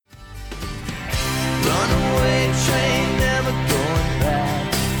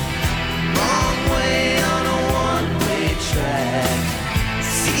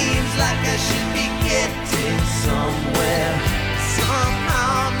train somewhere.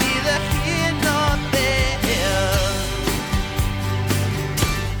 Somehow neither here nor there.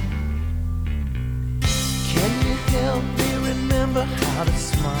 Can you help me remember how to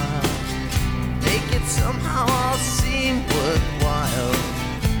smile? Make it somehow all seem worthwhile.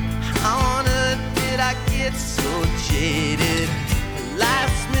 How on earth did I get so jaded?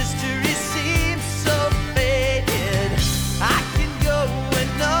 Life's mystery seems so faded. I can go where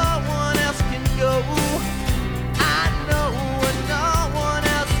no one else can go. I know what no one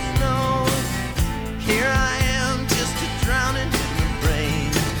else knows. Here I am, just a drowning in the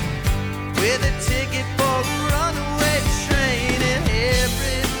rain, with a ticket for a runaway train, and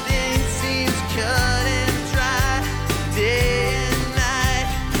everything seems cut and dry. Day and night,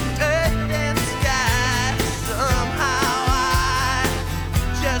 earth and sky. Somehow I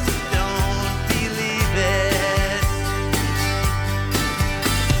just don't believe it.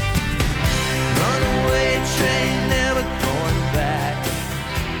 Runaway train, never going back.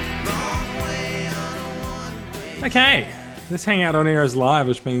 Wrong way on a one-way. Okay, this hangout on air is live,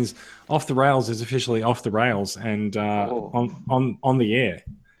 which means Off the Rails is officially off the rails and on the air.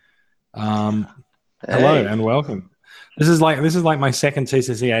 Hello and welcome. This is like my second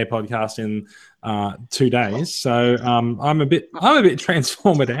TCCA podcast in 2 days, so I'm a bit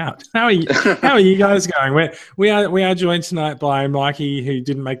transformed out. How are you guys going? We are joined tonight by Mikey, who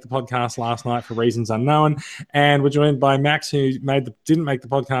didn't make the podcast last night for reasons unknown, and we're joined by Max, who didn't make the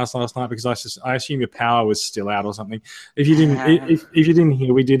podcast last night because I assume your power was still out or something. If you didn't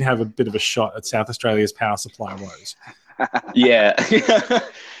hear, we did have a bit of a shot at South Australia's power supply woes. Yeah.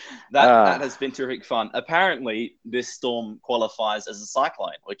 That has been terrific fun. Apparently, this storm qualifies as a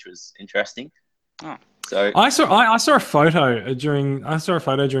cyclone, which was interesting. Oh. So I saw a photo during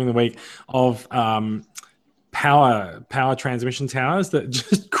the week of power transmission towers that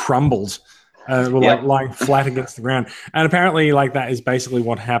just crumbled, were lying flat against the ground. And apparently, that is basically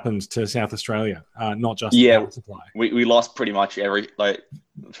what happened to South Australia, not just the power supply. We lost pretty much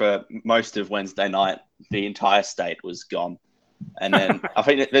for most of Wednesday night. The entire state was gone. And then I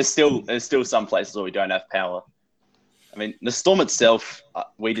think there's still some places where we don't have power. I mean, the storm itself,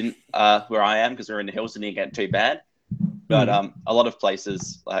 we didn't where I am, because we're in the hills, and didn't get too bad. But a lot of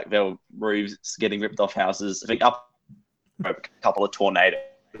places, there were roofs getting ripped off houses. I think up a couple of tornadoes.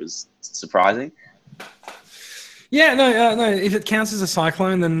 It was surprising. Yeah, no. If it counts as a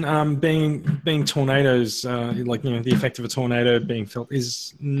cyclone, then being tornadoes, the effect of a tornado being felt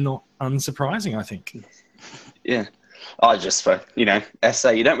is not unsurprising, I think. Yeah. Just for, SA,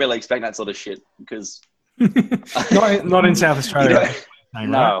 you don't really expect that sort of shit because... not in South Australia.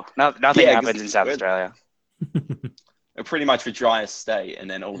 No, nothing happens in South Australia. We're pretty much the driest state, and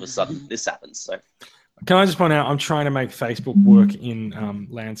then all of a sudden this happens. So, can I just point out, I'm trying to make Facebook work in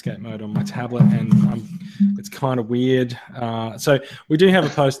landscape mode on my tablet, and it's kind of weird. So we do have a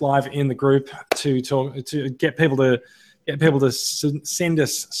post live in the group to get people to send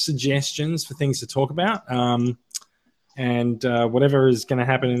us suggestions for things to talk about. And whatever is going to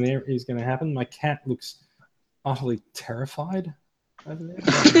happen in there is going to happen. My cat looks utterly terrified over there.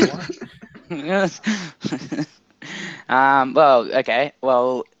 Yes. Well, okay.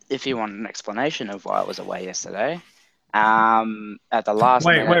 Well, if you want an explanation of why I was away yesterday, at the last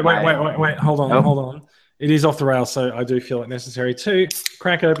wait. Hold on. It is off the rails, so I do feel it necessary to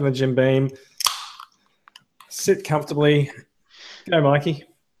crack open the Jim Beam, sit comfortably. Go, Mikey.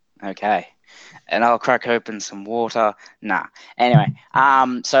 Okay. And I'll crack open some water. Nah. Anyway,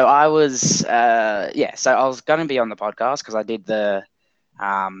 so I was, so I was going to be on the podcast because I did the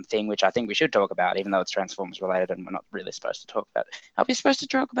thing which I think we should talk about, even though it's Transformers related and we're not really supposed to talk about it. Are we supposed to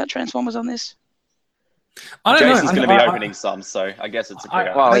talk about Transformers on this? I don't know. Jason's going to be opening some, so I guess it's a great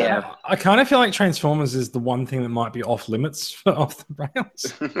idea. I kind of feel like Transformers is the one thing that might be off limits for Off the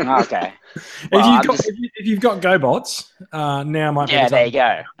Rails. Okay. If you've got GoBots, now might be. Yeah, there you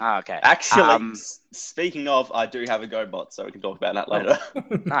go. Oh, okay. Actually, speaking of, I do have a GoBot, so we can talk about that later.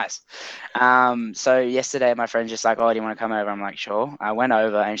 Nice. So yesterday, my friend's just like, "Oh, do you want to come over?" I'm like, "Sure." I went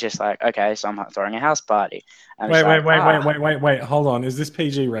over, and she's like, "Okay, so I'm throwing a house party." And wait. Hold on. Is this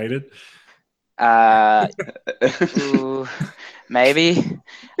PG rated? Maybe.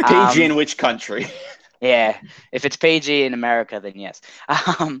 PG in which country? Yeah, if it's PG in America, then yes.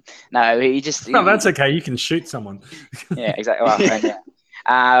 No, he just. No, that's okay. You can shoot someone. Yeah, exactly. Well, yeah.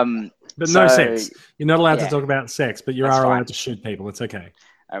 But no sex. You're not allowed to talk about sex, but you are allowed to shoot people. It's okay.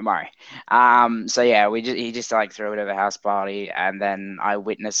 Don't worry. So yeah, he just like threw it at a house party, and then I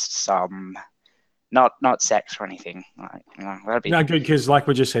witnessed some not sex or anything. Like, that'd be No, good, because like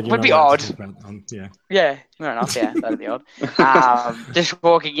we just said, Would be odd. Yeah. yeah, fair enough. Yeah, that'd be odd. Just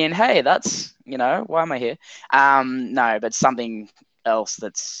walking in, hey, that's why am I here? No, but something else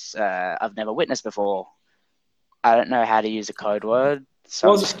that's I've never witnessed before. I don't know how to use a code word,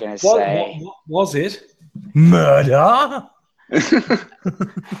 so I'm just gonna say. What was it? Murder.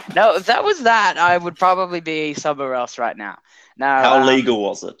 No, if that was that, I would probably be somewhere else right now. No, How legal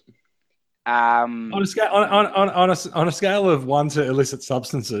was it? On a scale of 1 to illicit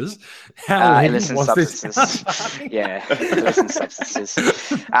substances, how legal illicit was substances. this? Yeah, illicit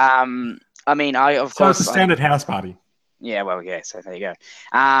substances. I mean, of course, it's a standard house party. Yeah, well, yeah. So there you go.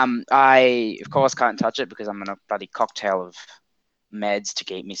 I of course can't touch it because I'm in a bloody cocktail of meds to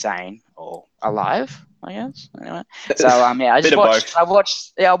keep me sane or alive, I guess. Anyway, so yeah,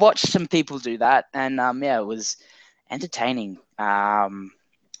 I watched some people do that, and yeah, it was entertaining.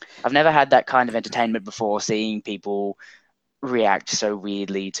 I've never had that kind of entertainment before, seeing people react so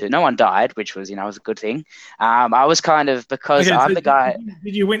weirdly to. No one died, which was was a good thing. I was kind of because I'm the guy.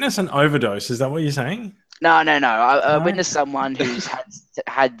 Did you witness an overdose? Is that what you're saying? No. I witnessed someone who's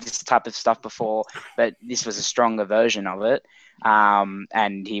had this type of stuff before, but this was a stronger version of it.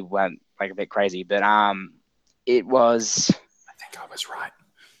 And he went like a bit crazy, but it was. I think I was right.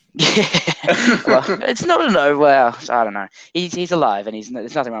 Yeah, well, it's not a no. Well, I don't know. He's alive, and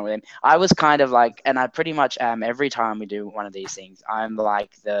there's nothing wrong with him. I was kind of like, and I pretty much am every time we do one of these things. I'm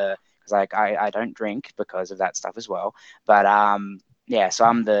like I don't drink because of that stuff as well. But yeah, so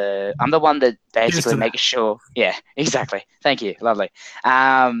I'm the one that basically makes sure. Yeah, exactly. Thank you, lovely.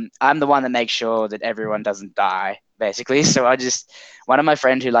 I'm the one that makes sure that everyone doesn't die, basically. So one of my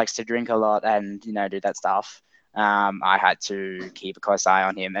friends who likes to drink a lot and do that stuff. I had to keep a close eye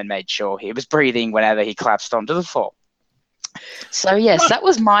on him and made sure he was breathing whenever he collapsed onto the floor. So yes, that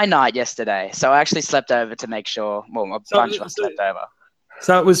was my night yesterday. So I actually slept over to make sure. Well, a bunch of us slept over.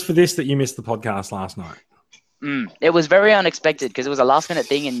 So it was for this that you missed the podcast last night. It was very unexpected because it was a last-minute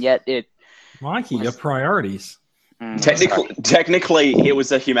thing, and yet Mikey, your priorities. Technically, it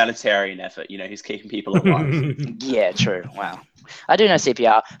was a humanitarian effort. He's keeping people alive. Yeah, true. Wow. I do know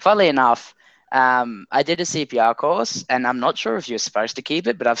CPR. Funnily enough, I did a CPR course, and I'm not sure if you're supposed to keep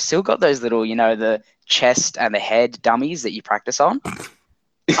it, but I've still got those little, the chest and the head dummies that you practice on.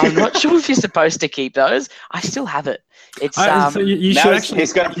 I'm not sure if you're supposed to keep those. I still have it. It's so you should actually.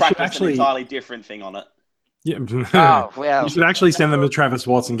 He's going to practice an entirely different thing on it. Yeah. Oh, well. You should actually send them to Travis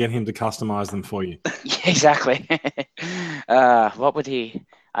Watts and get him to customize them for you. Yeah, exactly. What would he?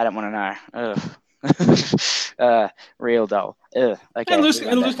 I don't want to know. Real dull. Okay.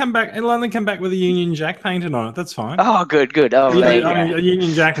 It'll just come back. It'll only come back with a Union Jack painted on it. That's fine. Oh, good. Oh, a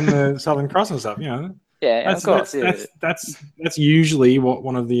Union Jack and the Southern Cross and stuff. Yeah, of course. That's usually what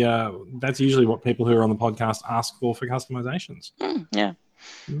that's usually what people who are on the podcast ask for customizations. Yeah.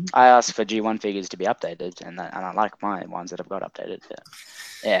 Mm-hmm. I asked for G1 figures to be updated, and I like my ones that I've got updated.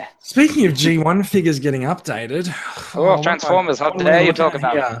 Yeah. Speaking of G1 figures getting updated, Transformers hot today. You're talking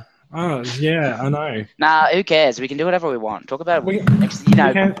about. Yeah. Oh yeah, I know. Nah, who cares? We can do whatever we want. Talk about we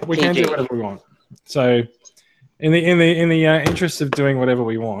can do whatever we want. So, in the interest of doing whatever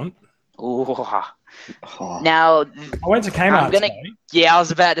we want. Now I went to Kmart today. Yeah, I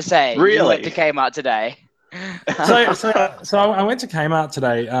was about to say. Really? You went to Kmart today. So I went to Kmart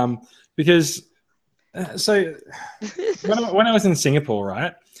today because when I was in Singapore,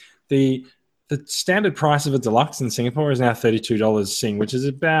 right, the standard price of a deluxe in Singapore is now $32 Sing, which is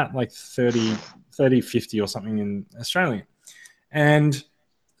about like 30.50 or something in Australian. And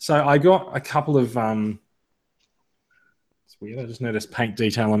so I got a couple of it's weird. I just noticed paint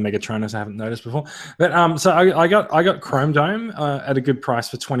detail on Megatronus I haven't noticed before. But so I got Chrome Dome at a good price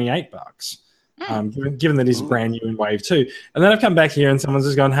for $28. Given that he's brand new in Wave 2. And then I've come back here and someone's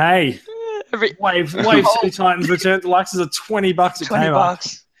just gone, hey, Wave 2 Titans Return Deluxes are $20 at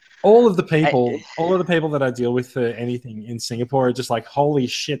Kmart. All of the people that I deal with for anything in Singapore are just like, holy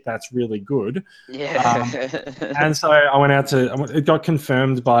shit, that's really good. Yeah. And so I went out it got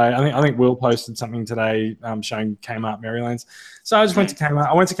confirmed by, I think Will posted something today showing Kmart Marylands. So I just went to Kmart.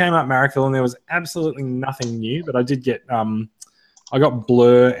 I went to Kmart Marrickville and there was absolutely nothing new, but I did get, I got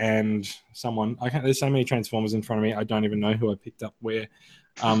Blur and someone. There's so many Transformers in front of me. I don't even know who I picked up where.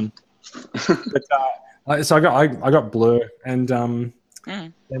 So I got Blur, and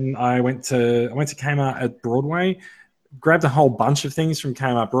then I went to Kmart at Broadway, grabbed a whole bunch of things from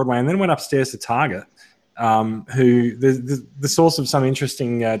Kmart Broadway, and then went upstairs to Target, who the source of some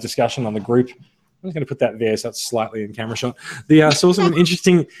interesting discussion on the group. I'm just going to put that there so it's slightly in camera shot. The source of an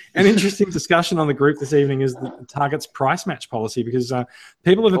interesting discussion on the group this evening is the Target's price match policy, because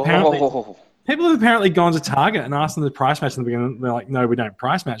people have People have apparently gone to Target and asked them to price match in the beginning. They're like, no, we don't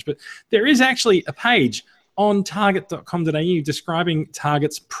price match. But there is actually a page on target.com.au describing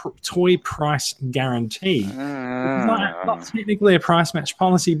Target's toy price guarantee. It's not technically a price match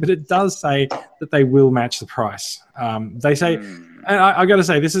policy, but it does say that they will match the price. They say, and I got to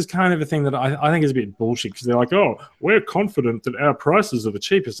say, this is kind of a thing that I think is a bit bullshit, because they're like, oh, we're confident that our prices are the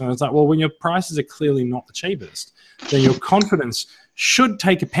cheapest. And it's like, well, when your prices are clearly not the cheapest, then your confidence should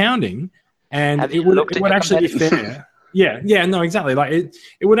take a pounding, and it would actually be fair. Yeah, no, exactly. Like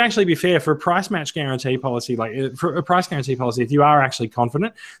it would actually be fair for a price match guarantee policy. Like for a price guarantee policy, if you are actually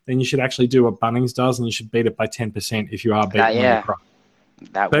confident, then you should actually do what Bunnings does, and you should beat it by 10% if you are beating on the price.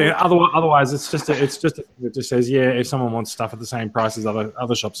 But otherwise, it just says, yeah, if someone wants stuff at the same price as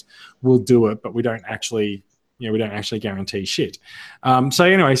other shops, we'll do it, but we don't actually guarantee shit. So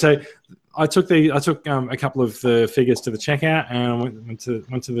anyway, I took a couple of the figures to the checkout, and I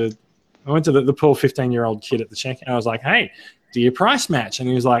went to the poor 15-year-old kid at the checkout. I was like, hey, do you price match? And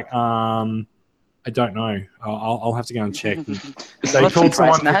he was like, I don't know. I'll have to go and check. So he called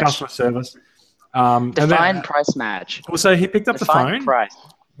someone from customer service. Define price match. Well, so he picked up the phone. Price.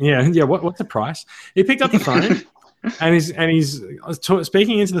 Yeah. What's the price? He picked up the phone, and he's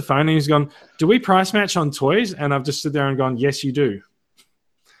speaking into the phone, and he's gone, do we price match on toys? And I've just stood there and gone, yes, you do.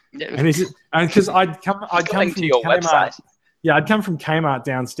 And because I'd come from your website. Yeah, I'd come from Kmart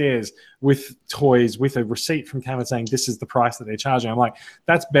downstairs with toys, with a receipt from Kmart saying this is the price that they're charging. I'm like,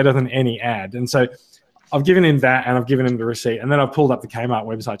 that's better than any ad. And so I've given him that, and I've given him the receipt, and then I've pulled up the Kmart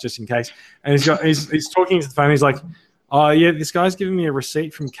website just in case. And he's talking to the phone. He's like, oh yeah, this guy's giving me a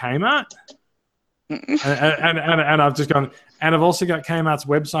receipt from Kmart, and I've just gone, and I've also got Kmart's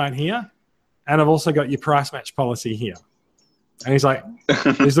website here, and I've also got your price match policy here. And he's like,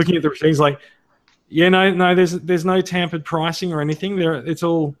 he's looking at the receipt. He's like, yeah, no, there's no tampered pricing or anything. There's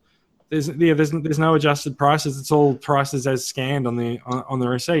no adjusted prices. It's all prices as scanned on the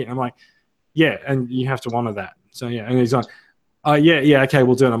receipt. And I'm like, yeah, and you have to honor that. So yeah, and he's like, yeah, okay,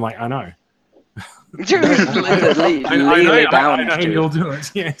 we'll do it. I'm like, I know. I know you'll do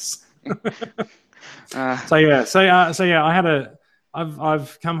it. Yes.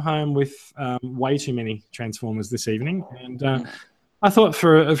 I've come home with way too many Transformers this evening, and I thought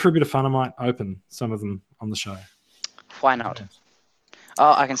for a bit of fun, I might open some of them on the show. Why not?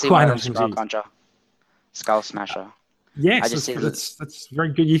 Oh, I can see my Skull Cruncher, Skull Smasher. Yes, that's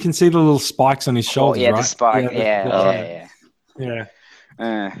very good. You can see the little spikes on his shoulders, right? The spike. Yeah.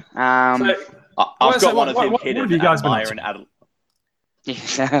 I've got one of him hidden at Myer and Adelaide.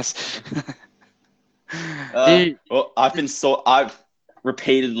 Yes. Well, I've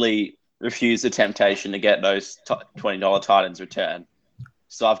repeatedly refused the temptation to get those $20 Titans returned.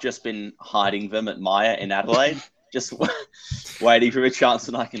 So I've just been hiding them at Myer in Adelaide, just waiting for a chance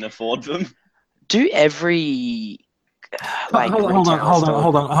when I can afford them. Do every hold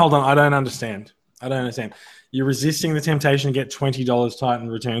on. I don't understand. You're resisting the temptation to get $20 Titan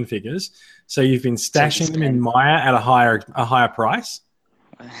return figures, so you've been stashing them in Myer at a higher price.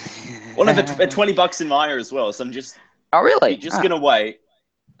 Well, no, they're $20 in Myer as well. So I'm just. Oh really? Just gonna wait,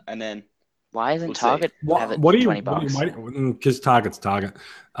 and then. Why isn't Target have it $20? Because Target's Target.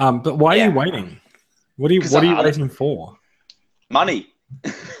 But why are you waiting? What are you waiting for? Money.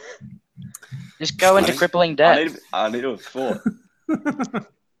 Just go into crippling debt. I need to afford.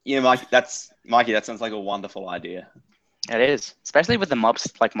 Yeah, Mikey, that sounds like a wonderful idea. It is, especially with the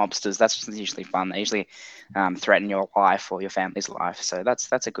mobsters. That's usually fun. They usually threaten your life or your family's life. So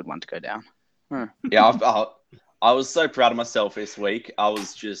that's a good one to go down. Yeah, I was so proud of myself this week. I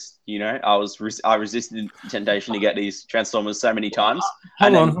was just, I resisted the temptation to get these Transformers so many times.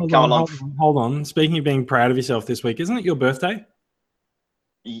 Hold on. Speaking of being proud of yourself this week, isn't it your birthday?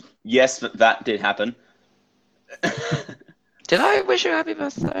 Yes, but that did happen. Did I wish you a happy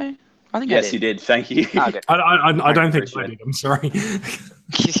birthday? I think yes, you did. Thank you. Oh, I don't think I did. I'm sorry.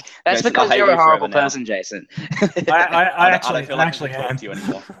 That's Jason, because you're a horrible person, Jason. I actually am. To you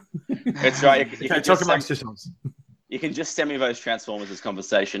anymore. It's right. You can just send me those Transformers as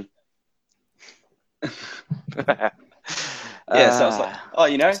conversation. Yeah, so I was like,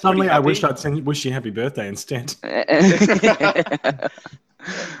 Suddenly I wish I'd wish you happy birthday instead. I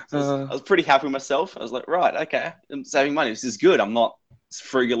was pretty happy with myself. I was like, right, okay, I'm saving money. This is good. I'm not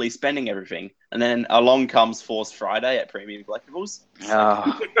frugally spending everything. And then along comes Force Friday at Premium Collectibles.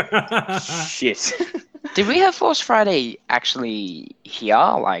 Oh. Shit. Did we have Force Friday actually here,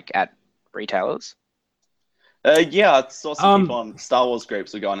 like at retailers? Yeah, I saw some people on Star Wars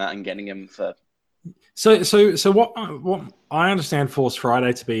groups were going out and getting them for. So what I understand Force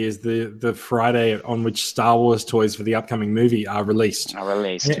Friday to be is the Friday on which Star Wars toys for the upcoming movie are released.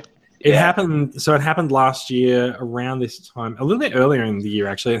 It happened. So it happened last year around this time, a little bit earlier in the year.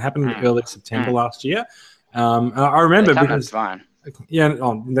 Actually, it happened early September last year. And I remember because fine.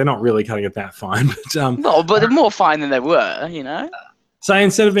 they're not really cutting it that fine, but No, but they're more fine than they were. You know. So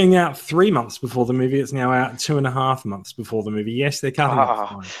instead of being out 3 months before the movie, it's now out 2.5 months before the movie. Yes, they're cutting it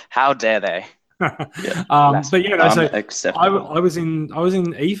fine. How dare they? But yeah, no, so acceptable. I was in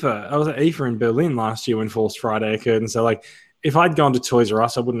IFA. I was at IFA in Berlin last year when Forced Friday occurred, and so like if I'd gone to Toys R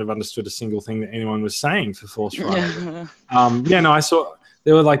Us, I wouldn't have understood a single thing that anyone was saying for Forced Friday. I saw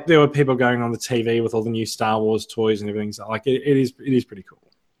there were people going on the TV with all the new Star Wars toys and everything. So like it is pretty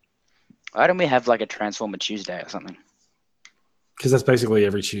cool. Why don't we have like a Transformer Tuesday or something? Because that's basically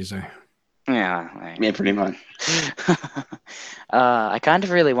every Tuesday. Yeah, pretty much. I kind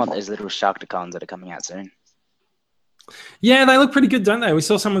of really want those little Sharkticons that are coming out soon. Yeah, they look pretty good, don't they? We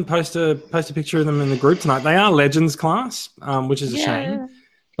saw someone post a picture of them in the group tonight. They are Legends class, which is a shame.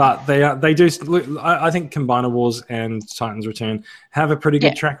 But they do look. I think Combiner Wars and Titans Return have a pretty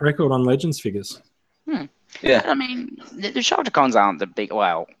good track record on Legends figures. Yeah, I mean, the Sharkticons aren't the big.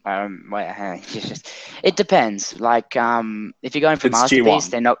 Well, it depends. Like, if you're going for It's Masterpiece,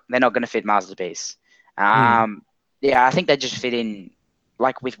 G1. they're not going to fit Masterpiece. Yeah, I think they just fit in.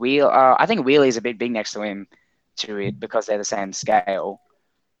 Like with Wheel, I think Wheelie's a bit big next to him, to it because they're the same scale.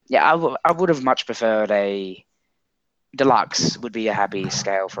 Yeah, I would have much preferred a Deluxe. Would be a happy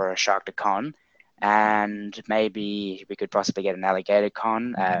scale for a Sharkticon, and maybe we could possibly get an Alligator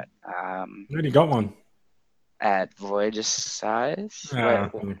Con at Already got one. At Voyager size? Oh,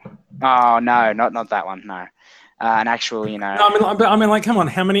 Oh no, not that one. No, an actual, No, I mean, like, come on,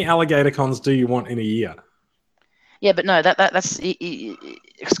 how many alligator cons do you want in a year? Yeah, but no, that's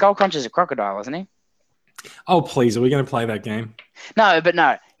Skull Crunch is a crocodile, isn't he? Oh, please, are we going to play that game? No, but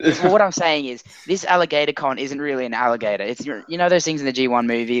no. Well, what I'm saying is, this alligator con isn't really an alligator. It's those things in the G1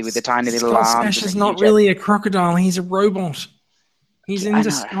 movie with the tiny little arms. Smash is not really a crocodile. He's a robot. He's in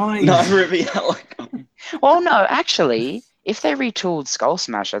disguise. not really. Well, no, actually, if they retooled Skull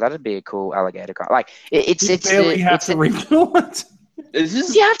Smasher, that'd be a cool alligator con. Like it's You barely have to retool it.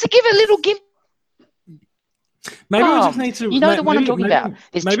 You have to give it a little gimp. Maybe we just need to. The one I'm talking about.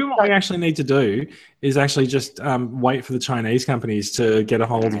 Maybe what we actually need to do is actually just wait for the Chinese companies to get a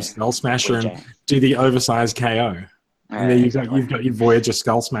hold of Skull Smasher and do the oversized KO. And then you've got your Voyager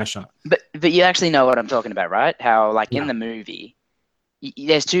Skull Smasher. But you actually know what I'm talking about, right? How in the movie,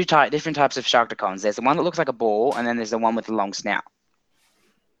 there's two different types of Sharkticons. There's the one that looks like a ball, and then there's the one with the long snout.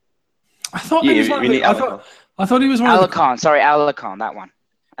 I thought he was one of the, I thought he was one of the Alucon, that one.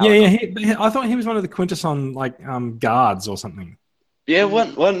 Alucon. Yeah. I thought he was one of the Quintesson guards or something. Yeah,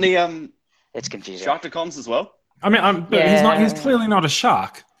 one the It's confusing. Sharkticons as well. I mean, but he's not. He's clearly not a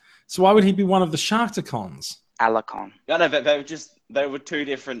shark. So why would he be one of the Sharkticons? Alucon. No, but they were two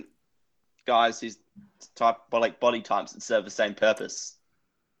different guys whose body types that serve the same purpose.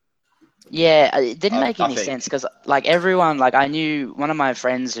 Yeah, it didn't make any sense because everyone, I knew one of my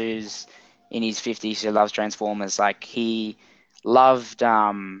friends who's in his 50s who loves Transformers. Like he loved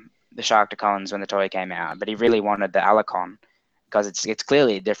the Sharkticons when the toy came out, but he really wanted the Alucon because it's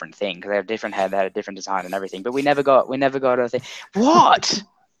clearly a different thing because they have different head, they had a different design and everything. But we never got a thing. What?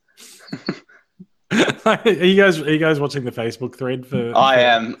 Are you guys watching the Facebook thread for? I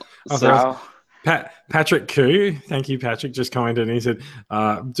am. Patrick Koo, thank you, Patrick, just commented and he said,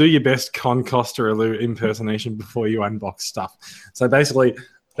 do your best Con Costa Alou impersonation before you unbox stuff. So basically,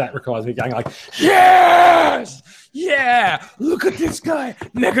 that requires me going yes! Yeah! Look at this guy!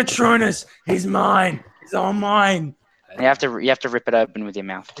 Megatronus! He's mine! He's all mine! You have to rip it open with your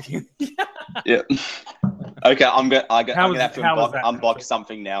mouth. Yeah. Okay, I'm gonna have to unbox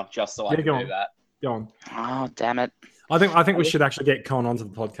something now just so I can do that. Go on. Oh, damn it. I think we should actually get Con onto the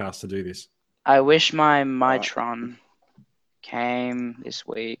podcast to do this. I wish my Mitron came this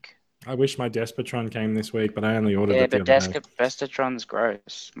week. I wish my Despotron came this week, but I only ordered it the but other day. Despotron's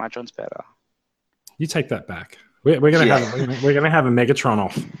gross. Mitron's better. You take that back. We're gonna have a Megatron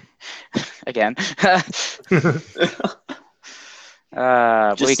off again.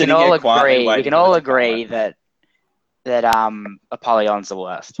 We can all agree. We can all agree that Apollyon's the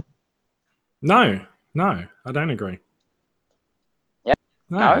worst. No, I don't agree. Yep.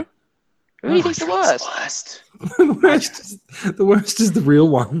 No? Who do you think's the worst? The worst is the real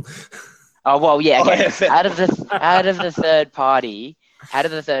one. Oh well, yeah. Okay. out of the third party,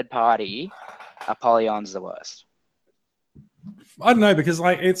 Apollyon's the worst. I don't know because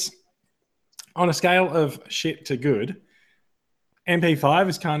it's on a scale of shit to good. MP5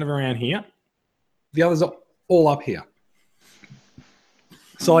 is kind of around here. The others are all up here.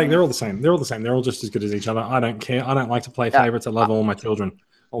 So they're all the same. They're all just as good as each other. I don't care. I don't like to play favorites. I love all my children.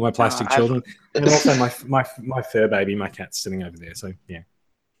 all my plastic children, and also my fur baby, my cat's sitting over there. So yeah.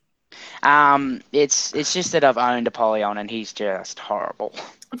 It's just that I've owned Apollyon and he's just horrible.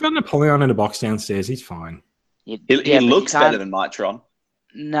 I've got Napoleon in a box downstairs. He's fine. He looks better than Mitron.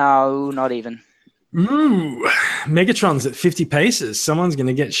 No, not even. Ooh, Megatron's at 50 paces. Someone's going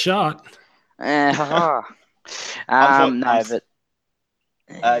to get shot. No, but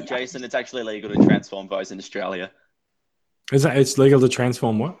Jason, it's actually legal to transform bows in Australia. Is that it's legal to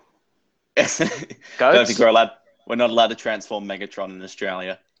transform what? Don't think we're not allowed to transform Megatron in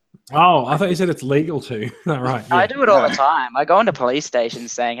Australia. Oh, I thought you said it's legal to. Oh, right. Yeah. I do it all the time. I go into police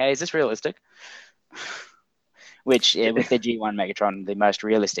stations saying, "Hey, is this realistic?" Which, with the G1 Megatron, the most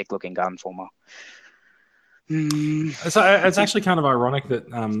realistic-looking gun former. So it's actually kind of ironic that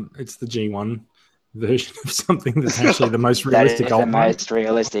it's the G1 version of something that's actually the most realistic. That is the most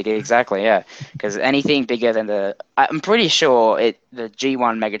realistic, exactly. Yeah, because anything bigger than I'm pretty sure the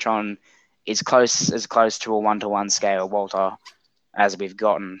G1 Megatron is as close to a 1-to-1 scale Walter as we've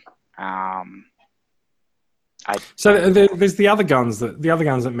gotten. So there's the other guns that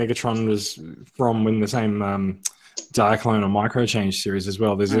Megatron was from in the same Diaclone or Micro Change series as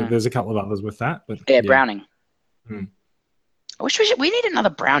well. There's a couple of others with that, but yeah. Browning. I wish we need another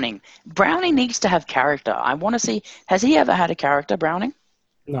Browning. Browning needs to have character. I want to see. Has he ever had a character, Browning?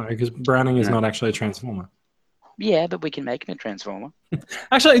 No, because Browning is not actually a Transformer. Yeah, but we can make him a Transformer.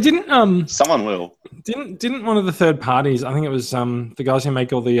 Actually, didn't someone will? Didn't one of the third parties? I think it was the guys who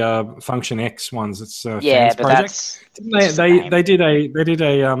make all the Function X ones. It's yeah, Fans but Project. They did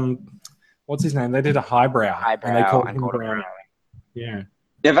a what's his name? They did a highbrow. And they called him Browning. Yeah.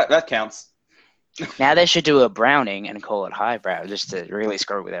 Yeah, that counts. Now they should do a Browning and call it highbrow just to really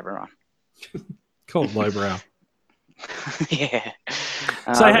screw with everyone. Call it lowbrow. Yeah.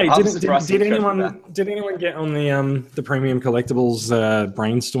 So hey, did anyone get on the premium collectibles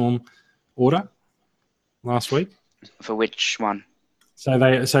brainstorm order last week? For which one? So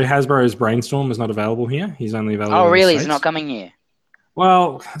Hasbro's brainstorm is not available here. He's only available. Oh, really? He's not coming here.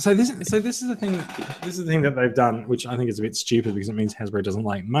 Well, so this is the thing. This is the thing that they've done, which I think is a bit stupid because it means Hasbro doesn't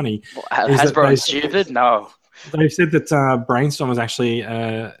like money. Hasbro is stupid? No. They've said that Brainstorm was actually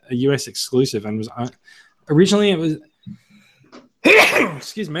a US exclusive and was originally it was.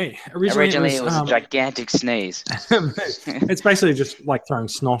 Excuse me. Originally it was a gigantic sneeze. It's basically just like throwing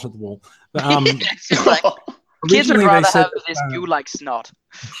snot at the wall. But, kids would rather have this goo like snot.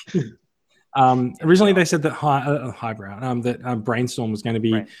 Originally, they said that highbrow that Brainstorm was going to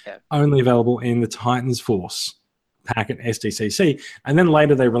be only available in the Titans Force pack at SDCC, and then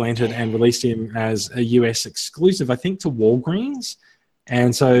later they relented and released him as a US exclusive, I think, to Walgreens,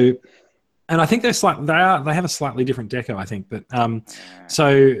 and I think they have a slightly different deco, I think, but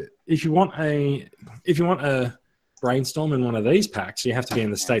so if you want a Brainstorm in one of these packs, you have to be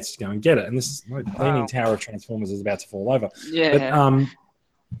in the States to go and get it, and this is like Leaning Tower of Transformers is about to fall over. Yeah.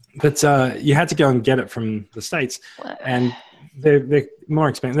 But you had to go and get it from the States, and they're more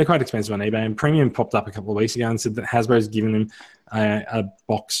expensive. They're quite expensive on eBay. And Premium popped up a couple of weeks ago and said that Hasbro's given them a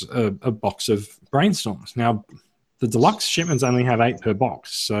box of Brainstorms. Now, the deluxe shipments only have 8 per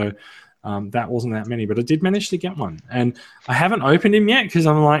box, so that wasn't that many. But I did manage to get one, and I haven't opened him yet because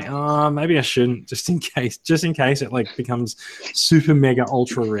I'm like, maybe I shouldn't, just in case it like becomes super mega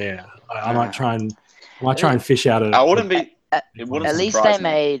ultra rare. I might try and fish out a. I wouldn't be. At least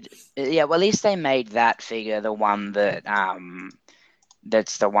they made that figure the one that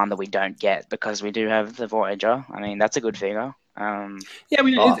that's the one that we don't get because we do have the Voyager. I mean, that's a good figure.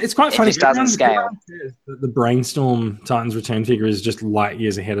 It's quite funny. It doesn't scale. The Brainstorm Titans Return figure is just light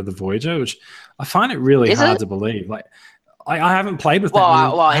years ahead of the Voyager, which I find it really hard to believe. Like, I haven't played with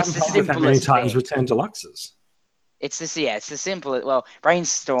that many Titans Return Deluxes. It's the simplest. Well,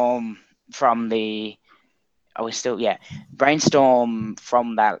 Brainstorm from the. Brainstorm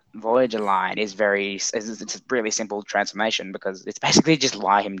from that Voyager line is it's a really simple transformation because it's basically just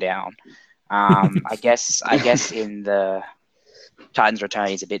lie him down. I guess in the Titans Return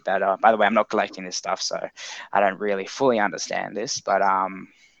he's a bit better. By the way, I'm not collecting this stuff, so I don't really fully understand this. But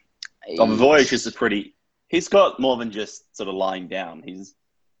Voyager's he's got more than just sort of lying down. He's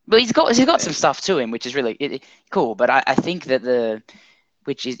got some stuff to him, which is really cool. But I think that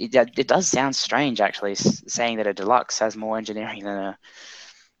it does sound strange, actually, saying that a deluxe has more engineering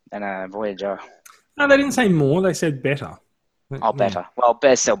than a Voyager. No, they didn't say more. They said better. Oh, better. Well,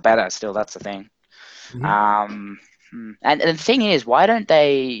 still better. Still, that's the thing. Mm-hmm. And the thing is, why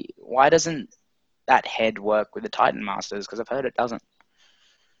doesn't that head work with the Titan Masters? Because I've heard it doesn't.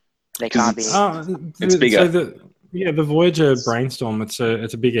 They can't be. It's bigger. So the Voyager Brainstorm. It's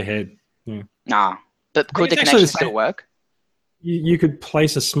a bigger head. Yeah. Nah, but could the connection still work? You could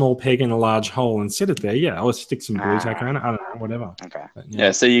place a small peg in a large hole and sit it there, yeah, or stick some glue tack around it. I don't know, whatever. Okay. But,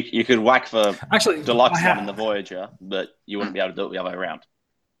 Yeah, so you could whack the Actually, deluxe one in the Voyager, but you wouldn't be able to do it the other way around.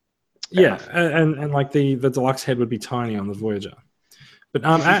 Yeah, and like the deluxe head would be tiny on the Voyager. But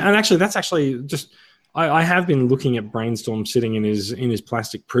and actually, that's actually just I have been looking at Brainstorm sitting in his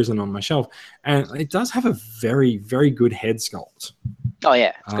plastic prison on my shelf, and it does have a very, very good head sculpt. Oh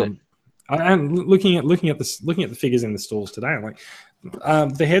yeah, it's good. And looking at the figures in the stores today, like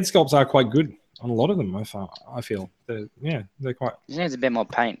the head sculpts are quite good on a lot of them. I feel they're quite. It needs a bit more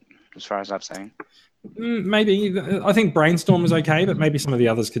paint, as far as I've seen. Maybe I think Brainstorm is okay, but maybe some of the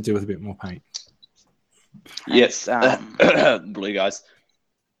others could do with a bit more paint. Yes, blue guys.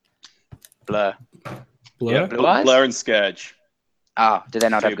 Blur. Blur. Blue eyes? Blur and Scourge. Oh, do they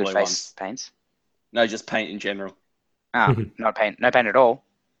not Two have good blue face ones. paints? No, just paint in general. Oh, no paint at all.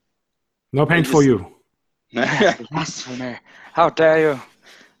 No paint for you. Blasphemy! How dare you?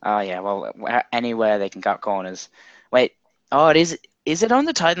 Oh yeah, well, anywhere they can cut corners. Wait, is it on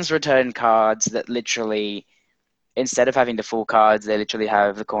the Titans Return cards that literally, instead of having the full cards, they literally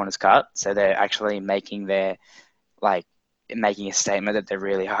have the corners cut, so they're actually making a statement that they're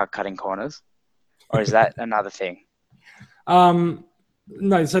really hard cutting corners, or is that another thing?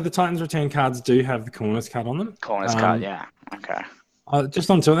 No, so the Titans Return cards do have the corners cut on them. Corners cut, yeah. Okay.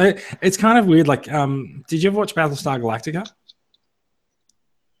 Just onto it. It's kind of weird. Like, did you ever watch Battlestar Galactica?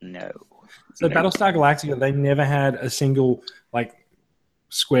 No. So Battlestar Galactica, they never had a single like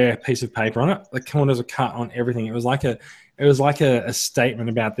square piece of paper on it. The corners are cut on everything. It was like a statement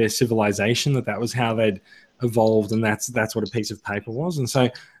about their civilization that was how they'd evolved, and that's what a piece of paper was. And so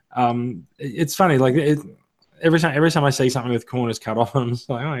it's funny. Like every time I see something with corners cut off, I'm just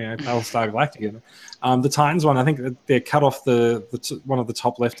like, oh yeah, Battlestar Galactica. The Titans one, I think they're cut off the one of the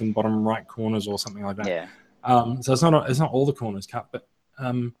top left and bottom right corners or something like that. Yeah. So it's not all the corners cut, but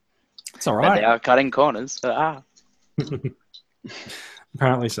it's all right. But they are cutting corners.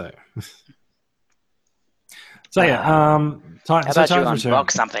 Apparently so. So yeah, How about you Titans Return.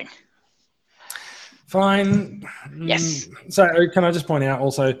 unbox something? Fine. Yes. So can I just point out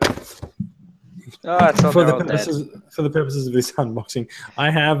also, Oh, it's all for the purposes of this unboxing, I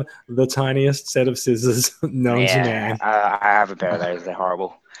have the tiniest set of scissors known to man. I have a pair of those. They're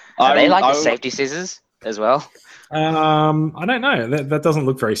horrible. Are they like the safety scissors as well? I don't know. That doesn't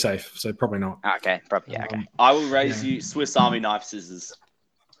look very safe, so probably not. Okay, probably. Yeah, okay. I will raise you Swiss Army knife scissors.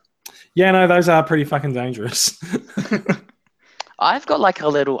 Yeah, no, those are pretty fucking dangerous. I've got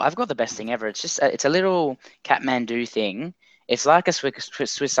the best thing ever. It's a little Kathmandu thing. It's like a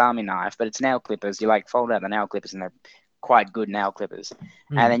Swiss Army knife, but it's nail clippers. You like fold out the nail clippers, and they're quite good nail clippers.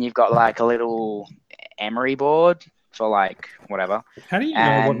 And then you've got like a little emery board for like whatever. How do you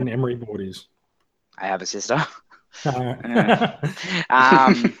know what an emery board is? I have a sister. Oh.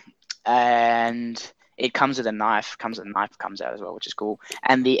 And it comes with a knife. Comes out as well, which is cool.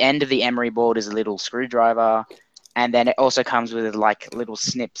 And the end of the emery board is a little screwdriver. And then it also comes with like little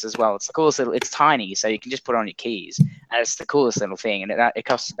snips as well. It's the coolest little. It's tiny, so you can just put it on your keys, and it's the coolest little thing. And it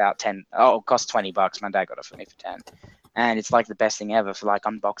costs about $10. Oh, it costs $20. My dad got it for me for 10. And it's like the best thing ever for like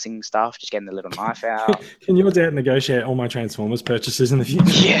unboxing stuff. Just getting the little knife out. Can your dad negotiate all my Transformers purchases in the future?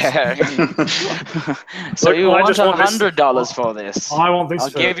 Yeah. So Look, you I want just want this- $100 for this? I want this. I'll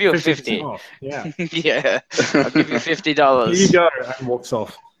for give you 50% 50. off. Yeah. Yeah. I'll give you $50. Here you go, and walks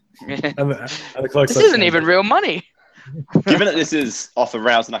off. And the clerk's This like, isn't even real money. Given that this is off the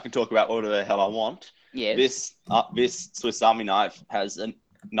rails and I can talk about whatever the hell I want, Yeah. this Swiss Army knife has a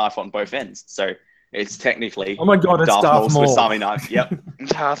knife on both ends, so it's technically Oh my god, it's Darth Darth Maul Maul. Swiss Army knife. Yep.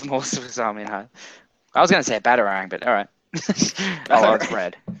 Darth Maul Swiss Army knife. I was going to say a batarang, but all right. Oh, it's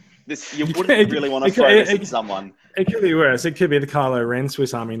red. This you wouldn't really want to throw this at someone. It could be worse. It could be the Kylo Ren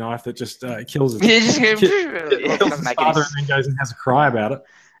Swiss Army knife that just kills his, You just go, kills it doesn't his make father any and then goes and has a cry about it.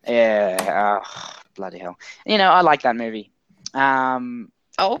 Yeah, bloody hell. You know, I like that movie.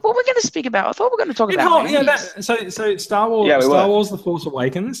 What we're going to speak about? I thought we were going to talk about movies. So Star Wars, Yeah, we Star were. Wars: The Force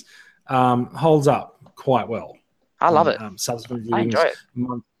Awakens holds up quite well. I love it. Subsequent I viewings enjoy it.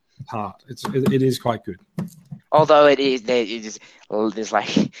 month apart. It is quite good. Although there's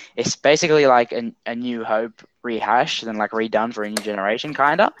like it's basically like a New Hope rehashed and like redone for a new generation,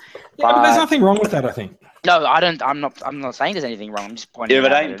 kinda. Yeah, but there's nothing wrong with that. I think. No, I don't. I'm not saying there's anything wrong. I'm just pointing. If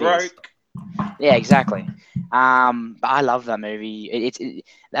it out ain't what it is. broke, Yeah, exactly. But I love that movie.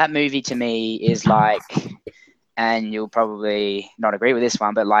 That movie to me is like, and you'll probably not agree with this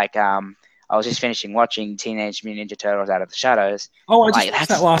one, but like I was just finishing watching Teenage Mutant Ninja Turtles: Out of the Shadows. Oh, I just Like, watched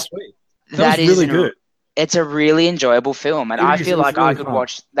that's- that last week. That was is really good. It's a really enjoyable film, and It I is, feel it's like really I could fun.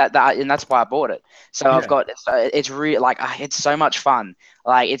 watch that, and that's why I bought it. So I've Yeah. got it's really like it's so much fun.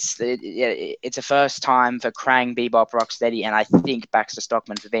 Like it's a first time for Krang, Bebop, Rocksteady, and I think Baxter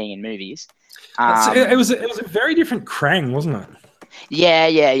Stockman for being in movies. It was a very different Krang, wasn't it? Yeah,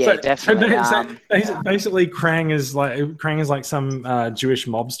 definitely. Basically, Krang is like some Jewish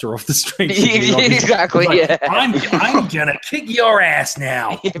mobster off the streets. Of New York. Exactly. He's Yeah. I'm gonna kick your ass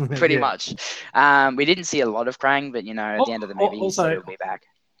now. Pretty Yeah. much. We didn't see a lot of Krang, but at the end of the movie, he said he'll be back.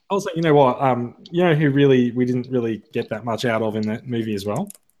 Also, you know what? You know who we didn't really get that much out of in that movie as well?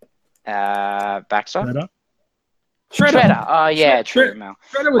 Baxter. Shredder. Oh yeah, true. Mel.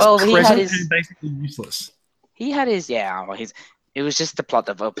 Shredder was present and basically useless. He had his it was just the plot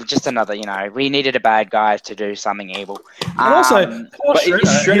of just another, we needed a bad guy to do something evil. And also, poor but Shredder,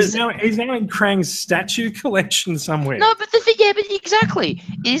 Shredder's- he's now in Krang's statue collection somewhere. No, but but exactly.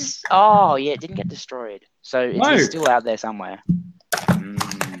 It didn't get destroyed. So it's still out there somewhere.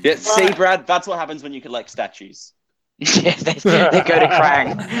 Yeah, see, Brad, that's what happens when you collect statues. Yeah, they go to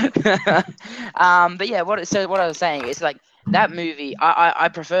Krang. But yeah, what I was saying is like that movie. I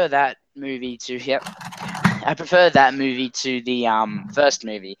prefer that movie to I prefer that movie to the first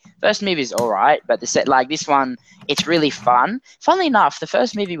movie. First movie is all right, but this one, it's really fun. Funnily enough, the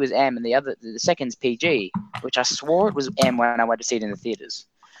first movie was M, and the second's PG, which I swore it was M when I went to see it in the theaters.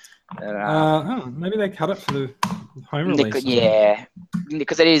 Maybe they cut it for the home release. Yeah,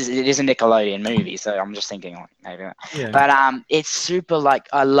 because it is a Nickelodeon movie, so I'm just thinking like maybe. Yeah. But it's super like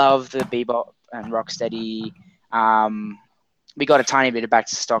I love the Bebop and Rocksteady. We got a tiny bit of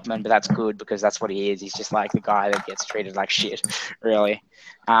Baxter Stockman, but that's good because that's what he is. He's just like the guy that gets treated like shit, really.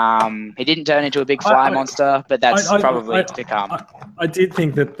 He didn't turn into a big fly monster, but that's probably to come. I did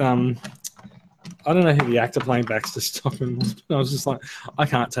think that I don't know who the actor playing Baxter Stockman was, but I was just like, I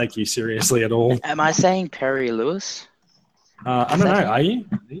can't take you seriously at all. Am I saying Perry Lewis? I don't know. Are you?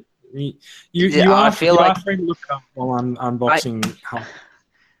 I feel like free to look it up while I'm unboxing.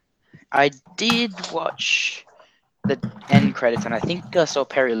 I did watch the end credits, and I think I saw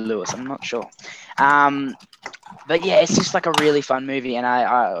Perry Lewis. I'm not sure. But yeah, it's just like a really fun movie, and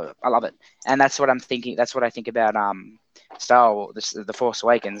I love it. And that's what I'm thinking. That's what I think about Star Wars, The Force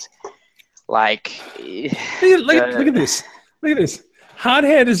Awakens. Like, look at this. Look at this.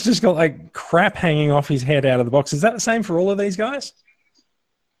 Hardhead has just got like crap hanging off his head out of the box. Is that the same for all of these guys?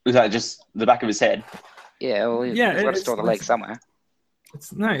 Was that just the back of his head? Yeah, well, he's got to store the leg somewhere.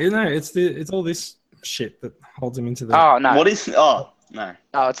 It's all this shit that holds him into the. Oh no! What is? Oh no!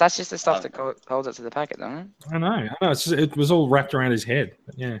 Oh, that's just the stuff that holds it to the packet, don't it? I know. It's just, it was all wrapped around his head.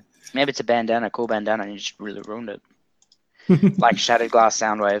 But yeah. Maybe it's a bandana, cool bandana, and you just really ruined it. Like Shattered Glass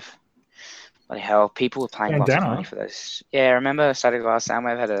Soundwave. Bloody hell, people were paying lots of money for those. Yeah, remember Shattered Glass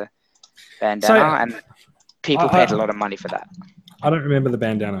Soundwave had a bandana, and people paid a lot of money for that. I don't remember the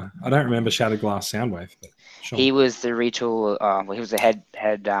bandana. I don't remember Shattered Glass Soundwave. But sure. He was the retool. He was the head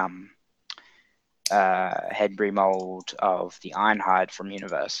remold of the Ironhide from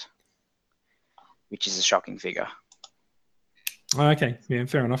Universe, which is a shocking figure. Okay, yeah,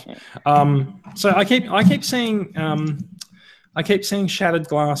 fair enough. Yeah. So I keep seeing Shattered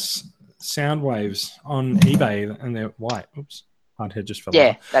Glass Soundwaves on eBay, and they're white. Oops, Hardhead just fell.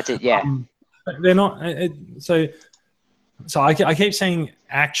 Yeah, that's it. Yeah, they're not. So I keep seeing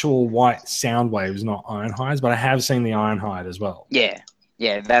actual white Soundwaves, not Ironhides, but I have seen the Ironhide as well. Yeah,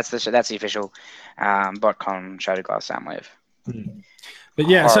 that's the official botcon Shattered Glass Soundwave. But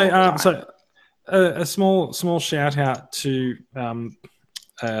yeah, so a small shout out to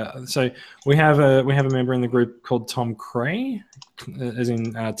so we have a member in the group called Tom Cray, as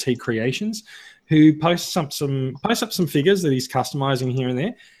in T Creations, who posts up some figures that he's customizing here and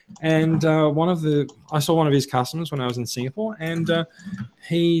there. And I saw one of his customers when I was in Singapore, and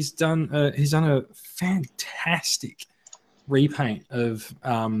he's done a fantastic repaint of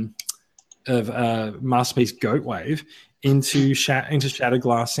Masterpiece Goatwave into Shattered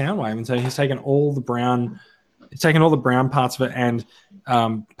Glass Soundwave, and so he's taken all the brown parts of it and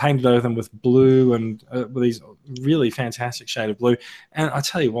painted over them with blue and with these really fantastic shade of blue. And I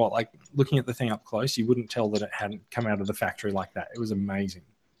tell you what, like looking at the thing up close, you wouldn't tell that it hadn't come out of the factory like that. It was amazing.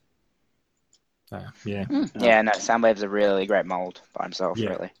 Yeah. Yeah, no, Soundwave's a really great mold by himself,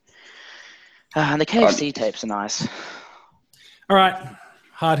 really. And the KFC tapes are nice. All right.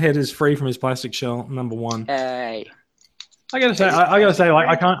 Hardhead is free from his plastic shell, number one. Hey. I gotta say, like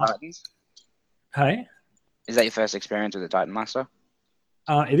I can't. Titans? Hey. Is that your first experience with the Titan Master?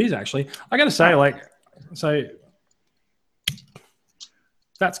 It is actually. I gotta say, like, so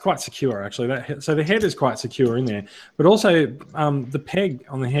that's quite secure actually. So the head is quite secure in there, but also the peg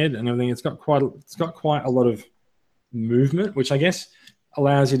on the head and everything. It's got quite a lot of movement, which I guess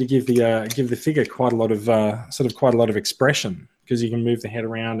allows you to give the figure quite a lot of expression, because you can move the head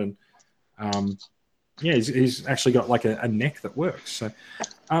around and he's actually got like a neck that works. So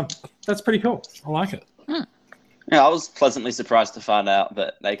that's pretty cool. I like it. Yeah, I was pleasantly surprised to find out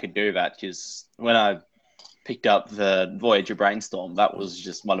that they could do that, because when I picked up the Voyager Brainstorm, that was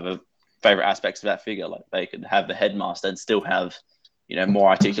just one of the favorite aspects of that figure. Like, they could have the headmaster and still have, more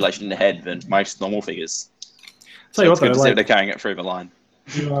articulation in the head than most normal figures. So it's good to see that they're carrying it through the line.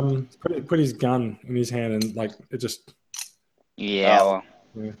 You put his gun in his hand and like it just. Yeah.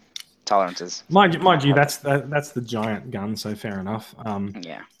 Tolerances. Mind you, that's the giant gun, so fair enough.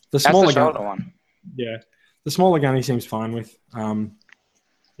 Yeah. The smaller gun one. Yeah, the smaller gun he seems fine with.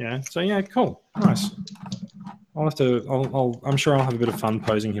 Yeah. So yeah, cool, nice. I'm sure I'll have a bit of fun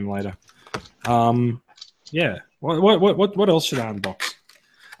posing him later. Yeah. What else should I unbox?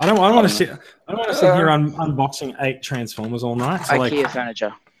 I don't want to sit here unboxing 8 Transformers all night. So IKEA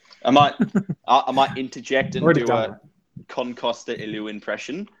furniture. I might interject and do a Con Costa Ilu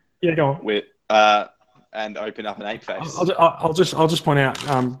impression. Yeah, go on. With and open up an 8 face. I'll just point out,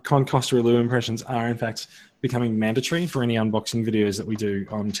 Con Costa Ilu impressions are in fact becoming mandatory for any unboxing videos that we do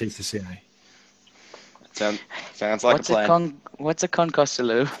on T3CA. Sounds like a plan. What's a Con Costa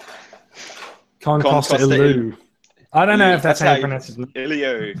Ilu? Con Costa Ilu. I don't know if that's how you pronounce his name.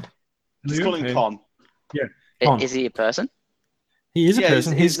 Ilio. Just call him Con. Yeah. Con. Is he a person? He is a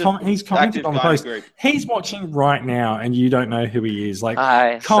person. He's commented on the post. He's watching right now, and you don't know who he is. Like,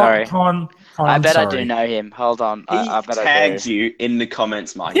 sorry. Con, I bet I do know him. Hold on. I bet tagged you in the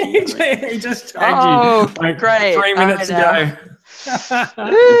comments, Mike. He just tagged you. Like, great. 3 minutes ago.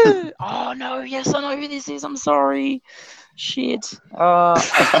 Oh no! Yes, I know who this is. I'm sorry. Shit.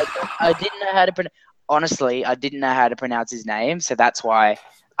 I didn't know how to honestly, I didn't know how to pronounce his name, so that's why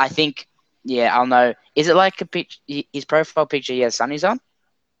I think. Yeah, I'll know. Is it like a picture? His profile picture he has sunnies on?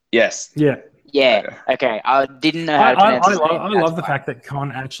 Yes. Yeah. Yeah. Okay. I didn't know how to pronounce his name. I love the fact that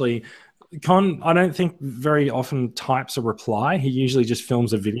Con, I don't think very often types a reply. He usually just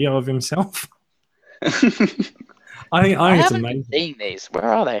films a video of himself. I think it's amazing. Seen these. Where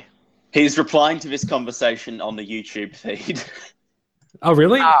are they? He's replying to this conversation on the YouTube feed. Oh,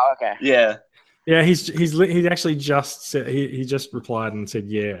 really? Oh, okay. Yeah. Yeah, he actually just said he just replied and said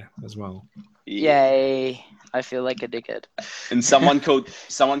yeah as well. Yay! I feel like a dickhead. And someone called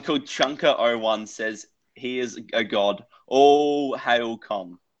Chunker01 says he is a god. Oh, hail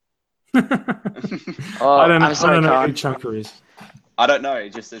Con. I don't know who Chunker is. I don't know.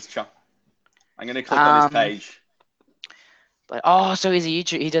 It just says Chunk. I'm gonna click on his page. But so he's a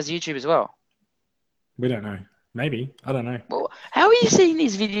YouTube. He does YouTube as well. We don't know. Maybe. I don't know. Well, how are you seeing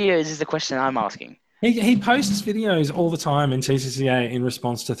these videos is the question I'm asking. He posts videos all the time in TCCA in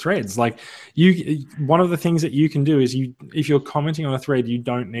response to threads. Like one of the things that you can do is if you're commenting on a thread, you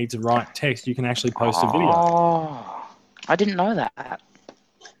don't need to write text. You can actually post a video. Oh, I didn't know that.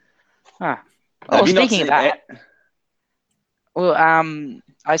 Huh. Well, speaking of that,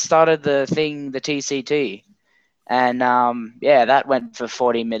 I started the TCT. And that went for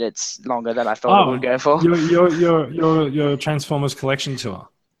 40 minutes longer than I thought it would go for. Your Transformers collection tour.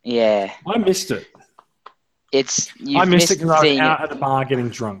 Yeah, I missed it. I missed it because I was out at the bar getting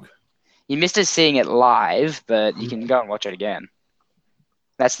drunk. You missed it seeing it live, but you can go and watch it again.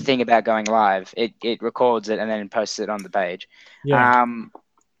 That's the thing about going live. It records it and then posts it on the page. Yeah.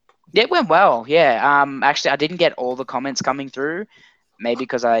 It went well. Yeah. Actually, I didn't get all the comments coming through. Maybe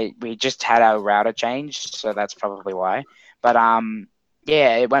because we just had our router changed, so that's probably why. But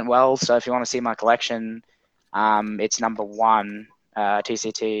it went well. So if you want to see my collection, it's number 1,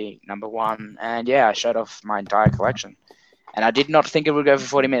 TCT number 1, and I showed off my entire collection. And I did not think it would go for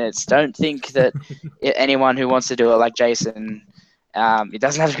 40 minutes. Don't think that anyone who wants to do it like Jason, it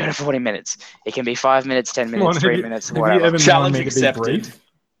doesn't have to go to 40 minutes. It can be 5 minutes, 10 minutes, 3 minutes, whatever. Challenge accepted.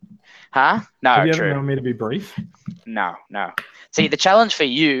 Huh? No, have you true. ever known me to be brief? No. See, the challenge for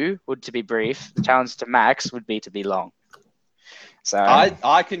you would to be brief. The challenge to Max would be to be long. So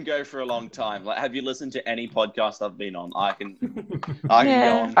I can go for a long time. Like, have you listened to any podcast I've been on? I can go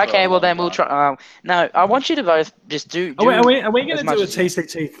on. Okay, well then we'll try. No, I want you to both just do. Are we going to do a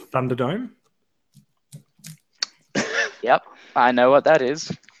TCT Thunderdome? Yep, I know what that is.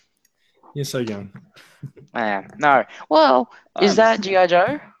 You're so young. No. Well, is that G.I.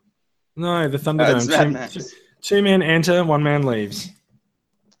 Joe? No, the Thunderdome. 2 men enter, 1 man leaves.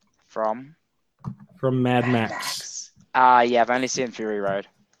 From Mad Max. Yeah, I've only seen Fury Road.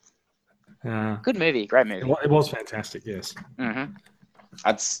 Good movie, great movie. It was fantastic, yes. Mm-hmm.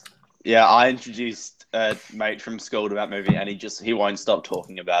 I introduced a mate from school to that movie, and he won't stop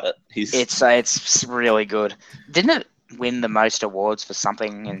talking about it. It's really good. Didn't it win the most awards for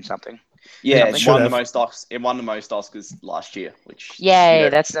something and something? Yeah, It it should won the have. most Oscars. It won the most Oscars last year, which Yay,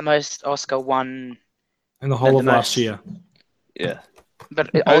 that's the most Oscar won. In the whole The of last most. year, yeah,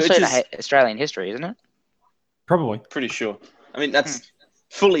 But No, also it's in just- Australian history, isn't it? probably. pretty sure. I mean, that's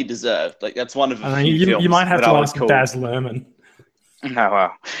fully deserved. Like that's one of the I mean, few films you might have that to I would ask call. Baz Luhrmann. No,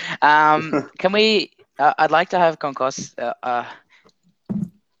 wow. Can we? I'd like to have Concourse. How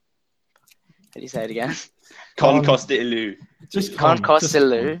do you say it again? Con Costa Ilu. Just Con just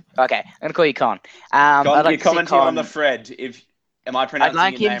Costello. Okay, I'm gonna call you Con. Con, I'd like you're to see commenting on Con. the thread. Am I I'd pronouncing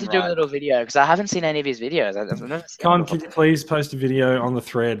like your him name to do a right? little video because I haven't seen any of his videos. I've never seen Con, them could before. you please post a video on the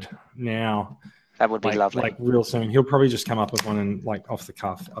thread now? That would be lovely. Like real soon. He'll probably just come up with one and like off the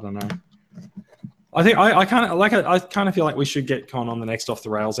cuff. I don't know. I think I kind of feel like we should get Con on the next Off the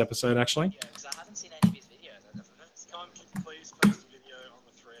Rails episode. Actually. I haven't seen any of his videos. Con, could you please post a video on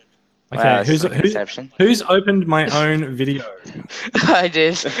the thread? Wow, Okay, that's a conception. who's opened my own video I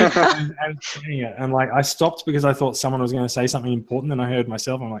did. and playing it? And like I stopped because I thought someone was going to say something important, and I heard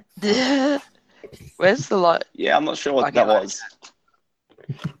myself. I'm like, Where's the light? Yeah, I'm not sure what Okay, that right. was.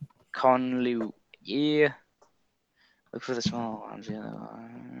 Con Liu. Yeah. Look for the small ones. Yeah.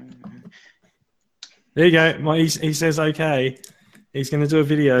 there you go. Well, he says okay. He's going to do a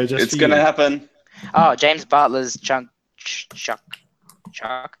video just. It's for gonna you. happen. Oh, James Butler's Chuck.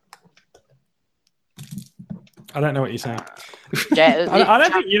 I don't know what you're saying. Ja- I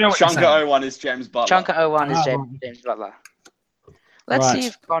don't think you know what you're saying. Chunka 01 is James Butler. Chunka 01 is Ah, James Butler. Let's Right. see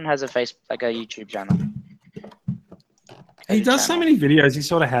if Con has a YouTube channel. He does so many videos. He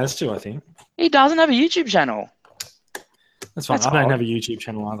sort of has to. I think He doesn't have a YouTube channel. that's fine. That's I don't odd. have a YouTube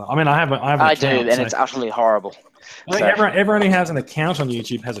channel either. I mean, I have. An I do, account, and so- it's utterly horrible. I think everyone who has an account on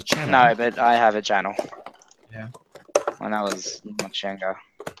YouTube has a channel. No, but I have a channel. Yeah. When I was much younger.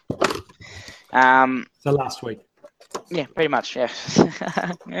 So last week. Yeah, pretty much. Yeah.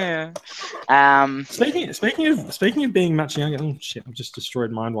 Yeah. Speaking of being much younger. Oh shit! I've just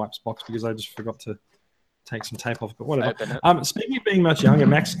destroyed Mindwipe's box because I just forgot to take some tape off. But whatever. Open it. Speaking of being much younger,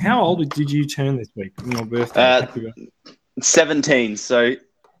 Max, how old did you turn this week on your birthday? Happy birthday. 17, so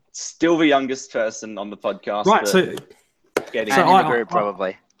still the youngest person on the podcast. Right. but So getting And So in the I- group,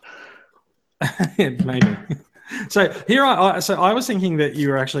 probably. maybe. So here I was thinking that you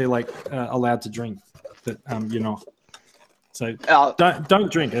were actually like allowed to drink, but you're not. So Oh,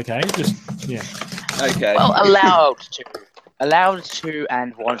 don't drink, okay? Just yeah. okay. Well, allowed to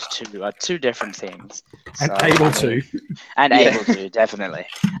and want to are two different things. And So, able to. And Yeah. able to, definitely.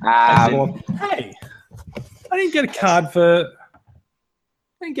 Well, hey, I didn't get a card for.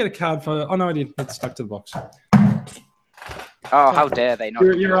 Oh no, I did. It's stuck to the box. Oh, how dare they not?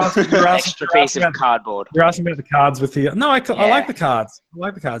 You're asking. You're An asking, extra you're piece asking of about, cardboard. you're asking about the cards with the. No, I Yeah. like the cards. I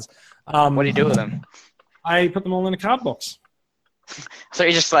like the cards. What do you do with them? I put them all in a card box. So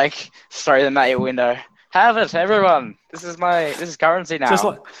you just like throw them out your window. Have it, everyone. This is currency now. Just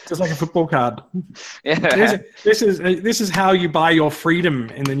like a football card. Yeah. This is how you buy your freedom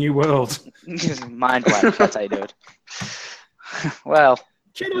in the new world. Mind wipe. That's how you do it. Well,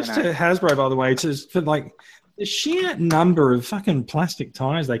 Kudos You know. to Hasbro, by the way, for like the sheer number of fucking plastic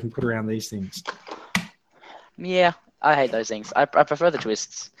tires they can put around these things. yeah, I hate those things. I prefer the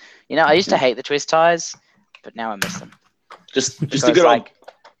twists. You know, I used to hate the twist ties, but now I miss them. Just a Because, good old like,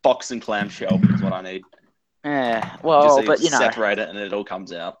 box and clamshell is what I need. yeah. Just Well, so you but you know, separate it and it all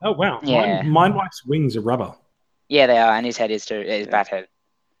comes out. Oh wow! Yeah. Mindwipe's wings are rubber. yeah, they are, and his head is too. His bat head,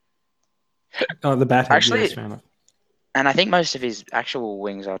 Oh, the bat head. Actually- yes, fair enough. and I think most of his actual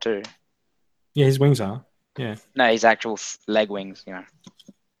wings are too. Yeah, his wings are. No, his actual leg wings. You know.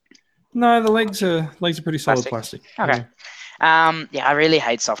 No, the legs are pretty solid Plastic? plastic. Okay. Yeah, I really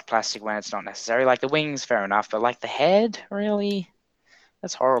hate soft plastic when it's not necessary. Like the wings, fair enough, but like the head, really,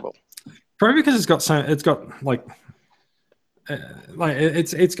 that's horrible. Probably because it's got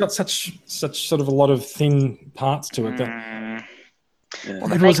such sort of a lot of thin parts to it that Well, if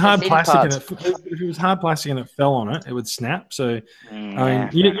they it was make the hard thin plastic parts. if it was hard plastic and it fell on it, it would snap. So I mean, Yeah,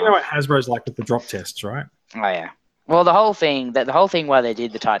 you fair know what Hasbro's like with the drop tests, right? Oh yeah. Well, the whole thing where they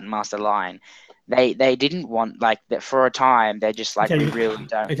did the Titan Master line, they didn't want like that for a time. They're just like Okay, we really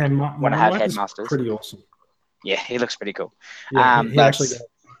don't Okay, want to have Mindwipe is headmasters. pretty awesome. Yeah, he looks pretty cool. Yeah, he that's- actually.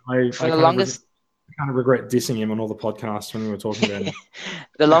 I For the kind of longest, kind of regret dissing him on all the podcasts when we were talking about him.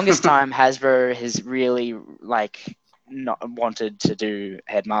 the longest time Hasbro has really like not wanted to do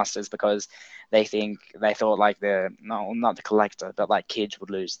headmasters because they thought like not the collector, but like kids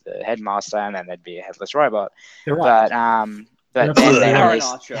would lose the headmaster and then there'd be a headless robot. They're right. But But Yeah, then they Aaron released,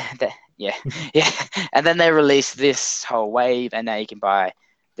 Archer. yeah, and then they released this whole wave, and now you can buy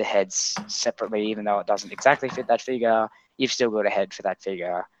the heads separately, even though it doesn't exactly fit that figure. You've still got a head for that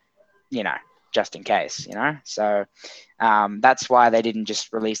figure, just in case, So that's why they didn't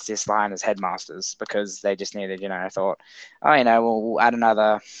just release this line as Headmasters, because they just needed, thought, we'll add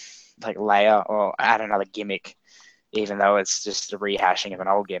another layer or add another gimmick, even though it's just a rehashing of an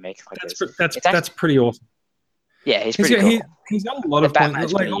old gimmick. That's pretty awesome. Yeah, he's pretty cool. He's got a lot of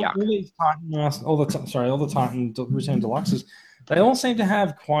Batman's points. pretty All these Titan all the Titan Return Deluxes, they all seem to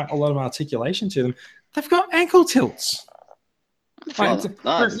have quite a lot of articulation to them. They've got ankle tilts. Nice.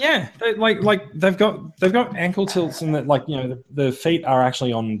 Yeah, they've got ankle tilts, and that the feet are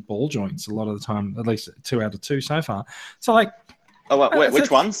actually on ball joints a lot of the time. At least 2 out of 2 so far. So wait, which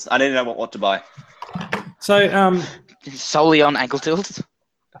ones? I need to know what to buy. So solely on ankle tilts.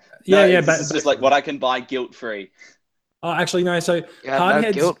 But it's just what I can buy guilt free. Oh, actually no. So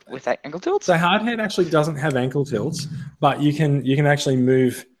Hardhead guilt with ankle tilts. So Hardhead actually doesn't have ankle tilts, but you can actually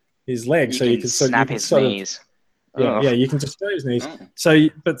move his legs, so you can snap his knees. You can just throw his knees. So,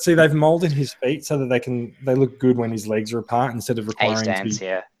 but see, they've molded his feet so that they look good when his legs are apart, instead of requiring A-stands,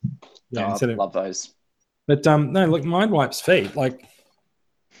 to be. Yeah, I love those. But no, look, Mindwipe's feet,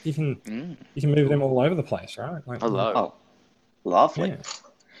 you can move them all over the place, right? Hello. Oh, lovely. Yeah.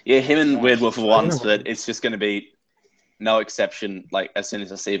 Yeah, him and Weird Wolf are ones, but it's just going to be no exception. As soon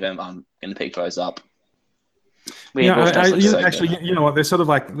as I see them, I'm going to pick those up. Actually, you know what? They're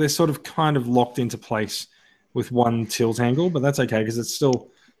sort of kind of locked into place with one tilt angle, but that's okay because it's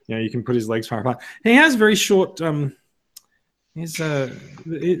still, you can put his legs far apart. He has very short. The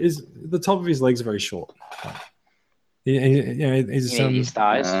top of his legs are very short. His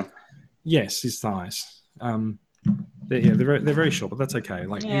thighs. Yes, his thighs. They're very short, but that's okay.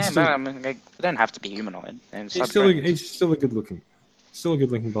 They don't have to be humanoid. He's still a good looking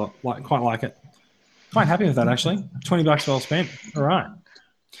bot. Quite like it. Quite happy with that actually. $20 well spent. All right.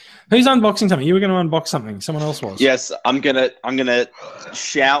 Who's unboxing something? You were going to unbox something. Someone else was. Yes, I'm gonna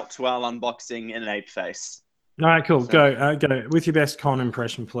shout while unboxing an ape face. All right, cool. Go with your best con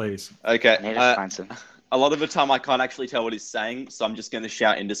impression, please. Okay. I need to find some. A lot of the time, I can't actually tell what he's saying, so I'm just going to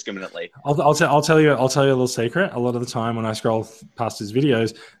shout indiscriminately. I'll tell you a little secret. A lot of the time, when I scroll past his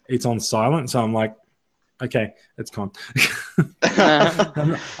videos, it's on silent, so I'm like, okay, it's Con.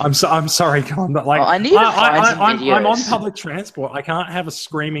 I'm sorry, Con, but I need to find some videos. I'm on public transport. I can't have a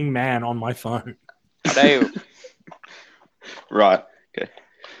screaming man on my phone. No. Right. Okay.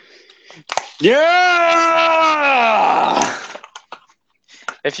 Yeah.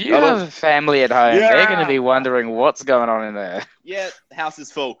 If you have a family at home, they're going to be wondering what's going on in there. Yeah, the house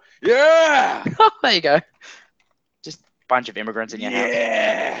is full. Yeah. There you go. Just a bunch of immigrants in your house.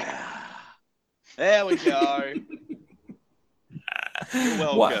 Yeah. There we go. You're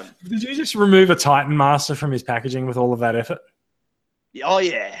welcome. What? Did you just remove a Titan Master from his packaging with all of that effort? Oh,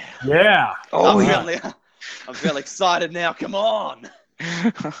 yeah. Yeah. I'm really excited now. Come on.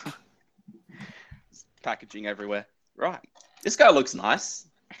 Packaging everywhere. Right. This guy looks nice.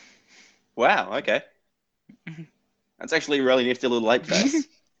 Wow, okay. That's actually a really nifty little ape face.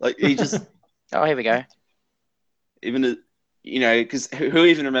 He just... Oh, here we go. Even, because who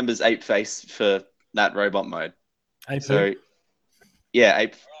even remembers ape face for that robot mode? Ape. So, yeah,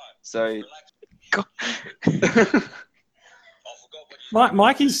 ape. So...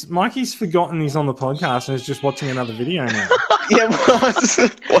 Mikey's forgotten he's on the podcast and is just watching another video now. Yeah,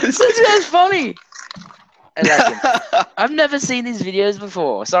 what is That's funny. I've never seen these videos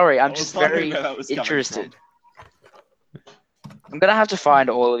before. Sorry, I'm just very interested. I'm gonna have to find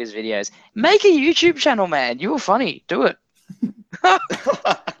all of his videos. Make a YouTube channel, man. You were funny. Do it.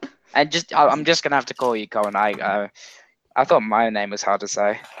 And I'm just gonna have to call you Colin. I thought my name was hard to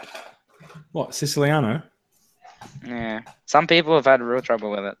say. What, Siciliano? Yeah. Some people have had real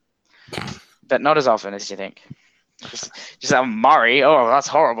trouble with it, but not as often as you think. Just Murray. Oh, that's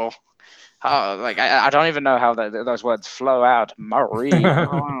horrible. Oh, I don't even know how those words flow out. Murray.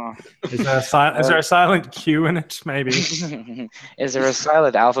 Oh. Is there a silent Q in it? Maybe. Is there a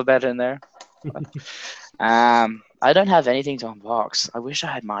silent alphabet in there? I don't have anything to unbox. I wish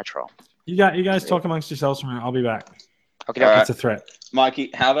I had Mitral. You guys talk amongst yourselves for a minute. I'll be back. Okay, That's a threat. Mikey,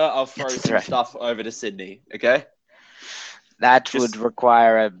 how about I'll throw some stuff over to Sydney, okay? That would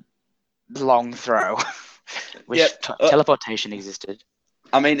require a long throw. Wish teleportation existed.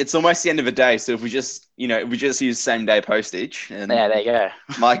 I mean, it's almost the end of the day, so if we just use same day postage, and there you go.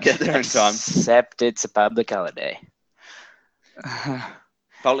 Might get there in time. Except it's a public holiday.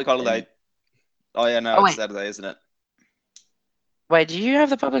 Public holiday. Oh yeah, no, it's Saturday, isn't it? Wait, do you have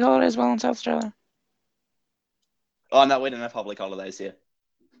the public holiday as well in South Australia? Oh no, we don't have public holidays here.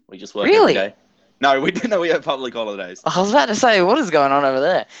 We just work Really? every day. No, we didn't know we have public holidays. I was about to say, what is going on over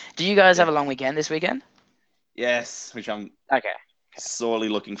there? Do you guys have a long weekend this weekend? Yes, which I'm Okay. sorely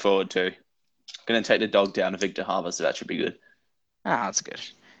looking forward to. Going to take the dog down to Victor Harbour, so that should be good. Oh, that's good.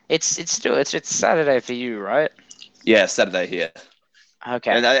 It's Saturday for you, right? Yeah, Saturday here.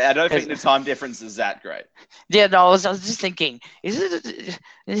 Okay. And I don't think the time difference is that great. Yeah, no, I was just thinking,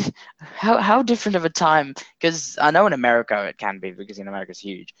 how different of a time? Because I know in America it can be, because in America it's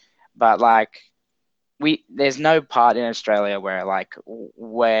huge, but like there's no part in Australia where like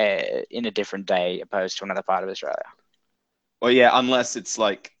we're in a different day opposed to another part of Australia. Well, yeah, unless it's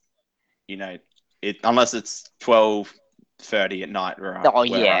like, unless it's 12:30 at night. Oh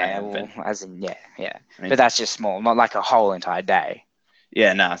where yeah, I am, well, but, as in yeah. I mean, But that's just small, not like a whole entire day.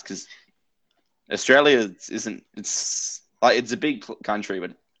 yeah, nah, because Australia isn't. It's a big country,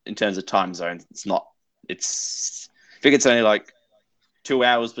 but in terms of time zones, it's not. I think it's only like 2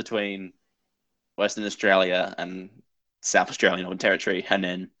 hours between Western Australia and South Australian Northern Territory, and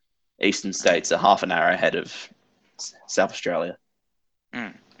then Eastern states are half an hour ahead of South Australia.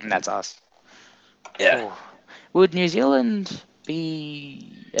 And that's us. Yeah. Oh. Would New Zealand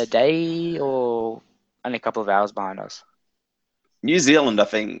be a day or only a couple of hours behind us? New Zealand, I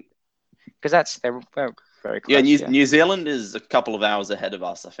think. Because they're very close. Yeah, New Zealand is a couple of hours ahead of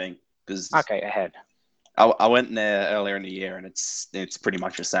us, I think. Because Okay, ahead. I went there earlier in the year, and it's pretty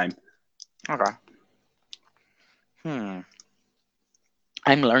much the same. Okay. I'm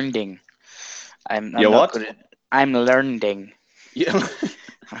learning. I'm You're not what? good at- I'm learning. Yeah.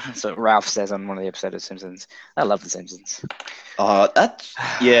 That's what Ralph says on one of the episodes of Simpsons. I love the Simpsons. That's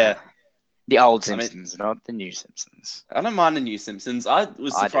yeah. The old I mean- Simpsons, not the new Simpsons. I don't mind the new Simpsons. I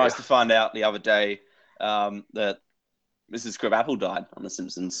was I surprised do. to find out the other day that Mrs. Krabappel died on The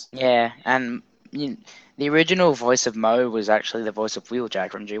Simpsons. Yeah, and the original voice of Moe was actually the voice of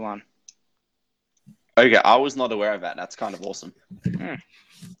Wheeljack from G1. Okay, I was not aware of that. That's kind of awesome. When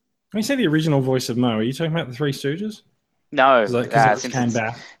you say the original voice of Mo, are you talking about the Three Stooges? No, Because it came Simpsons.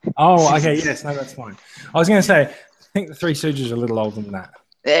 back. Oh, okay, yes, no, that's fine. I was going to say, I think the Three Stooges are a little older than that.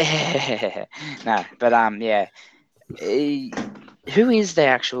 No, but yeah. Who is the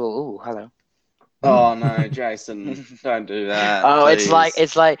actual? Oh, hello. Oh no, Jason, don't do that. Oh, please.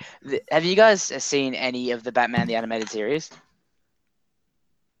 it's like. Have you guys seen any of the Batman the Animated Series?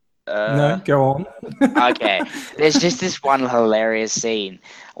 No, go on. Okay, there's just this one hilarious scene,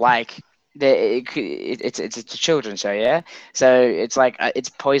 like it's a children's show, yeah. So it's like it's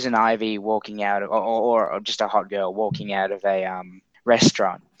Poison Ivy walking out, or just a hot girl walking out of a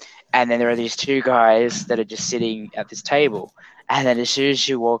restaurant, and then there are these two guys that are just sitting at this table, and then as soon as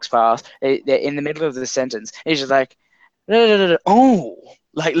she walks past, they're in the middle of the sentence. He's just like, oh,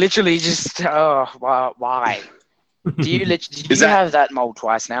 like literally just why? Do you have that mold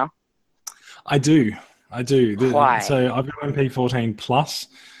twice now? I do. Why? So I've got MP14 Plus.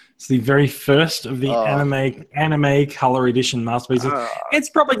 It's the very first of the anime color edition masterpieces.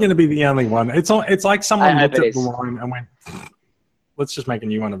 It's probably going to be the only one. It's like someone looked at the line and went, "Let's just make a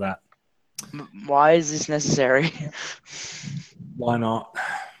new one of that." Why is this necessary? Why not?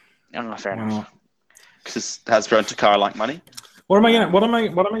 Fair enough. Because Hasbro and Takara like money. What am I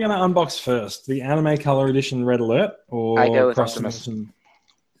gonna unbox first? The anime color edition Red Alert or I go with Cross Optimus. Dimension?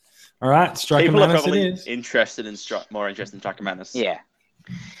 All right, Striker People are Manus it probably is. interested in more interested in Striker Manus. Yeah.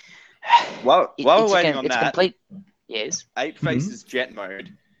 While we're waiting on it's that, complete. Yes. Ape Face's jet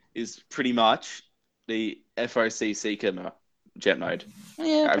mode is pretty much the FOC Seeker jet mode.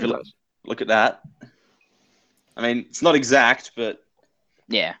 Yeah. If you look at that. I mean, it's not exact, but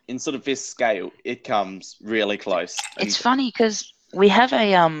Yeah. in sort of this scale, it comes really close. It's funny because we have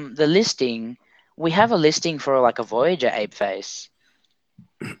the listing. We have a listing for like a Voyager Ape Face.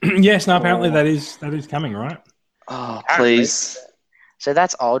 Yes, no. Apparently that is coming, right? Oh, please. So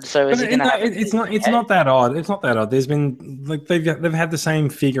that's odd. So is it going to have? It's not that odd. It's not that odd. There's been like they've had the same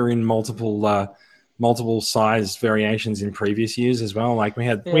figure in multiple size variations in previous years as well. Like we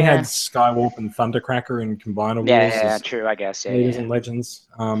had Skywarp and Thundercracker and Combiner Wars. Yeah, true. I guess. Yeah. Leaders and legends.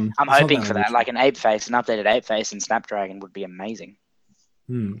 I'm hoping for that. Like an Ape Face, an updated Ape Face, and Snapdragon would be amazing.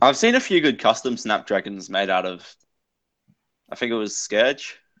 I've seen a few good custom Snapdragons made out of, I think it was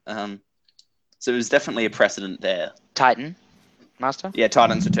Scourge. So there's definitely a precedent there. Titan, Master. Yeah,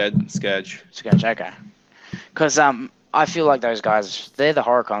 Titan's returned Scourge. Scourge. Okay. Because I feel like those guys, they're the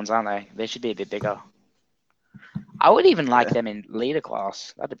Horicons, aren't they? They should be a bit bigger. I would even like them in leader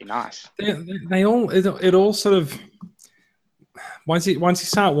class. That'd be nice. It all sort of once you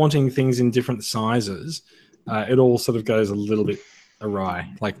start wanting things in different sizes, it all sort of goes a little bit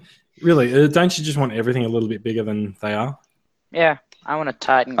awry. Like Really, don't you just want everything a little bit bigger than they are? Yeah, I want a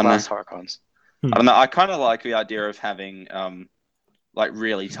Titan I know. class Horicons. I don't know. I kind of like the idea of having like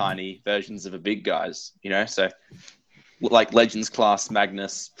really tiny versions of the big guys. You know, so like Legends class,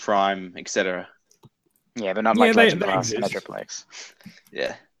 Magnus, Prime, etc. Yeah, but not Yeah, like they Legend class exist. Metroplex.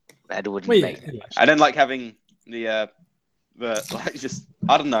 Yeah, That wouldn't Well, make yeah. I don't like having the like just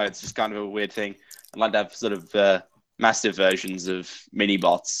I don't know. It's just kind of a weird thing. I'd like to have sort of massive versions of mini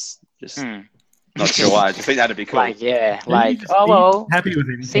bots. Just not sure why. I think that'd be cool. Like, yeah, Are like, you oh, well, happy with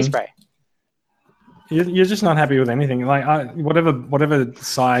sea anything? spray. You're just not happy with anything. Like whatever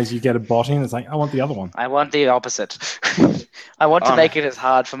size you get a bot in, it's like I want the other one. I want the opposite. I want to Oh, make it as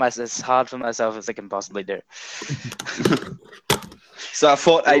hard for myself as I can possibly do. So I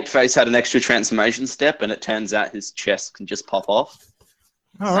thought Apeface had an extra transformation step, and it turns out his chest can just pop off.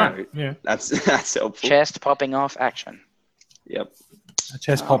 All right, yeah, That's helpful. Chest popping off action. Yep. a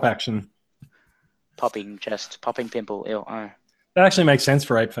chest pop action. Popping chest, popping pimple. Ew, oh. That actually makes sense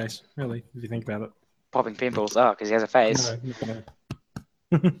for Apeface, really, if you think about it. Popping pimples. Oh, because he has a face. No.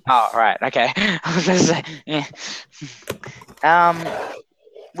 Oh, right. Okay. I was going to say, yeah.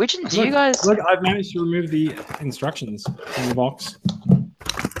 Which do you guys? Look, I've managed to remove the instructions from the box.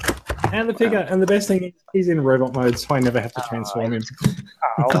 And the figure, and the best thing is he's in robot mode, so I never have to transform him.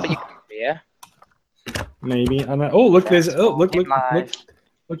 Oh, but you can be, yeah. Maybe. I don't know. Oh, look, there's look.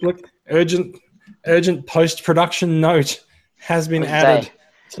 Urgent post-production note has been What does it added say?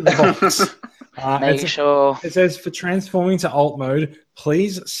 to the box. Make sure. It says for transforming to alt mode,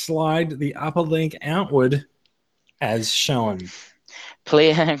 please slide the upper leg outward as shown.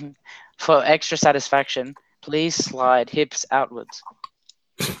 Please, for extra satisfaction, please slide hips outwards.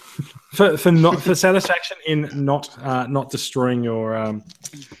 For satisfaction in not destroying your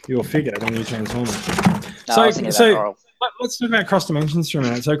figure when you transform it. No, I was thinking about oral. Let's talk about cross dimensions for a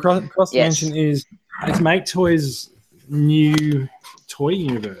minute. So cross dimension is Make Toys' new toy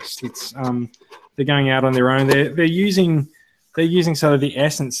universe. It's they're going out on their own. They're using sort of the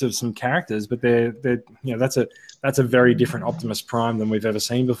essence of some characters, but they're that's a very different Optimus Prime than we've ever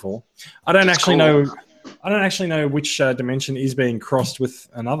seen before. I don't actually know which dimension is being crossed with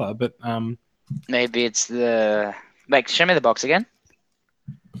another, but Maybe it's the. Like, show me the box again.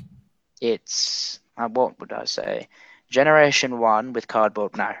 It's what would I say? Generation 1 with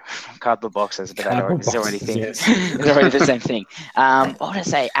cardboard. No, cardboard boxes, but it's already Yes. it's already the same thing. What would I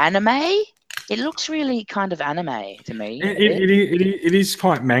say? Anime. It looks really kind of anime to me. It is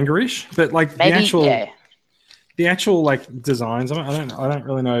quite manga-ish, but like Maybe, the actual like designs, I don't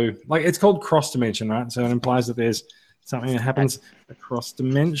really know. Like it's called cross dimension, right? So it implies that there's something that happens across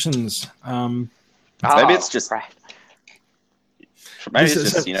dimensions. Maybe it's just right. maybe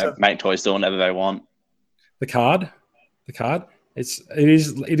it's just Make Toys doing whatever they want. The card.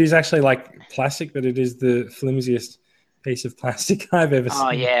 It is actually like plastic, but it is the flimsiest piece of plastic I've ever seen.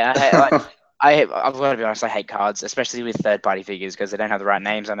 Oh yeah, I've got to be honest. I hate cards, especially with third-party figures, because they don't have the right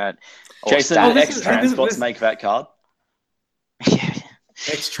names on it. or Jason, stats. X Transbots make that card. Yeah.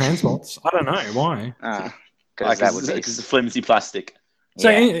 X Transbots. I don't know why. Because that would be. Because it's flimsy plastic. So,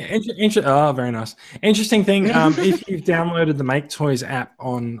 Yeah. very nice. Interesting thing. If you've downloaded the Make Toys app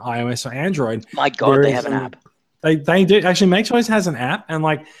on iOS or Android, My God, there they is, have an app. They do actually. Make Toys has an app, and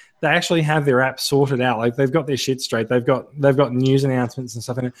like they actually have their app sorted out. Like they've got their shit straight. They've got news announcements and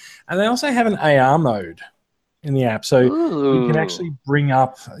stuff in it, and they also have an AR mode in the app, so you can actually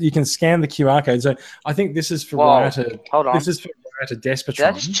you can scan the QR code. So I think this is for Rioter. Hold on. This is for Rioter Despotron. Did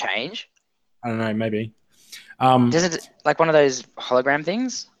that just change? I don't know, maybe. Does it like one of those hologram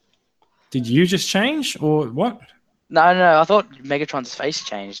things? Did you just change or what? No. I thought Megatron's face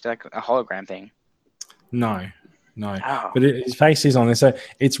changed, like a hologram thing. No. Oh. But his face is on there. So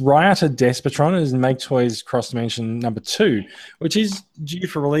it's Rioter Despotron is Make Toys Cross Dimension number 2, which is due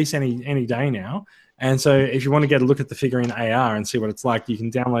for release any day now. And so if you want to get a look at the figure in AR and see what it's like, you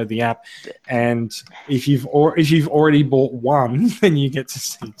can download the app. And if you've already bought one, then you get to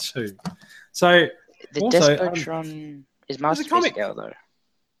see 2. So The also, Despotron is masterpiece scale, though.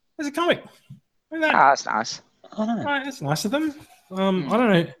 there's a comic. Look at that. That's nice. Right, that's nice of them. I don't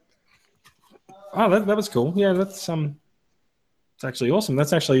know. Oh, that was cool. Yeah, that's it's actually awesome.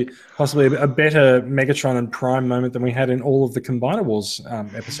 That's actually possibly a better Megatron and Prime moment than we had in all of the Combiner Wars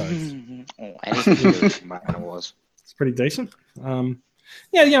episodes. Combiner Wars. It's pretty decent. That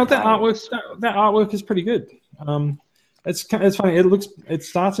artwork is pretty good. It's funny. It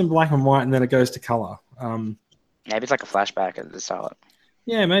starts in black and white and then it goes to color. Maybe it's like a flashback at the start.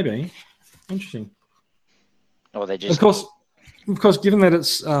 Yeah, maybe. Interesting. Or they just Of course, given that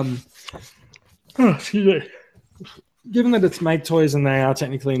it's excuse me. given that it's Make Toys and they are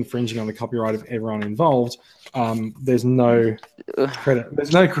technically infringing on the copyright of everyone involved, there's no credit.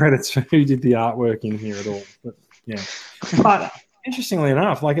 There's no credits for who did the artwork in here at all. But yeah, but interestingly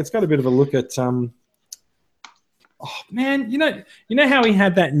enough, like it's got a bit of a look at. Oh man, you know how we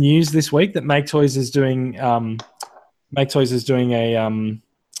had that news this week that Make Toys is doing. Make Toys is doing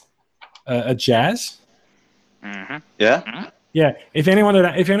a jazz. Mm-hmm. Yeah. Yeah, if anyone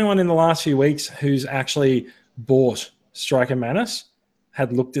in the last few weeks who's actually bought Striker Manus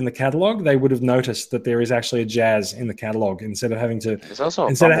had looked in the catalog, they would have noticed that there is actually a jazz in the catalog instead of having to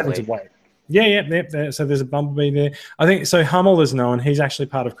wait. Yeah. So there's a Bumblebee there. I think so. Hummel is known. He's actually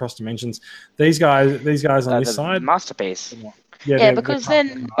part of Cross Dimensions. These guys on this side, Masterpiece. Yeah, because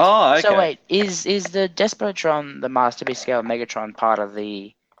then. Oh, okay. So wait, is the Despotron, the Masterpiece scale Megatron, part of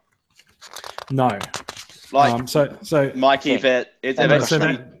the? No. Like so Mikey, Okay. it's so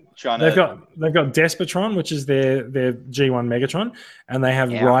eventually trying to. they've got Despotron, which is their G1 Megatron, and they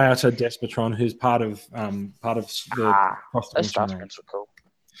have Yeah. Rioter Despotron, who's part of the Cross Those Dimension. Starscreams were cool.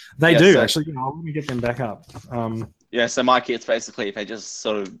 They Yeah, do so- actually. Let me get them back up. Yeah, so Mikey, it's basically if they're just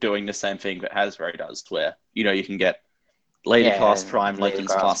sort of doing the same thing that Hasbro does, where you can get Leader Yeah, Class Prime, Leader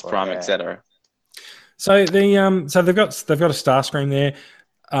Legends Class, Class Prime, yeah. etc. So they've got a Starscream there.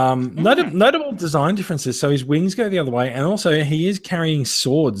 Notable design differences. So his wings go the other way, and also he is carrying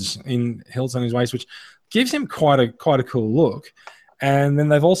swords in hilts on his waist, which gives him quite a cool look. And then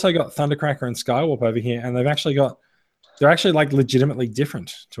they've also got Thundercracker and Skywarp over here, and they're actually like legitimately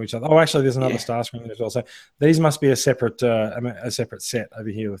different to each other. Oh, actually, there's another Starscream there as well. So these must be a separate set over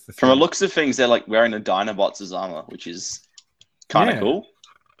here with the. From the looks of things, they're like wearing the Dinobots' armor, which is kind of cool.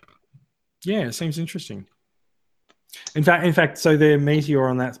 Yeah, it seems interesting. In fact, so their Meteor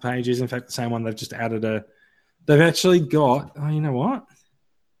on that page is in fact the same one. They've just added They've actually got. Oh, you know what?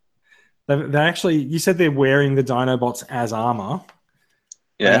 They actually. You said they're wearing the Dinobots as armor.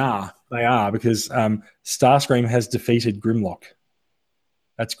 Yeah. They are because Starscream has defeated Grimlock.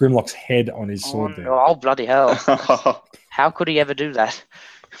 That's Grimlock's head on his sword there. Oh, bloody hell! How could he ever do that?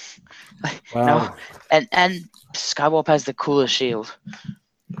 Wow. No. And Skywarp has the coolest shield.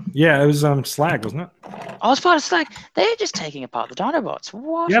 Yeah, it was Slag, wasn't it? Oh, it's part of Slag. They're just taking apart the Dinobots.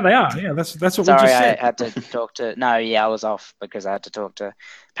 What? Yeah, they are. Yeah, that's what we Sorry, just I said. had to talk to. No, yeah, I was off because I had to talk to.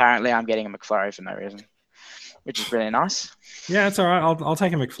 Apparently, I'm getting a McFlurry for no reason, which is really nice. Yeah, it's all right. I'll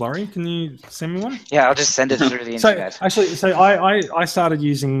take a McFlurry. Can you send me one? Yeah, I'll just send it through the internet. So I started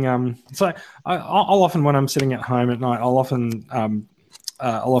using I'll often when I'm sitting at home at night I'll often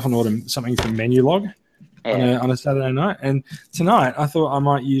order something from Menulog on a Saturday night, and tonight I thought I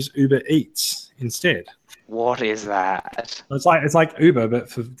might use Uber Eats instead. What is that? It's like Uber but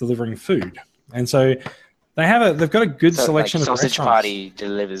for delivering food, and so they've got a good selection like of Sausage restaurants. Party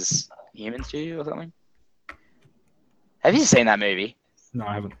delivers humans to you or something. Have you seen that movie? No,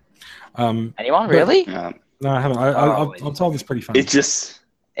 I haven't. Anyone really? No, I haven't. I'm told it's pretty funny.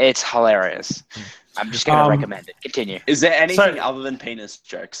 It's hilarious. I'm just going to recommend it. Continue. Is there anything other than penis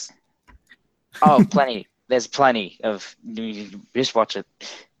jokes? Oh, plenty. There's plenty of. Just watch it.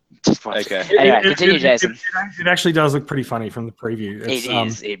 Just watch Okay. it. Anyway, continue, Jason. It actually does look pretty funny from the preview. It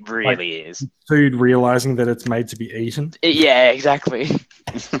is. It really is. Food realizing that it's made to be eaten. Yeah, exactly.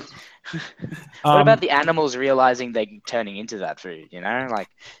 What about the animals realizing they're turning into that food? Like,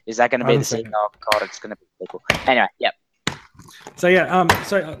 is that going to be the scene? Oh God, it's going to be cool. Anyway, yep. So yeah,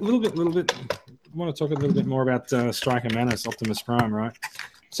 so a little bit. I want to talk a little bit more about Striker Manus Optimus Prime, right?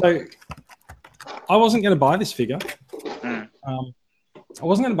 So I wasn't going to buy this figure.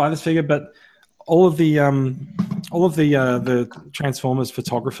 But all of the Transformers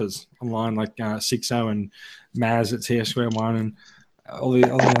photographers online, like Sixo and Maz at TS2 and all the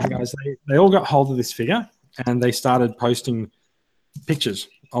other guys, they all got hold of this figure and they started posting pictures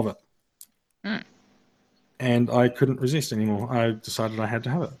of it. And I couldn't resist anymore. I decided I had to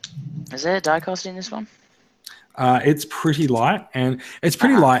have it. Is there a die cost in this one? It's pretty light, and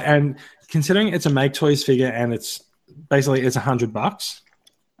considering it's a Make Toys figure and it's $100.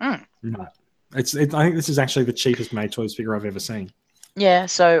 No, I think this is actually the cheapest Make Toys figure I've ever seen. Yeah.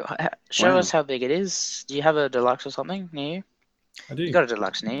 So show us how big it is. Do you have a deluxe or something near you? I do. You got a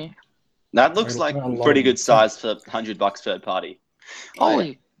deluxe near you? That looks like pretty good size for $100 third party.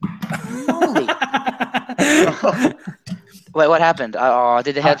 Holy moly! Wait, what happened? Oh,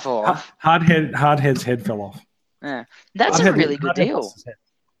 did the head fall off? Hardhead's head fell off. Yeah, that's a really good deal.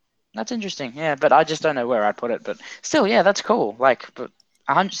 That's interesting. Yeah, but I just don't know where I'd put it. But still, yeah, that's cool. Like, but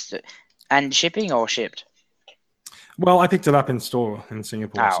 100 and shipping or shipped. Well, I picked it up in store in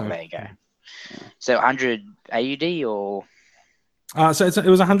Singapore. Oh, there you go. So 100 AUD or? So it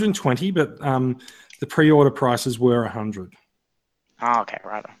was 120, but the pre-order prices were 100. Oh, okay,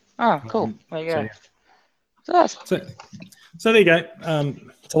 right. Oh, cool. There you go. So, yeah. So that's So there you go.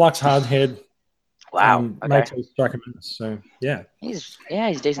 Deluxe hardhead. wow. Made Okay. to strike a minus. So yeah, He's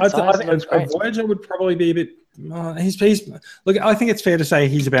decent I size. think Looks a great. Voyager would probably be a bit. He's look. I think it's fair to say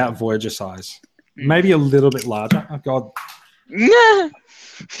he's about Voyager size, maybe a little bit larger. Oh God, Yeah.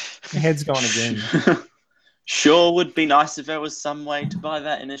 my head's gone again. Sure would be nice if there was some way to buy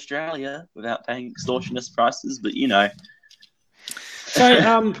that in Australia without paying extortionate prices, but you know.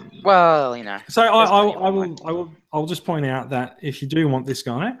 So Well, you know. So I'll just point out that if you do want this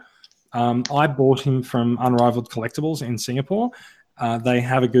guy, I bought him from Unrivaled Collectibles in Singapore. They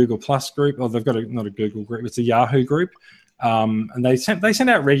have a Google Plus group, or they've got not a Google group, it's a Yahoo group, and they send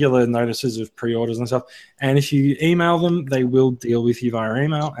out regular notices of pre-orders and stuff. And if you email them, they will deal with you via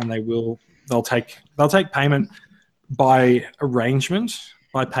email, and they'll take payment by arrangement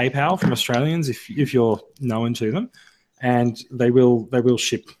by PayPal from Australians if you're known to them, and they will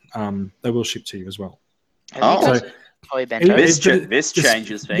ship to you as well. Oh. So Toy Bento. This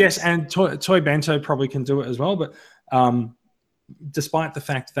changes things. yes, and Toy Bento probably can do it as well. But despite the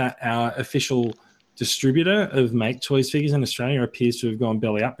fact that our official distributor of Make Toys figures in Australia appears to have gone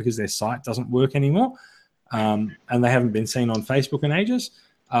belly up because their site doesn't work anymore, and they haven't been seen on Facebook in ages,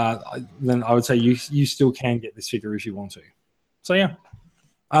 then I would say you still can get this figure if you want to. So yeah,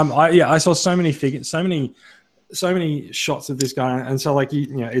 I saw so many figures, so many shots of this guy, and so like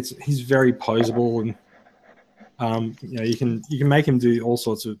he's very poseable, and you can make him do all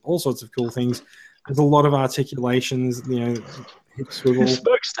sorts of cool things. There's a lot of articulations, hip swivel.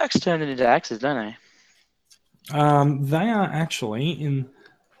 Smokestacks turn into axes, don't they? They are actually in.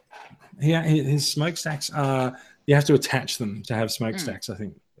 Yeah, his smokestacks are. You have to attach them to have smokestacks, I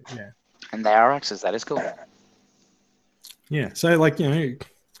think. Yeah. And they are axes. That is cool. Yeah. So like you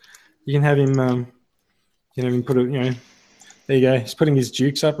can have him. You can have him put it. There you go. He's putting his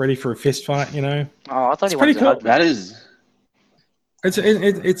dukes up, ready for a fist fight. Oh, I thought It's he pretty wanted to cool. hug me. That is.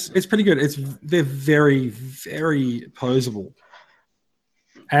 It's pretty good. They're very, very posable,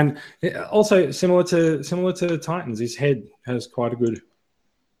 and also similar to Titans. His head has quite a good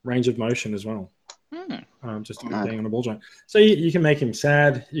range of motion as well. Just being on a ball joint. So you can make him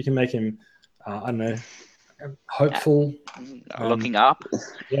sad. You can make him, I don't know, hopeful. Looking up.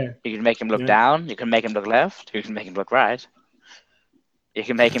 Yeah. You can make him look down. You can make him look left. You can make him look right. You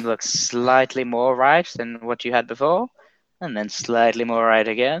can make him look slightly more right than what you had before, and then slightly more right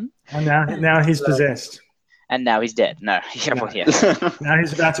again. And now he's possessed. And now he's dead. No. Yeah, well, yeah. Now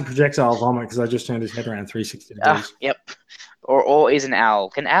he's about to projectile vomit because I just turned his head around 360 degrees. Yep. Or is an owl.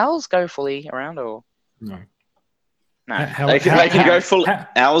 Can owls go fully around or No. no? They can go full.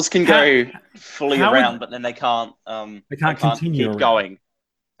 Owls can go fully around, but then they can't. They can't continue keep around. going.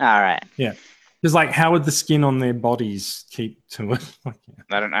 All right. Yeah. Because like, how would the skin on their bodies keep to it?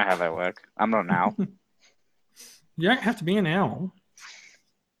 I don't know how they work. I'm not an owl. You don't have to be an owl.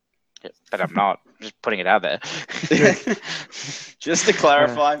 But I'm not. I'm just putting it out there. Just to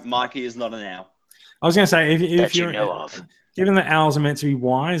clarify, Mikey is not an owl. I was going to say, if That you're you know of. given that owls are meant to be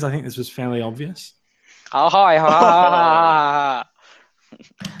wise, I think this was fairly obvious. Oh, hi, ha, ha, ha,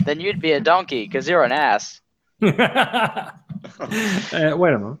 ha. Then you'd be a donkey because you're an ass. Wait a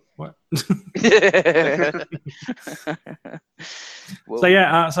minute. What? Well,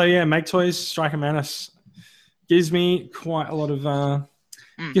 So yeah, Make Toys Striker Manus gives me quite a lot of.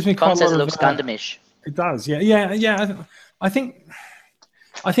 Gives me quite Con a says lot it of. looks Gundamish. It does, yeah. I think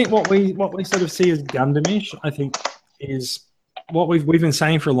what we sort of see as Gundamish, I think, is what we've been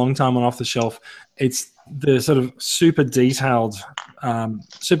saying for a long time on Off the Shelf. It's the sort of super detailed,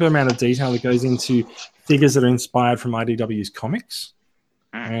 super amount of detail that goes into figures that are inspired from IDW's comics,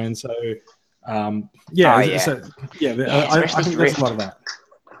 and so I think there's a lot of that.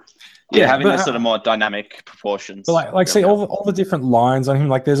 Yeah, having but, this sort of more dynamic proportions. But like see all the different lines on him.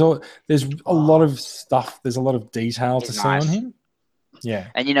 Like there's a lot of stuff. There's a lot of detail to see on him. Yeah,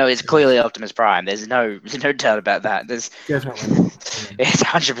 And it's clearly Optimus Prime. There's no doubt about that. definitely. It's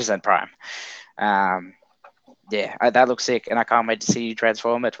 100% Prime. That looks sick, and I can't wait to see you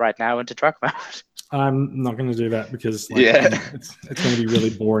transform it right now into truck mode. I'm not going to do that because it's going to be really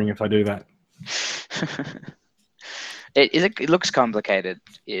boring if I do that. It looks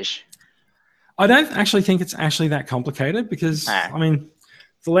complicated-ish. I don't actually think it's actually that complicated because I mean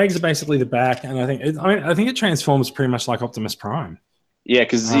the legs are basically the back, and I think it transforms pretty much like Optimus Prime. Yeah,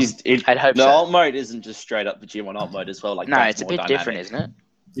 because I'd hope the so. alt mode isn't just straight up the G1 alt mode as well. Like No, that's it's a more bit dynamic. different, isn't it?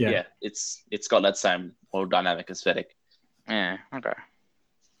 Yeah, it's got that same more dynamic aesthetic. Yeah. Okay.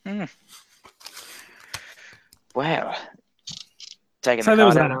 Well, taking So the there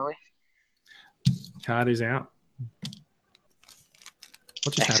was card that. out, are we? card is out.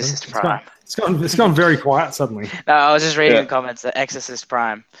 What just Exorcist happened? Prime. It's gone very quiet suddenly. No, I was just reading Yeah. the comments. The Exorcist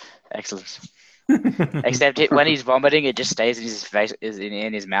Prime. Excellent. Except when he's vomiting, it just stays in his face,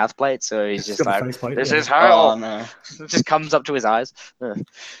 in his mouth plate. So he's just got a like, faceplate, "This yeah. is hell." Oh no. It just comes up to his eyes. Okay.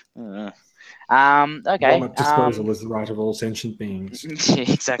 Vomit disposal is the right of all sentient beings.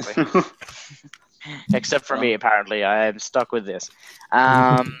 Exactly. Except for me, apparently, I am stuck with this.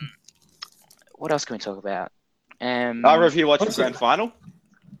 What else can we talk about? Have you watched the grand final?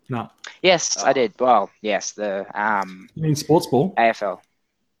 No, Yes, I did. Well, yes, the you mean sports ball? AFL.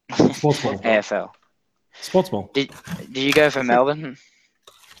 Sports ball. AFL. Sports ball. Did you go for Melbourne?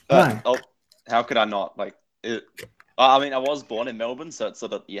 How could I not? Like, I mean, I was born in Melbourne, so it's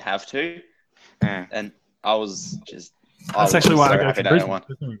sort of you have to. Yeah. And I was just. That's actually why I go happy for that I won.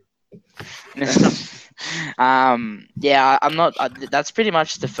 Brisbane. Yeah, I'm not. That's pretty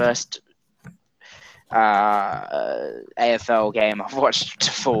much the first AFL game I've watched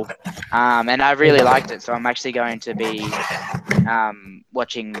to full, and I really liked it. So I'm actually going to be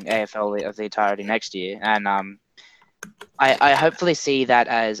watching AFL of the entirety next year, and I hopefully see that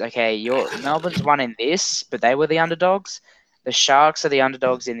as okay. Melbourne's won in this, but they were the underdogs. The Sharks are the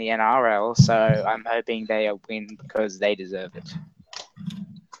underdogs in the NRL, so I'm hoping they win because they deserve it.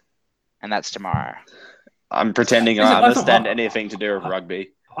 And that's tomorrow. I'm pretending Is it- I understand I- anything to do with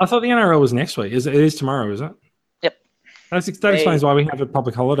rugby. I thought the NRL was next week. It is tomorrow, is it? Yep. That explains why we have a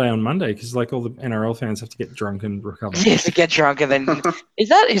public holiday on Monday, because like all the NRL fans have to get drunk and recover. Yeah, to get drunk and then is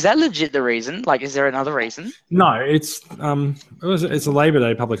that legit the reason? Like, is there another reason? No, it's it's a Labor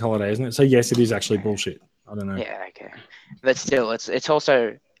Day public holiday, isn't it? So yes, it is actually bullshit. I don't know. Yeah, okay, but still, it's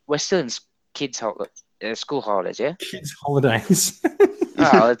also we're still in school holidays, yeah. Kids' holidays.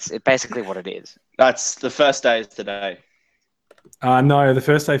 Oh, it's basically what it is. That's the first day is today. No, the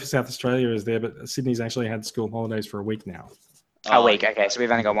first day for South Australia is there, but Sydney's actually had school holidays for a week now. A week, okay. So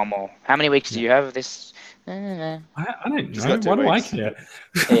we've only got one more. How many weeks do you have of this? I don't He's know. got 2 Why do I weeks. care?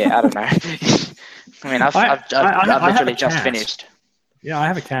 Yeah, I don't know. I mean, I've I have literally a just cat. finished. Yeah, I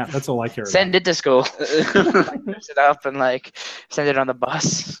have a cat. That's all I care Send about. it to school. Fix it up and like send it on the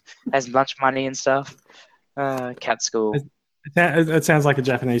bus. Has lunch money and stuff. Cat school. It sounds like a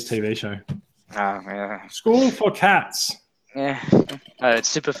Japanese TV show. Oh, yeah. School for cats. Yeah. Oh, it's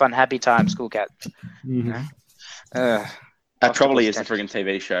super fun. Happy time. School cat. Mhm. That probably is a friggin'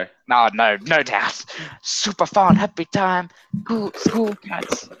 TV show. No doubt. Super fun. Happy time. School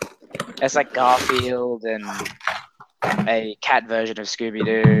cats. It's like Garfield and a cat version of Scooby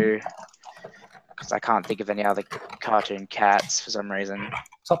Doo. Because I can't think of any other cartoon cats for some reason.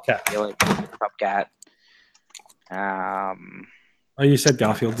 Top cat. Top cat. Oh, you said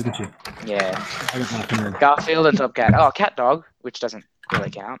Garfield, didn't you? Yeah. I got nothing there. Garfield and Top Cat. Oh, Cat Dog, which doesn't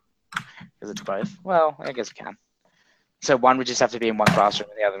really count because it's both. Well, I guess it can. So one would just have to be in one classroom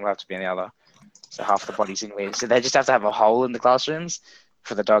and the other would have to be in the other. So half the body's English. So they just have to have a hole in the classrooms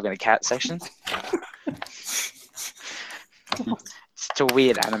for the dog and the cat section. It's a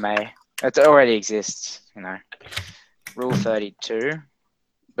weird anime. It already exists, you know. Rule 32,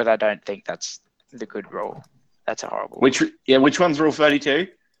 but I don't think that's the good rule. That's a horrible one. Which one's Rule 32?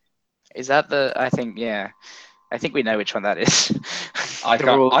 Is that the? I think we know which one that is. I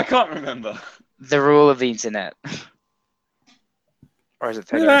The can't remember. The rule of the internet. Or is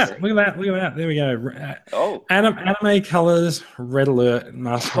it Look at that. Look at that. There we go. Oh, Anime colors, red alert,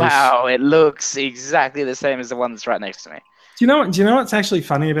 master. Wow, it looks exactly the same as the one that's right next to me. Do you know what's actually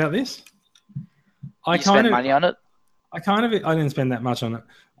funny about this? You spent money on it? I didn't spend that much on it.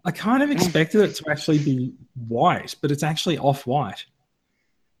 I kind of expected it to actually be white, but it's actually off-white.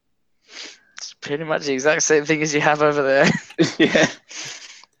 It's pretty much the exact same thing as you have over there. yeah.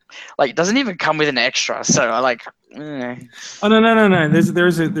 Like, it doesn't even come with an extra, so I like. Oh no! There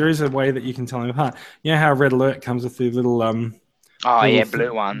is a way that you can tell them apart. You know how red alert comes with the little Oh little yeah,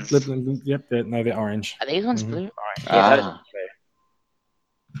 blue ones. Yep, they're orange. Are these ones Mhm. blue? Orange. Yeah, those are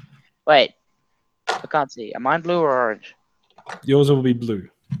blue. Wait, I can't see. Am mine blue or orange? Yours will be blue.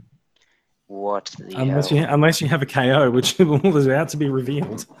 What the Unless you have a KO, which is about to be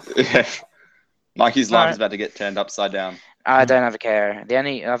revealed. Yeah. Mikey's life No. is about to get turned upside down. I don't have a KO.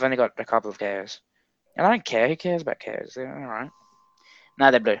 I've only got a couple of KOs. And I don't care. Who cares about KOs? They're all right.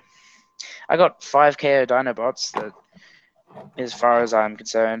 No, they're blue. I got 5 KO Dinobots that, as far as I'm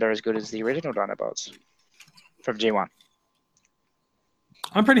concerned, are as good as the original Dinobots from G1.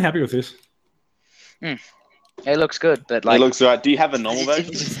 I'm pretty happy with this. It looks good, but like It looks right. Do you have a normal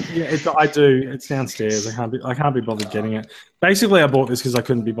version? Yeah, I do. It's downstairs. I can't be bothered getting it. Basically, I bought this because I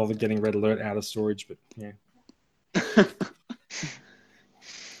couldn't be bothered getting red alert out of storage. But yeah,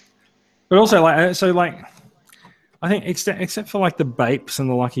 But also, I think except for like the Bapes and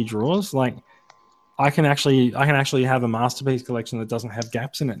the Lucky Draws, like I can actually have a Masterpiece collection that doesn't have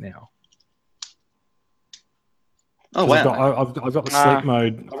gaps in it now. Oh 'Cause wow! I've got the sleep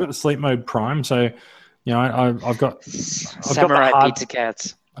mode. I've got the sleep mode Prime, so you know I've got Samurai Pizza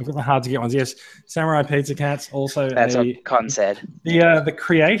Cats. I've got the hard to get ones. Yes, Samurai Pizza Cats. Also, That's what Con said. the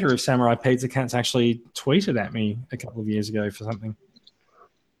creator of Samurai Pizza Cats actually tweeted at me a couple of years ago for something.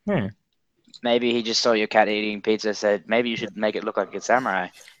 Yeah. Maybe he just saw your cat eating pizza, said maybe you should make it look like it's samurai.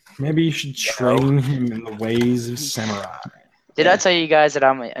 Maybe you should train him in the ways of samurai. Did I tell you guys that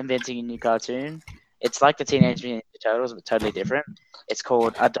I'm inventing a new cartoon? It's like the Teenage Mutant Ninja Turtles, but totally different. It's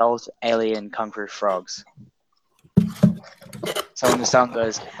called Adult Alien Kung Fu Frogs. So when the song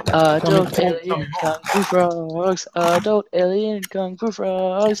goes, Adult Alien Kung Fu Frogs, Adult Alien Kung Fu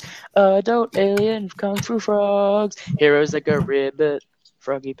Frogs, Adult Alien Kung Fu Frogs, heroes that go ribbit,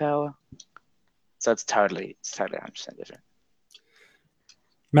 froggy power. So it's totally 100% different.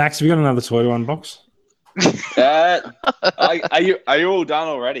 Max, have you got another toy to unbox? Are you all done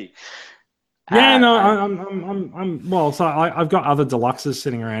already? Yeah, no, I'm well. So I've got other deluxes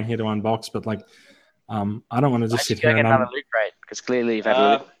sitting around here to unbox, but like, I don't want to just sit here and another loot crate because clearly you've had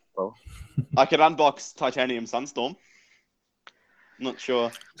a loot. Well. I could unbox Titanium Sunstorm. Not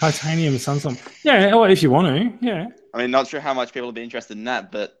sure. Titanium Sunstorm. Yeah, well, if you want to, yeah. I mean, not sure how much people will be interested in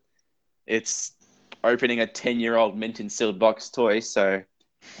that, but it's opening a 10-year-old mint and sealed box toy, so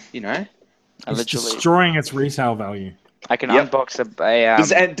you know, it's destroying its resale value. I can unbox a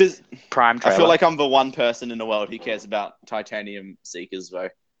Prime trailer. I feel like I'm the one person in the world who cares about Titanium Seekers, though.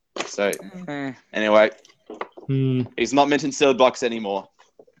 So, anyway, he's not mint and sealed box anymore.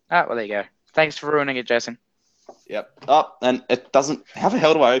 Ah, well, there you go. Thanks for ruining it, Jason. Yep. Oh, and it doesn't... How the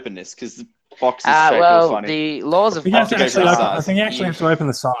hell do I open this? Because the box is shaped all funny. The laws of... I think you actually have to open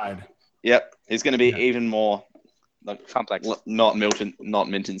the side. Yep. It's going to be even more... complex. Not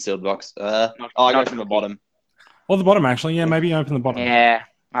mint and sealed box. I go from the bottom. Or the bottom, actually. Yeah, maybe open the bottom. Yeah,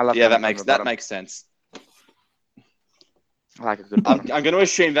 I love. Yeah, that makes sense. I like a good. I'm going to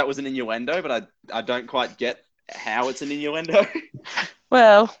assume that was an innuendo, but I don't quite get how it's an innuendo.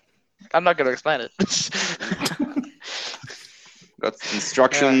 Well, I'm not going to explain it. Got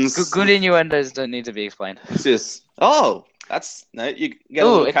instructions. Good innuendos don't need to be explained. It's just you get.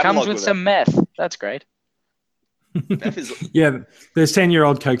 Oh, it comes with some meth. That's great. Yeah, there's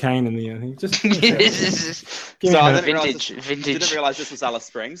 10-year-old cocaine in the just so I vintage. Didn't realize this was Alice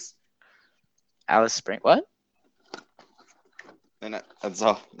Springs. Alice Springs, what? And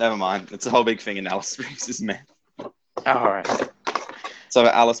never mind. It's a whole big thing in Alice Springs, is meth. Oh, all right. So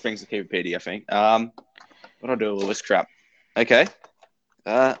Alice Springs Wikipedia, I think. What do I do with all this crap? Okay.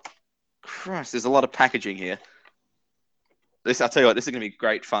 Christ, there's a lot of packaging here. I'll tell you what, this is going to be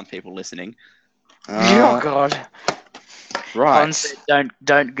great fun, people listening. Oh God! Right. Honestly,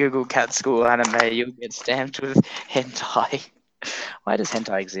 don't Google cat school anime. You'll get stamped with hentai. Why does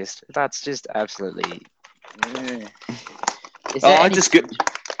hentai exist? That's just absolutely. I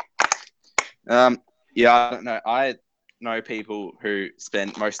don't know. I know people who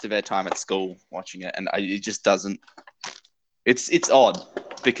spend most of their time at school watching it, and it just doesn't. It's odd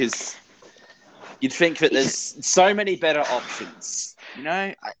because you'd think that there's so many better options, you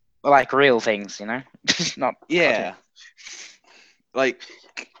know. Like real things, you know? Not yeah. Like,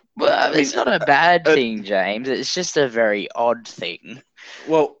 well, it's not a bad thing, James. It's just a very odd thing.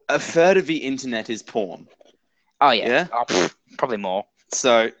 Well, a third of the internet is porn. Oh yeah. Yeah? Oh, probably more.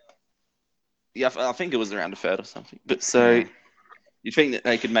 So, yeah, I think it was around a third or something. But so, you'd think that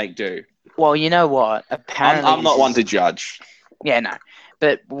they could make do. Well, you know what? Apparently, I'm not one to judge. Yeah, no.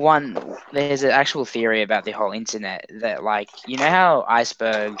 But there's an actual theory about the whole internet that, like, you know how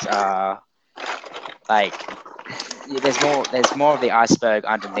icebergs are, like, there's more of the iceberg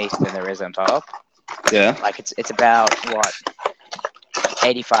underneath than there is on top. Yeah. Like, it's about,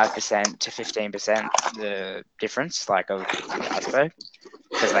 85% to 15% the difference, like, of the iceberg.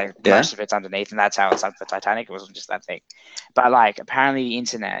 Because, most of it's underneath, and that's how it sunk the Titanic. It wasn't just that thing. But, like, apparently the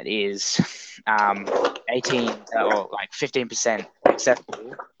internet is 15%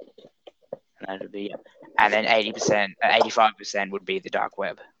 acceptable, and then 85% would be the dark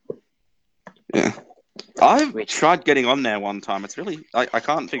web. Yeah, I've tried getting on there one time. It's really I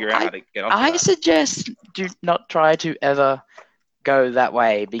can't figure out how to get on. I suggest do not try to ever go that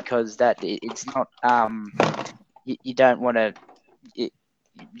way because it's not you don't want to.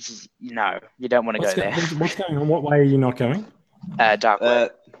 No, you don't want to go there. What's going on? What way are you not going? Dark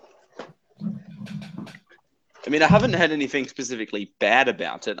web. I mean, I haven't heard anything specifically bad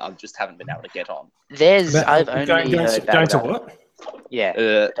about it. I just haven't been able to get on. I've only heard that. Going to what? Yeah.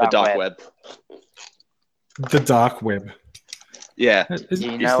 The dark web. The dark web. Yeah. Do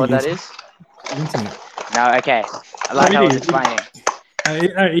you know what that is? The internet. No, okay. I like how I was explaining.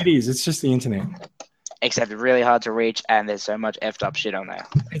 It is. It's just the internet. Except it's really hard to reach, and there's so much effed up shit on there.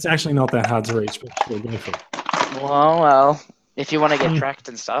 It's actually not that hard to reach, but sure, go for it. Well, if you want to get tracked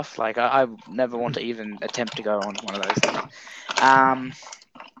and stuff, like I never want to even attempt to go on one of those things.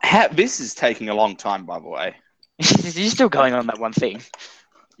 This is taking a long time, by the way. You're still going on that one thing.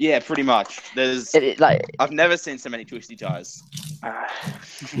 Yeah, pretty much. There's I've never seen so many twisty ties.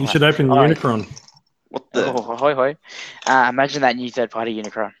 You should open Unicron. What the? Oh, hoi hoi. Imagine that new third-party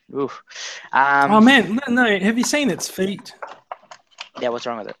Unicron. Oof. Oh man, no! Have you seen its feet? Yeah, what's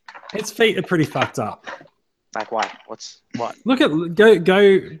wrong with it? Its feet are pretty fucked up. Like what? What? Look at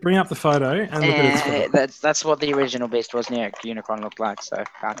go bring up the photo and look at its feet. That's what the original Beast was. Unicron looked like, so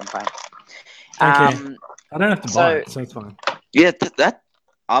can't complain. Okay. I don't have to buy it, so it's fine. Yeah, that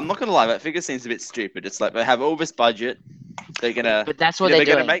I'm not gonna lie, that figure seems a bit stupid. It's like they have all this budget. They're gonna, but that's what they're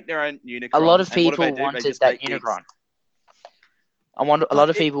doing. Gonna make their own Unicron. A lot of people wanted that Unicron. A lot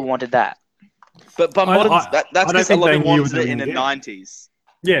of people wanted that. But that's because a lot of people wanted it in the 90s.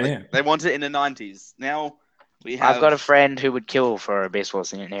 Yeah. They wanted it in the 90s. Now we have. I've got a friend who would kill for a Beast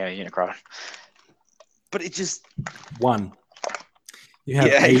Wars Unicron. But it just one. You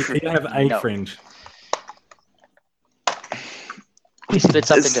have a friend. He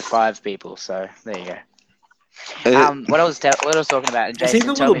splits up into 5 people, so there you go. What I was talking about, and Jason, is he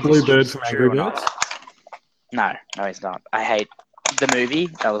the little blue bird from Angry Birds? No, he's not. I hate the movie.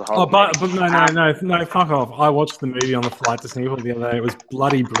 That was a horrible. But no, fuck off. I watched the movie on the flight to Sneeville the other day. It was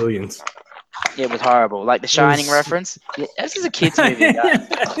bloody brilliant. It was horrible. Like the Shining reference. Yeah, this is a kids' movie.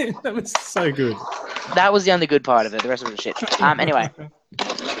 That was so good. That was the only good part of it. The rest of it was shit. Anyway.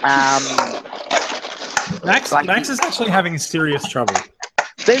 Max is actually having serious trouble.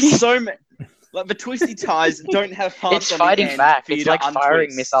 There's so many. Like the twisty ties don't have parts. It's fighting back. It's like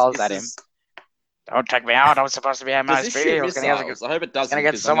firing missiles at him. Don't take me out. I was supposed to be at my speed. I hope it doesn't. Gonna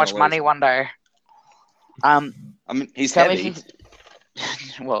get so much money one day. I mean, he's heavy.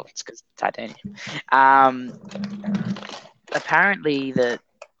 Well, it's because titanium. Apparently,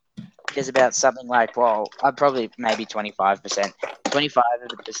 there's about something like, probably maybe 25%. 25%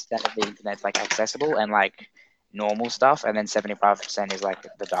 of the internet's like accessible and like normal stuff, and then 75% is like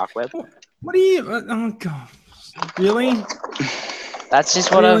the dark web. What are you? Oh god, really? That's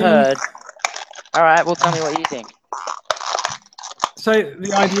just what I've heard. All right, well, tell me what you think. So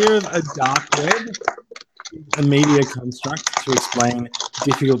the idea of a dark web, a media construct to explain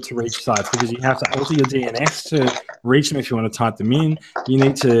difficult to reach sites, because you have to alter your DNS to reach them if you want to type them in. You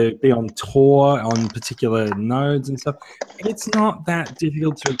need to be on Tor on particular nodes and stuff. It's not that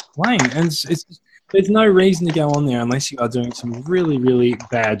difficult to explain, and there's no reason to go on there unless you are doing some really, really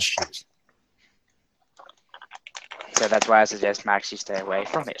bad shit. So that's why I suggest Max, you stay away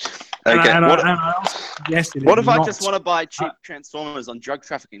from it. Okay. What if I just want to buy cheap Transformers on drug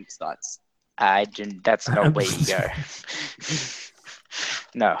trafficking sites? That's not where you go.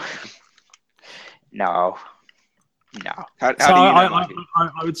 No. How so do you know, I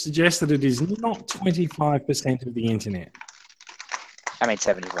would suggest that it is not 25% of the internet. I mean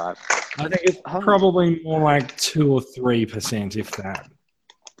 75. I think it's probably more like 2 or 3%, if that.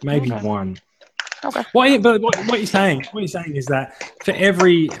 Maybe 1. Okay. What you're saying is that for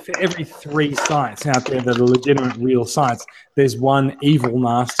every 3 sites out there that are legitimate real sites, there's one evil,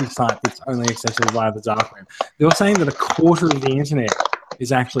 nasty site that's only accessible via the dark web. You're saying that a quarter of the internet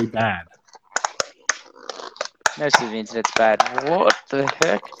is actually bad. Most of the internet's bad. What the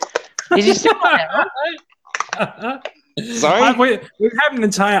heck? Is he still on? Sorry? We've had an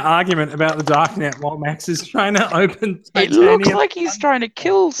entire argument about the darknet while Max is trying to open It looks like he's trying to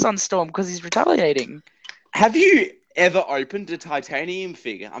kill Sunstorm because he's retaliating. Have you ever opened a titanium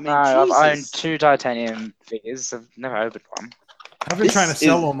figure? I mean, no, Jesus. I've owned 2 titanium figures. I've never opened one. I've been trying to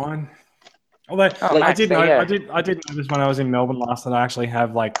sell all mine. Although I did notice when I was in Melbourne last that I actually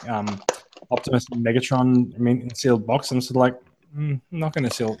have like Optimus and Megatron in sealed box, and I'm sort of like, not going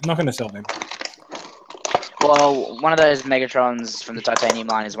to sell them. Well, one of those Megatrons from the Titanium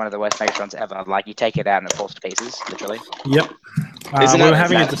line is one of the worst Megatrons ever. Like, you take it out and it falls to pieces, literally. Yep. We were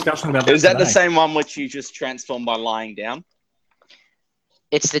having a discussion about that. Is that the same one which you just transform by lying down?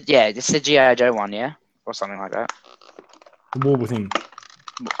 It's the G.I. Joe one, yeah? Or something like that. The War Within.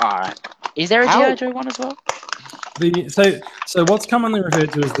 Alright. Is there a G.I. Joe one as well? So what's commonly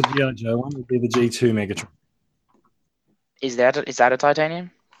referred to as the G.I. Joe one would be the G2 Megatron. Is that a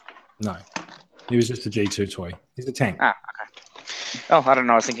titanium? No. He was just a G2 toy. He's a tank. Ah, okay. Oh, I don't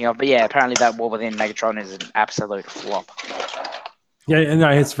know what I was thinking of. But yeah, apparently that War Within Megatron is an absolute flop. Yeah, no,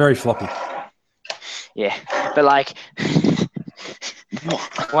 it's very floppy. Yeah, but like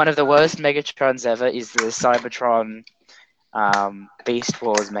one of the worst Megatrons ever is the Cybertron Beast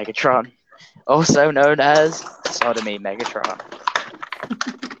Wars Megatron, also known as Sodomy Megatron.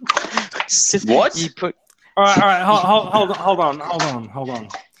 What? You put All right, hold on.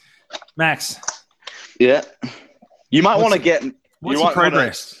 Max, Yeah. You might What's want to get. what's you the might wanna-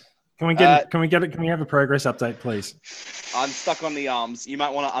 progress? Can we get? Can we have a progress update, please? I'm stuck on the arms. You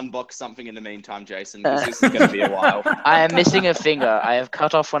might want to unbox something in the meantime, Jason, because this is going to be a while. I am missing a finger. I have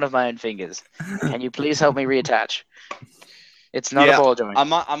cut off one of my own fingers. Can you please help me reattach? It's not Yeah, a ball joint. I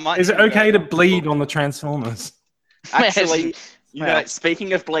might. Is it okay to bleed on the Transformers? Actually, you know, Well.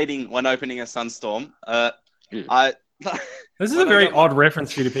 speaking of bleeding when opening a Sunstorm, This is When a I very got- odd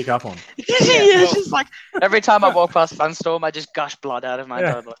reference for you to pick up on. It's just like every time I walk past Sunstorm, I just gush blood out of my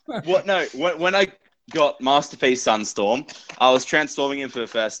Yeah. toddler. what? No, when I got Masterpiece Sunstorm, I was transforming him for the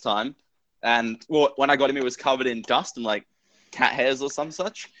first time, and when I got him, it was covered in dust and like cat hairs or some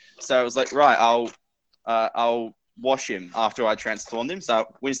such. So I was like, right, I'll wash him after I transformed him. So I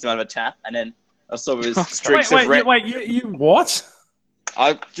rinsed him out of a tap, and then I saw his streaks of red. You what?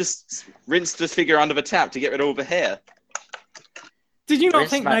 I just rinsed the figure under the tap to get rid of all the hair. Did you not Where's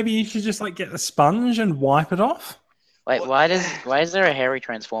think my- maybe you should just like get a sponge and wipe it off? Wait, why is there a hairy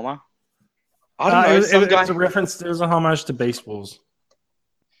Transformer? I don't know. Some guy. It's a reference. It was a homage to Beast Wars.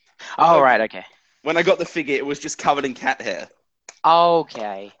 Oh, right, okay. When I got the figure, it was just covered in cat hair.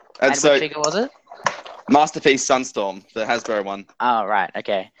 Okay. And And so, what figure was it? Masterpiece Sunstorm, the Hasbro one. Oh, right,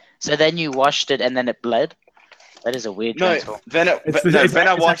 okay. So then you washed it and then it bled? That is a weird No, transform. then I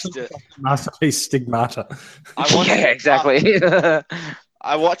watched actually it. Masterpiece Stigmata. I watched Yeah, it exactly.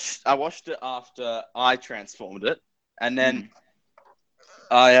 I watched it after I transformed it, and then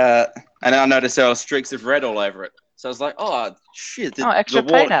I noticed there were streaks of red all over it. So I was like, "Oh shit!" Oh, extra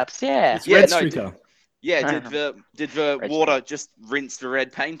the water, paint apps, yeah. It's Yeah, red no, streaker. did the Red water just rinse the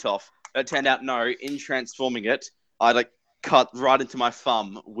red paint off? It turned out no. In transforming it, I like cut right into my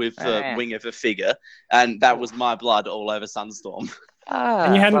thumb with the yeah. wing of a figure, and that was my blood all over Sunstorm.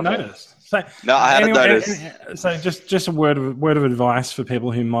 And you hadn't lovely. noticed. So, No, I hadn't noticed. So just a word of advice for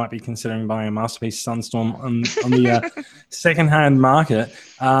people who might be considering buying a Masterpiece Sunstorm on the second-hand market.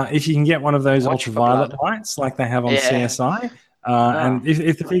 If you can get one of those Watch for ultraviolet blood. lights like they have on Yeah. CSI, and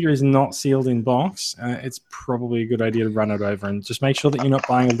if the figure is not sealed in box, it's probably a good idea to run it over and just make sure that you're not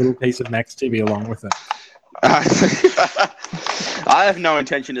buying a little piece of Max TV along with it. I have no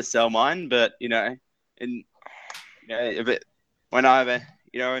intention to sell mine, but when I have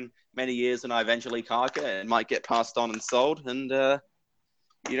in many years when I eventually carca, it might get passed on and sold, and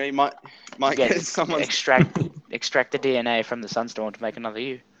you might get someone. extract the DNA from the Sunstorm to make another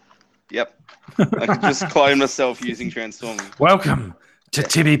you. Yep, I could just clone myself using transforming, Welcome to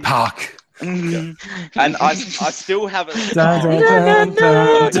Tibby Park. and I still haven't. Dun, dun,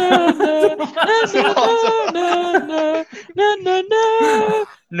 dun, dun,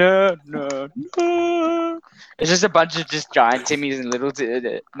 No. It's just a bunch of just giant Timmys and little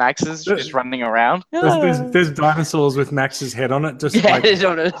Maxes just running around. There's dinosaurs with Max's head on it, just Yeah, like there's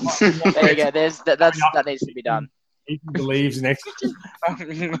on it. There you go. That needs to be done. eating the leaves next.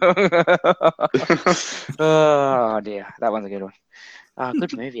 Oh dear, that one's a good one.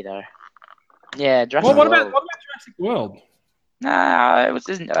 Good movie though. Yeah, Jurassic Well, what about World. Jurassic World? Nah, it was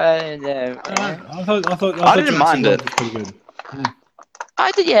just. I thought I didn't Jurassic mind World it. was pretty good.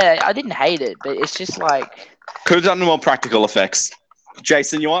 I did. Yeah, I didn't hate it, but it's just like. Could have done more practical effects.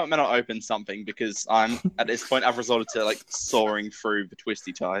 Jason, you want me to open something because I'm at this point I've resorted to like soaring through the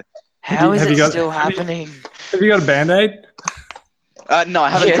twisty tie. How is have it you got- still have you- happening? Have you got a Band-Aid? No, I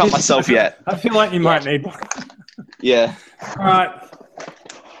haven't Yeah. cut myself yet. I feel like you might need one. Yeah. All right.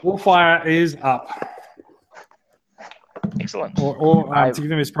 Wolfire is up. Excellent. Or I- to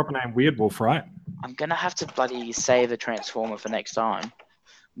give him his proper name, Weird Wolf, right? I'm gonna have to bloody save a Transformer for next time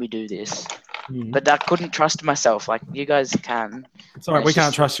we do this. Mm. But I couldn't trust myself like you guys can. It's all right. We it's can't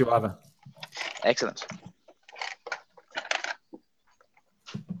just- trust you either. Excellent.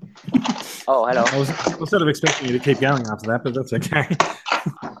 Oh, hello. I was sort of expecting you to keep going after that, but that's okay.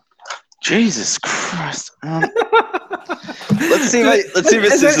 Jesus Christ. Let's see if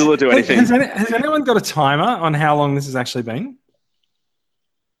this Sizzler do anything. Has anyone got a timer on how long this has actually been?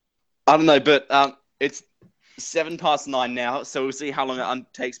 I don't know, but it's 9:07 now, so we'll see how long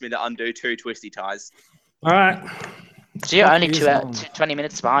it takes me to undo 2 twisty ties. All right. So you're only Fuck is 20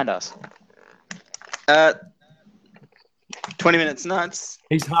 minutes behind us. 20 minutes nuts.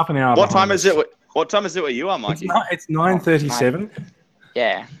 He's half an hour. What behind time us. is it? What time is it where you are, Mikey? It's 9:37.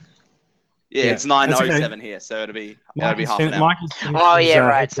 Yeah. Yeah, Yeah, it's 9:07 that's okay. here, so it'll be Mike half is an hour. Mike is finished Oh his, yeah,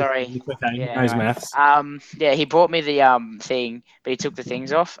 right. his- Sorry. his okay. Yeah, Knows anyway. maths. Yeah, he brought me the thing, but he took the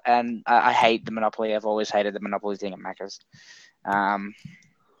things off, and I hate the Monopoly. I've always hated the Monopoly thing at Macca's.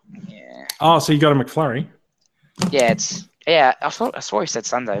 Yeah, Oh, so you got a McFlurry? yeah. I swore he said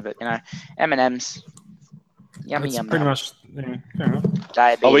Sunday, but M&Ms, yummy That's yum pretty yum. much fair enough.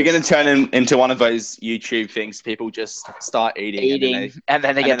 Diabetes. Are we going to turn into one of those YouTube things? People just start eating, and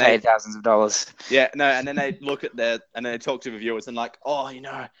then they get and then paid thousands of dollars. and then they look at and then they talk to the viewers and like, oh,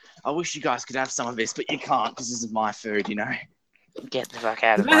 I wish you guys could have some of this, but you can't because this is my food, Get the fuck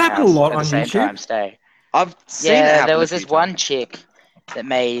out Does of that my happen a house lot at on the same YouTube? time. Stay. I've seen it Yeah, happen there a was few this one times. chick that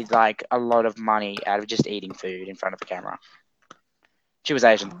made like a lot of money out of just eating food in front of the camera. She was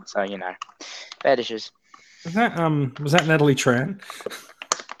Asian, so bad issues. Was that Natalie Tran?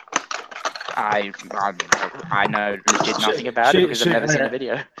 I know legit nothing about it because I've never seen the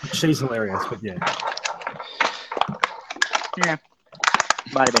video. She's hilarious, but yeah. Yeah,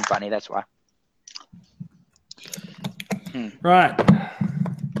 might have been funny. That's why. Right,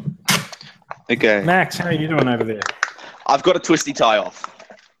 Okay, Max, how are you doing over there? I've got a twisty tie off.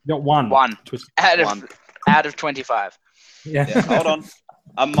 You got one. One Twist. out of 25. Yeah. Yeah, hold on.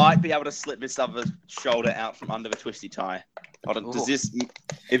 I might be able to slip this other shoulder out from under the twisty tie. Hold on. Does Ooh. this?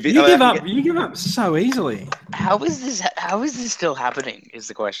 You give up so easily. How is this still happening? Is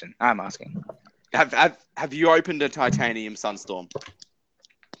the question I'm asking. Have you opened a titanium Sunstorm?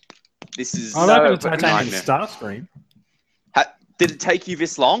 This is. I've No, opened a but titanium nightmare. Starscream. Did it take you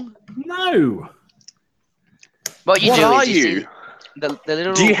this long? No. What What do are is you? the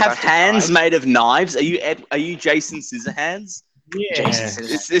little. Do you have plastic hands knives. made of knives? Are you Jason Scissorhands? Yeah. Jason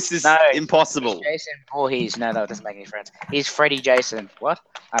Scissors. This is No. impossible. Jason Voorhees. No, that doesn't make any friends. He's Freddy Jason. What?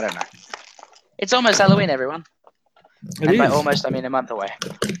 I don't know. It's almost Halloween, everyone. It And by is. almost, I mean a month away.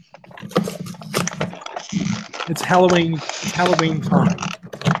 It's Halloween time.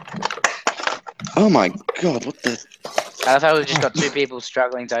 Oh my god! What the? I love how we've just got two people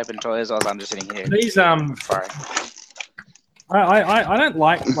struggling to open toys while I'm just sitting here. These Sorry. I don't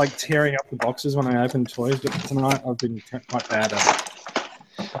like tearing up the boxes when I open toys, but tonight I've been quite bad at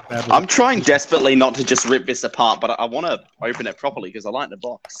it. I'm trying desperately not to just rip this apart, but I want to open it properly because I like the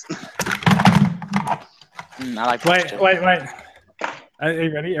box. I like box too. Wait. Are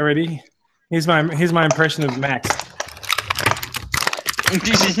you ready? Are you ready? Here's my impression of Max.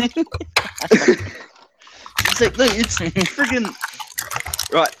 It's like, look, it's friggin'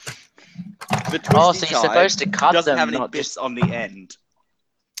 right. The twisty Oh, so you're tie supposed to cut doesn't them, have any not bits just. on the end.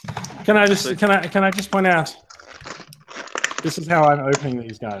 Can I just point out? This is how I'm opening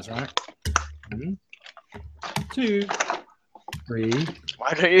these guys, right? 1, 2, 3,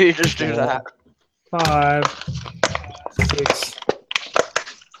 Why don't you just do that? 5, 6,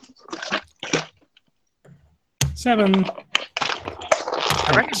 7.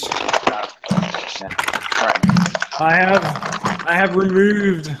 I reckon. I have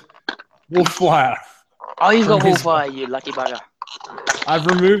removed Wolfwire. Oh, you've got From his- Wolfire, you lucky bugger. I've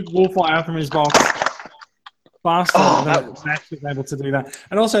removed Wolfwire from his box faster Oh, than Max was able to do that.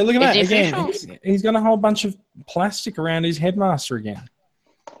 And also, look at that Is he again. official? He's got a whole bunch of plastic around his headmaster again.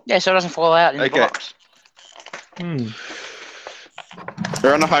 Yeah, so it doesn't fall out in the Okay. box.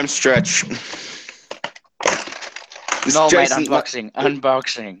 We're on a home stretch. This No, mate, Jason-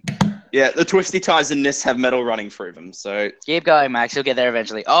 unboxing. Yeah, the twisty ties in this have metal running through them, so Keep going, Max. You'll get there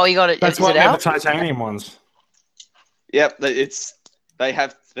eventually. Oh, you got it. That's Is why it they're the out? titanium ones. yep, they're just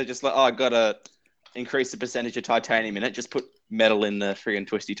like, oh, I gotta increase the percentage of titanium in it. Just put metal in the friggin'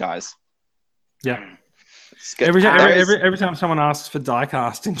 twisty ties. Yeah. There is- Every time someone asks for die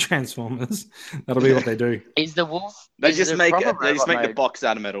cast in Transformers, that'll be what they do. Is the wolf? They is just the make proper the robot box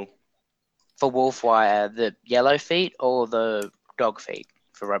out of metal. mode for Wolfwire the yellow feet or the dog feet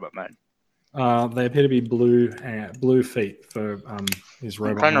for robot mode? They appear to be blue feet for his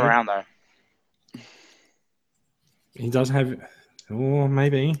robot. Turn mode. around though. He does have,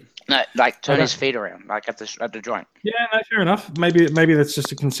 maybe. No, like turn Okay. his feet around, like at the joint. Yeah, no, fair enough. Maybe that's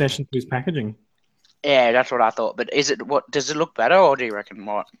just a concession to his packaging. Yeah, that's what I thought. But is it what? Does it look better, or do you reckon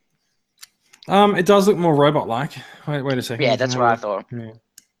what? It does look more robot-like. Wait a second. Yeah, that's what I thought. Yeah.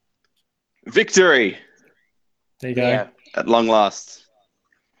 Victory There you go. Yeah. at long last.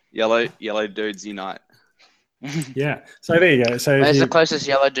 Yellow dudes unite. Yeah. So there you go. So Where's you- the closest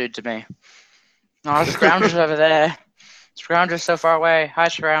yellow dude to me? Oh, Scrounger's over there. Scrounger's so far away. Hi,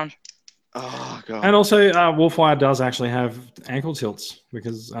 Scrounge. Oh god. and also, Wolfwire does actually have ankle tilts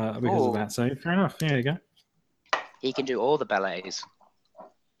because of Ooh. that. So fair enough. Yeah, there you go. He can do all the ballets.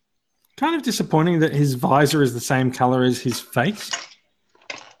 Kind of disappointing that his visor is the same color as his face.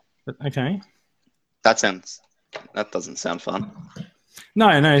 Okay. That doesn't sound fun.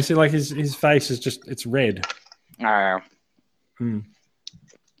 No. See, like his face is just it's red. Oh. Hmm.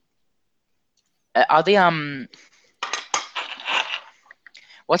 Are the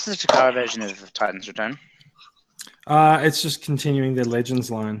what's the Takara version of Titans Return? It's just continuing their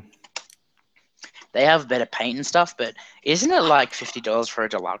Legends line. They have better paint and stuff, but isn't it like $50 for a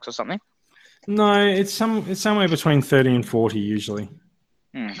deluxe or something? No, it's somewhere between 30 and 40 usually.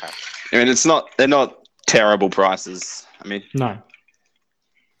 Okay. I mean, they're not terrible prices. I mean, No.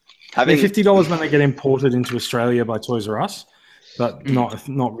 having They're $50 when they get imported into Australia by Toys R Us, but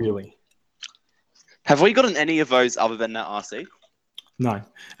not really. have we gotten any of those other than that RC? No.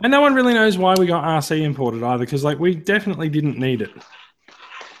 And no one really knows why we got RC imported either, because like we definitely didn't need it.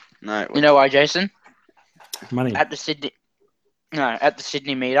 No. You know why, Jason? Money. At the Sydney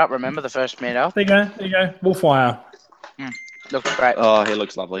meetup. Remember the first meetup? There you go. Wolfwire. Looks great. Oh, he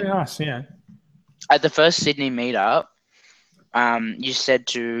looks lovely. Very nice, yeah. At the first Sydney meetup, you said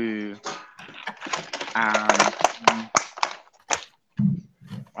to, I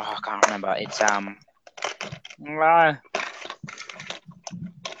can't remember. It's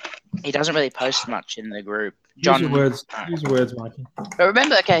he doesn't really post much in the group. John, Use your words, Mikey. But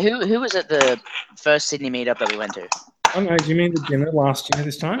remember, okay, who was at the first Sydney meetup that we went to? I don't know. Do you mean the dinner last year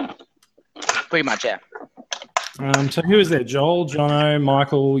this time? Pretty much, yeah. So who was there? Joel, Jono,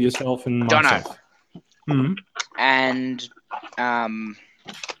 Michael, yourself, and myself. Jono. And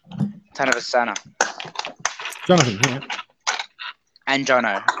Tanavasana. Jonathan, yeah. And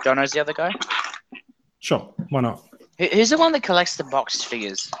Jono. Jono's the other guy? Sure. Why not? Who's the one that collects the boxed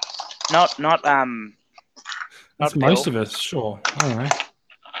figures? Not That's Bill. most of us, sure. I don't know.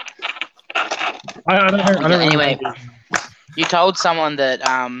 I don't know. Anyway, you told someone that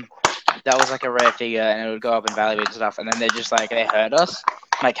that was like a rare figure and it would go up in value and stuff, and then they heard us.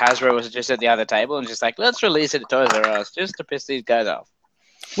 Like Hasbro was just at the other table and just like, let's release it at Toys R Us just to piss these guys off.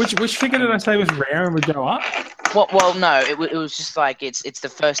 Which figure did I say was rare and would go up? Well, no, it was just like it's the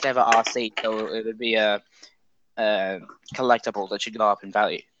first ever RC, so it would be a collectible that should go up in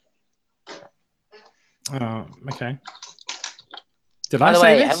value. Oh, okay. Did By I the say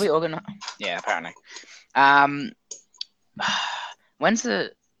way, this? have we organized? Yeah, apparently. When's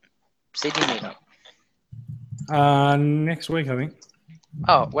the Sydney meetup? Next week, I think.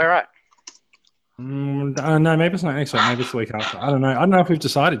 Oh, where at? No, maybe it's not next week. Maybe it's the week after. I don't know. I don't know if we've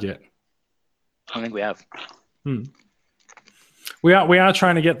decided yet. I think we have. We are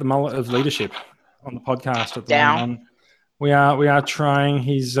trying to get the mullet of leadership on the podcast at the moment. We are trying.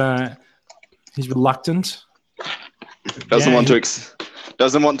 He's reluctant. Doesn't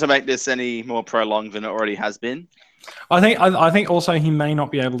want to make this any more prolonged than it already has been. I think also he may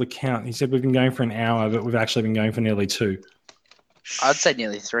not be able to count. He said we've been going for an hour, but we've actually been going for nearly 2. I'd say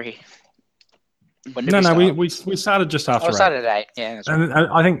nearly 3. We started just after 8. Started at 8. Yeah, that's right. And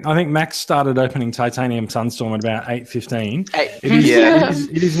I think Max started opening Titanium Sunstorm at about 8:15.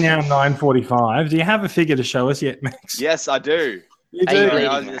 It is now 9:45. Do you have a figure to show us yet, Max? Yes, I do. You Are you do. bleeding,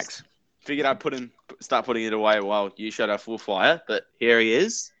 I Max? just figured I'd start putting it away while you showed off Wolfwire, but here he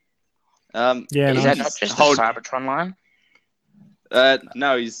is. Yeah, Is nice. that not just the Cybertron line?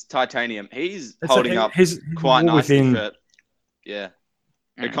 No, he's Titanium. He's It's holding up his quite wall nicely within.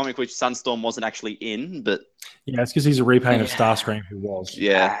 for a comic which Sunstorm wasn't actually in, but Yeah, it's because he's a repaint of Starscream who was.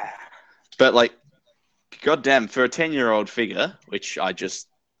 yeah. But like, goddamn, for a 10-year-old figure, which I just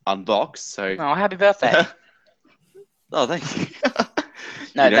unboxed, so Oh, happy birthday. oh, thank you.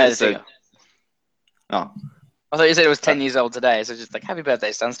 No, You know, the so- figure. Oh, I thought you said it was 10 years old today, so just like, happy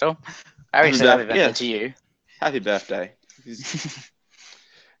birthday, Sunstorm. I already said happy birthday Yeah. to you. happy birthday.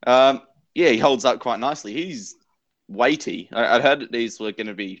 Yeah, he holds up quite nicely. He's weighty. I'd heard that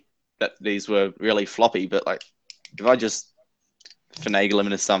these were really floppy, but like, if I just finagle him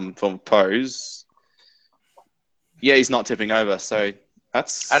into some form of pose, yeah, he's not tipping over. So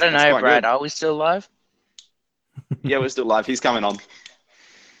that's I don't that's know, quite Brad. good. Are we still live? Yeah, we're still live. He's coming on.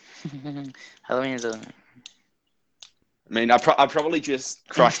 Halloween is a... I mean, I probably just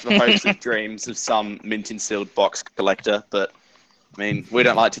crushed the hopes of dreams of some mint and sealed box collector, but I mean, we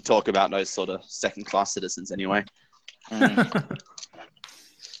don't like to talk about those sort of second-class citizens anyway. Mm.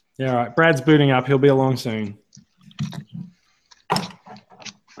 Yeah, all right. Brad's booting up. He'll be along soon.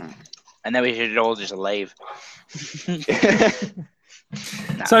 And then we should all just leave.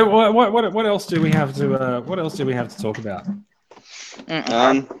 So what else do we have to talk about?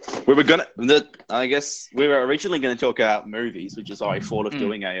 We were gonna. I guess we were originally going to talk about movies, which is why I thought of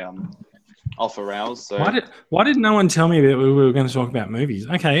doing a Alpha Rouse. So Why did no one tell me that we were going to talk about movies?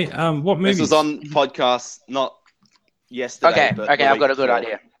 Okay, what movies? this was on podcast not yesterday. Okay, but I've got a good before.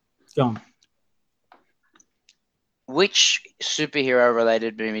 idea. Go on. Which superhero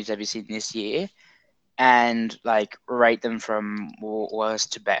related movies have you seen this year? And like rate them from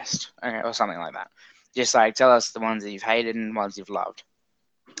worst to best, or something like that. Just like tell us the ones that you've hated and ones you've loved,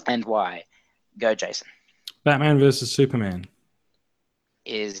 and why. Go, Jason. Batman versus Superman.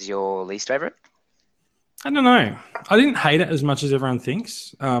 Is your least favorite? I don't know. I didn't hate it as much as everyone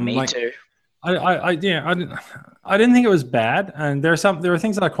thinks. Me too. I didn't think it was bad, and there are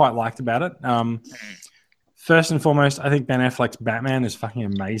things that I quite liked about it. First and foremost, I think Ben Affleck's Batman is fucking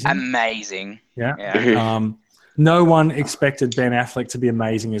amazing. Amazing. Yeah. No one expected Ben Affleck to be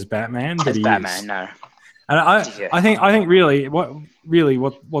amazing as Batman, but he Batman, is. no. And I think really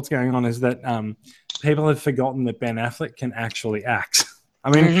what's going on is that people have forgotten that Ben Affleck can actually act. I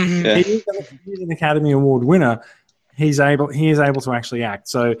mean, he's an Academy Award winner. He is able to actually act.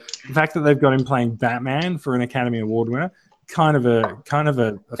 So the fact that they've got him playing Batman for an Academy Award winner, kind of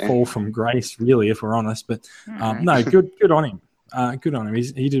a fall from grace, really, if we're honest. But no, good on him. Good on him.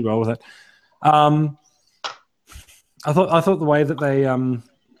 He did well with it. I thought the way that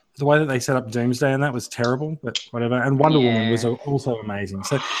they set up Doomsday and that was terrible, but whatever. And Wonder Woman was also amazing.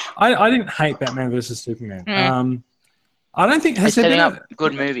 So I didn't hate Batman versus Superman. I don't think has there been up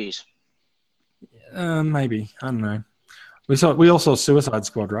good movies. Maybe, I don't know. We all saw Suicide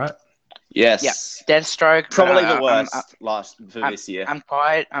Squad, right? Yes. Yeah. Deathstroke. Probably the worst for this year. I'm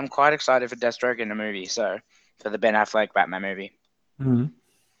quite excited for Deathstroke in the movie. So for the Ben Affleck Batman movie. Mm-hmm.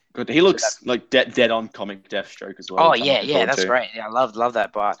 Good. He looks like dead on comic Deathstroke as well. Oh yeah, that's great. Yeah, I love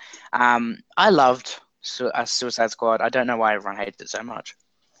that part. I loved Suicide Squad. I don't know why everyone hated it so much.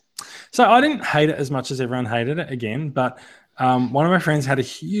 So I didn't hate it as much as everyone hated it again, but one of my friends had a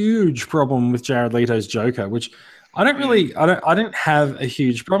huge problem with Jared Leto's Joker, which I didn't have a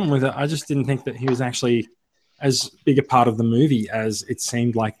huge problem with it. I just didn't think that he was actually as big a part of the movie as it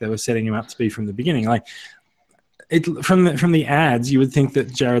seemed like they were setting him up to be from the beginning. Like from the ads, you would think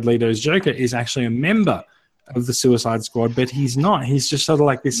that Jared Leto's Joker is actually a member of the Suicide Squad, but he's not. He's just sort of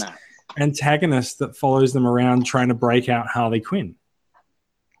like this antagonist that follows them around trying to break out Harley Quinn.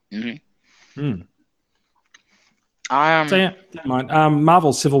 Mm-hmm. So yeah, never mind.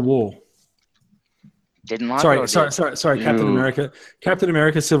 Marvel Civil War. Didn't like Sorry. Captain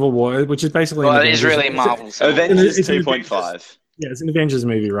America Civil War, which is basically it is really Marvel. Avengers 2.5. Yeah, it's an Avengers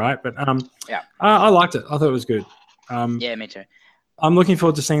movie, right? But I liked it. I thought it was good. Yeah, me too. I'm looking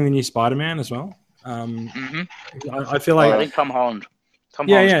forward to seeing the new Spider-Man as well. I feel like I think Tom Holland.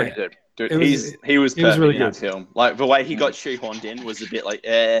 Holland's pretty good. Dude, he was really good. Film. Like the way he got shoehorned in was a bit like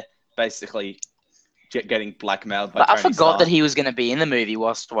basically getting blackmailed by But I Tony forgot Stark. that he was going to be in the movie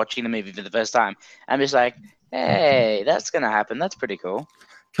whilst watching the movie for the first time. I'm just like, hey, that's going to happen. That's pretty cool.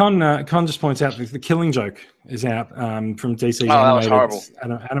 Con just points out that the Killing Joke is out from DC's that was horrible.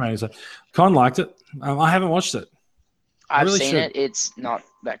 animated. So Con liked it. I haven't watched it. I've seen it. It's not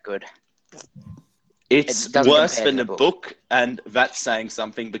that good. It's worse than the book, and that's saying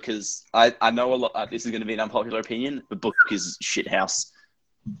something because I know a lot. This is going to be an unpopular opinion. The book is shithouse.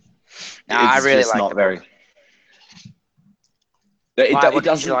 No, I really like not the very. book. What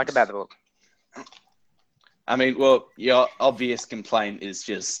did you like about the book? I mean, well, your obvious complaint is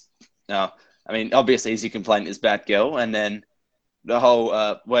just obviously, easy complaint is Batgirl, and then the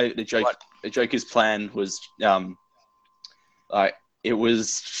whole way the Joker's plan was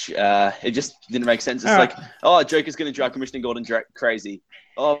it just didn't make sense. It's like, Joker's going to drive Commissioner Gordon crazy.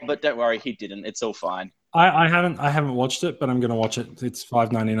 Oh, but don't worry, he didn't. It's all fine. I haven't watched it, but I'm going to watch it. It's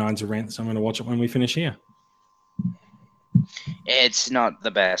 $5.99 to rent, so I'm going to watch it when we finish here. It's not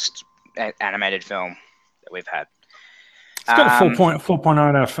the best animated film that we've had. It's got a 4.0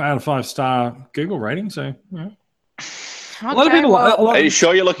 out of 5 star Google rating, so yeah. A lot of people. Are you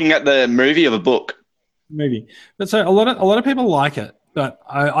sure you're looking at the movie or the book? Movie, but so a lot of people like it, but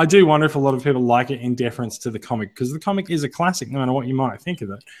I do wonder if a lot of people like it in deference to the comic, because the comic is a classic, no matter what you might think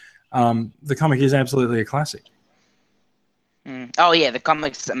of it. The comic is absolutely a classic. Oh yeah, the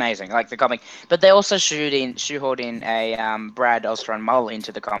comic's amazing. Like the comic, but they also shoehorned in a Brad Ostron Mull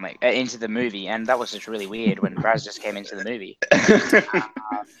into the comic, into the movie, and that was just really weird when Brad just came into the movie.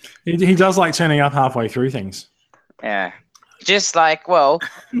 He does like turning up halfway through things. Yeah, just like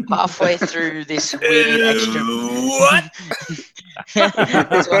halfway through this weird extra. What?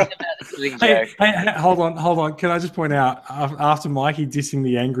 Hey, hold on. Can I just point out, after Mikey dissing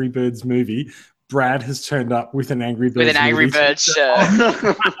the Angry Birds movie, Brad has turned up with an Angry Birds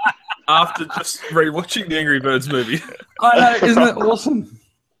shirt. After just rewatching the Angry Birds movie. I know, isn't it awesome?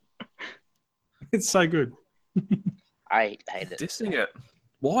 It's so good. I hate it. Dissing it.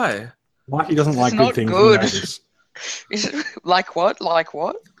 Why? Mikey doesn't like it's good not things. Good. Is it, like what? Like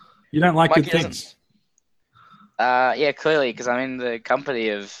what? You don't like Mikey good doesn't. things. Yeah, clearly, because I'm in the company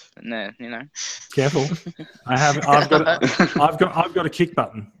of, Careful. I've got a kick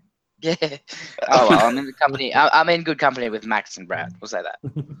button. Yeah. Oh well, I'm in the company. I'm in good company with Max and Brad. We'll say that.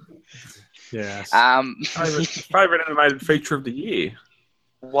 Yes. Favorite animated feature of the year?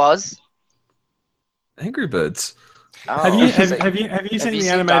 Was. Angry Birds. Oh, have you so- seen you the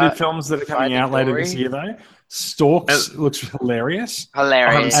seen animated films that are coming Finding out later this Dory? year though? Storks looks hilarious. Hilarious.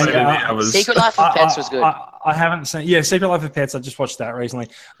 I haven't seen And, any others. Secret Life of Pets was good. I haven't seen. Yeah, Secret Life of Pets. I just watched that recently.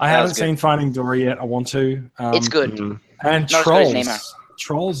 I That haven't was good. seen Finding Dory yet. I want to. It's good. And Not as good as Nemo.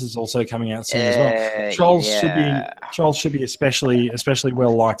 Trolls is also coming out soon as well. Trolls should be especially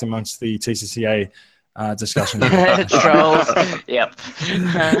well liked amongst the TCCA discussion. Trolls. Yep.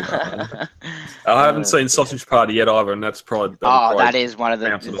 I haven't seen Sausage Party yet either, and that's probably. That is one of the.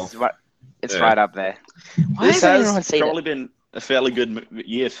 bounce it off. It's Yeah. right up there. Why This hasn't anyone has seen probably it? been a fairly good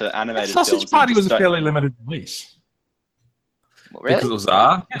year for animated films. Sausage Party was a Don't- fairly limited release. Because it Really? was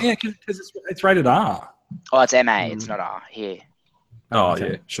R. Yeah, because it's rated R. Oh, it's MA. It's not R here. Oh,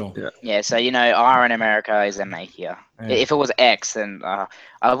 Okay, yeah. sure. Yeah. Yeah, so R in America is MA here. Yeah. If it was X, then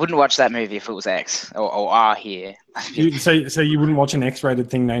I wouldn't watch that movie if it was X or R here. So you wouldn't watch an X-rated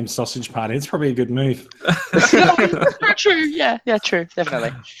thing named Sausage Party? It's probably a good move. True. Yeah, true,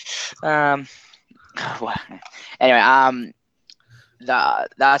 definitely. Well, anyway,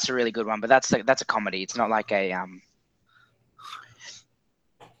 that's a really good one, but that's a comedy. It's not like a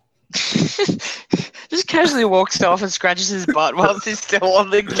Just casually walks off and scratches his butt while he's still on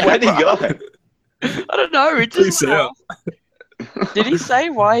the camera. Where'd he go? I don't know. It just Peace out. Did he say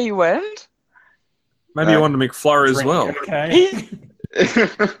why he went? Maybe you wanted to McFlurry as well. Okay.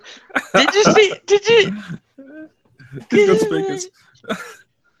 Did you see? Did you? He's got speakers.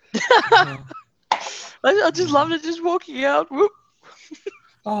 I just loved it. Just walking out. Whoop.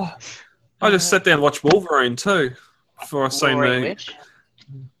 Oh, I just sat down and watched Wolverine too before I seen Wolverine the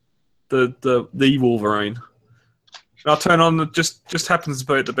which? the Wolverine. And I turn on, it just happens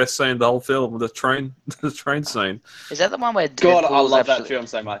to be the best scene of the whole film, the train scene. Is that the one where God, I Deadpool's love that actually- film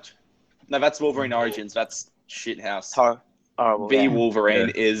so much. No, that's Wolverine Origins. That's shithouse. Horrible. B Yeah. Wolverine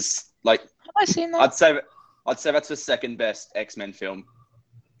is like Have I seen that? I'd say that's the second best X-Men film.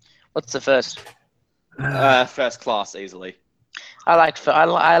 What's the first? First class easily. I like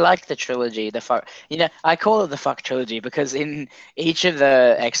the trilogy. I call it the fuck trilogy because in each of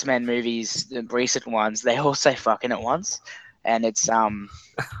the X-Men movies, the recent ones, they all say fucking at once, and it's They're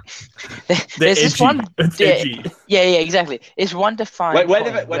there's this edgy. one. It's Yeah, edgy. yeah, exactly. It's one defined. Wait, where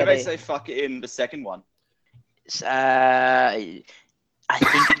point did they say fuck it in the second one? I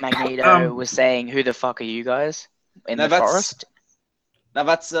think Magneto was saying, "Who the fuck are you guys?" in No, the that's- forest. Now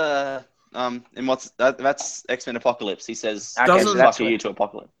that's that's X-Men Apocalypse. He says, Okay, Doesn't- so "Fuck that's you what, to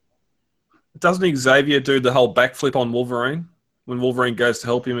Apocalypse." Doesn't Xavier do the whole backflip on Wolverine when Wolverine goes to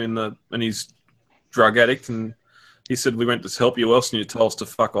help him and he's drug addict and he said we went to help you else and you told us to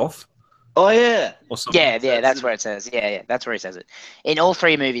fuck off Oh yeah. or something. yeah, that's where it says. Yeah, that's where he says it. In all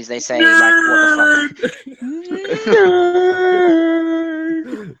three movies, they say like, "What the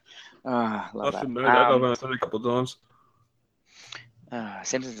fuck." Oh, I love should that. know that. I've only seen it a couple of times.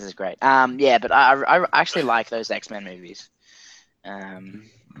 Simpsons is great. Yeah, but I actually like those X-Men movies.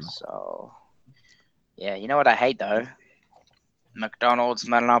 So yeah, you know what I hate though? McDonald's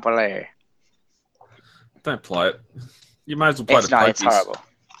Monopoly. Don't play it. You may as well play It's the not. It's pokies. horrible.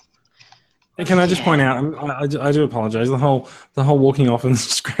 and can I just point out? I do apologise. The whole walking off and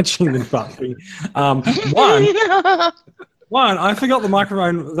scratching the butt thing. One, I forgot the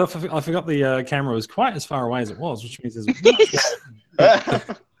microphone. I forgot the camera was quite as far away as it was, which means there's.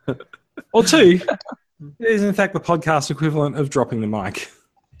 Or two, it is in fact the podcast equivalent of dropping the mic.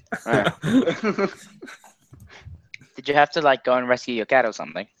 Did you have to like go and rescue your cat or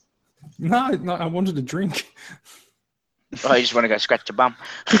something? No, I wanted a drink. Oh, you just want to go scratch your bum?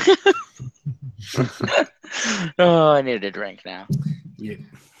 Oh, I needed a drink now. Yeah.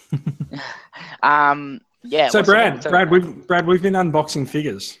 Yeah. So what's Brad, the- we've been unboxing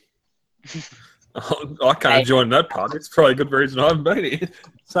figures. I can't join that part. It's probably a good reason I haven't been here.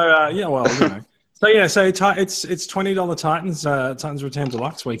 So yeah, well, you know. So yeah, so it's $20 Titans Return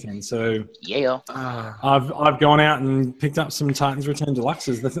Deluxe weekend. So Yeah. I've gone out and picked up some Titans Return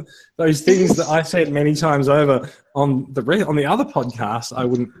Deluxes. Those things that I said many times over on the other podcast I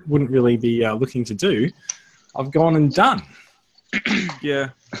wouldn't really be looking to do. I've gone and done. Yeah.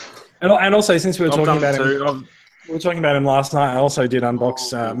 And also since we were I've talking done about it him, too. we were talking about him last night. I also did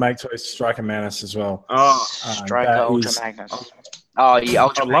unbox Make Toys Striker Manus as well. Oh, Striker that Ultra is- Magnus. Oh, yeah,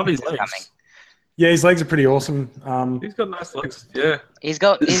 Ultra I love his Magnus is legs. coming. Yeah, his legs are pretty awesome. He's got nice legs. Yeah. He's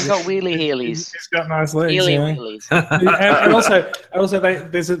got wheelie heelies. He's got nice legs. Heely Yeah. wheelies. and also,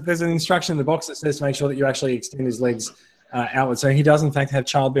 there's an instruction in the box that says to make sure that you actually extend his legs outward. So he does, in fact, have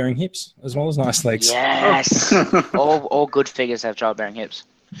childbearing hips as well as nice legs. Yes. all good figures have childbearing hips.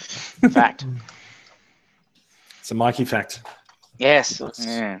 Fact. It's a Mikey fact. Yes.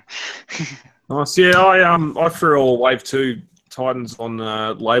 Yeah. Nice. Yeah, I threw all Wave 2 Titans on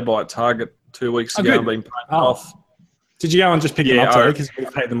lay-by at Target 2 weeks ago good. and been paid Oh. off. Did you go and just pick them Yeah, up today because we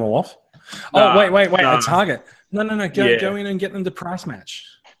paid them all off? No, wait. no. At Target. No. Yeah. Go in and get them to price match.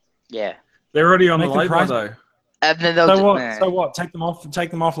 Yeah. They're already on Make the them lay-by, price- though. And then they'll So what? Take them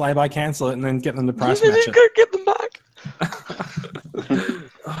off lay-by, cancel it, and then get them to price match it. Get them back.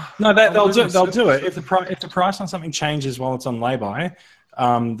 No, they'll do it. If the price on something changes while it's on lay-by,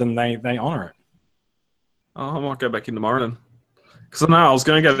 then they honour it. Oh, I might go back in tomorrow then. Because I know I was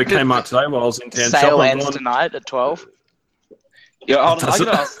going to go to Kmart today while I was in town Sale shopping. ends tonight at 12. Yeah, hold on, I Does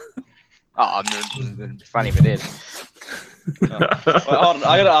gotta it? ask. Oh, funny if it did. Wait, hold on,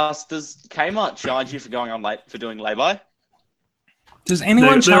 I gotta ask. Does Kmart charge you for going on late for doing lay-by? Does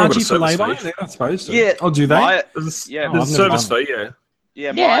anyone They're all charge got a you for service lay-by? fee. They're not supposed to. Yeah. Oh, do they? Yeah, Oh, There's I've a never service done fee, yeah.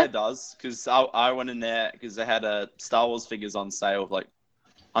 Yeah, Yeah. Maya does, because I went in there because they had Star Wars figures on sale of like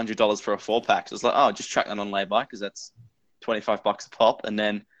 $100 for a 4-pack. So it's like, oh, just track that on lay-by because that's $25 a pop, and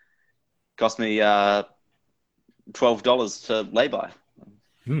then cost me $12 to lay-by.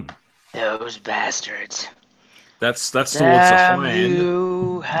 Those bastards. That's towards the Damn high end.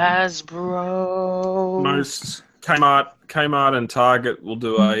 you, Hasbro. Most Kmart and Target will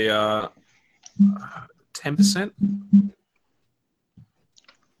do a 10%.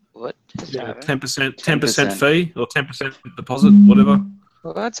 What is Yeah, happening? 10% fee or 10% deposit, whatever,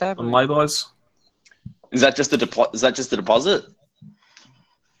 What's on happening? lay-bys. Is that just the deposit?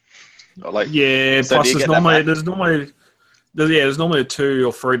 Or like, Yeah, So plus do you there's get that back? there's normally a $2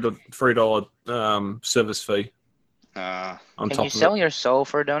 or $3 service fee on Can top you of sell it. your soul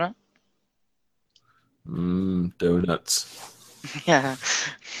for a donut? Donuts. Yeah.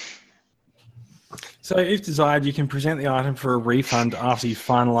 So, if desired, you can present the item for a refund after you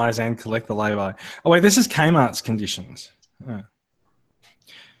finalise and collect the lay-by. Oh wait, this is Kmart's conditions. Oh.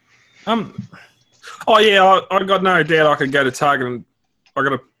 Oh yeah, I got no doubt I could go to Target and I got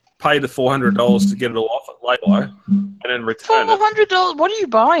to pay the $400 to get it all off at lay-by and then return it. $400. What are you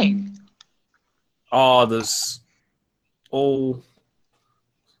buying? Oh, there's all.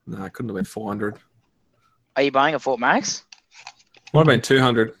 No, it couldn't have been 400. Are you buying a Fort Max? Might have been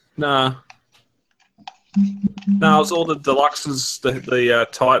 200. Nah. No, it was all the deluxes, the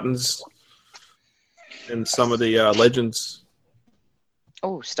Titans, and some of the Legends.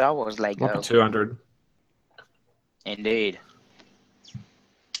 Oh, Star Wars Might be Lego. 200. Indeed.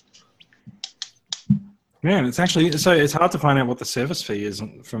 Man, it's actually it's hard to find out what the service fee is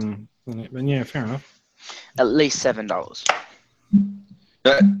from. But yeah, fair enough. At least $7.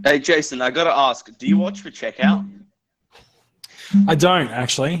 hey Jason, I gotta ask, do you watch for checkout? I don't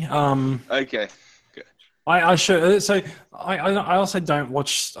actually. Okay. I should. So I also don't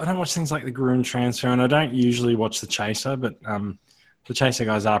watch. I don't watch things like the Gruen Transfer, and I don't usually watch the Chaser. But the Chaser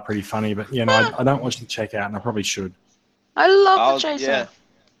guys are pretty funny. But you know, I don't watch the Checkout, and I probably should. I love Oh, the Chaser. yeah.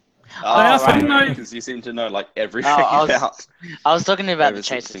 I also right, know- because you seem to know like everything Oh, I was- about. I was talking about the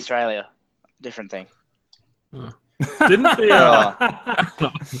Everything. Chaser Australia. Different thing. Didn't the.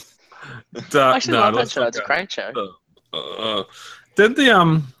 I actually love that let's show. not It's a go. great show.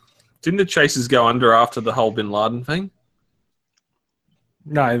 Didn't the Chasers go under after the whole Bin Laden thing?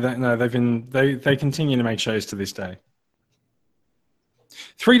 No, they continue to make shows to this day.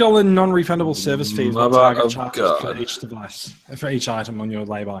 $3 non-refundable service fees will Mother Target of charges for God. each device, for each item on your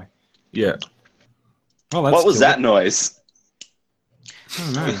lay-by. Yeah. Oh, that's What was cool. that noise?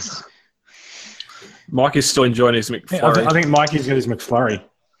 I don't know. Mike is still enjoying his Yeah, McFlurry. I think Mikey's got his McFlurry.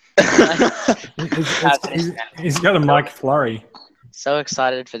 He's got a Mike Flurry. So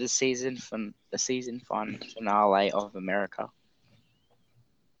excited for the season finale of America.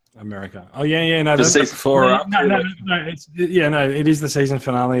 America. Oh yeah. No, The that's season before or after? No. It is the season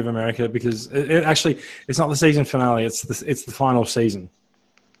finale of America because it actually it's not the season finale. It's the final season.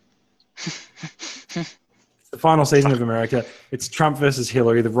 The final season of America. It's Trump versus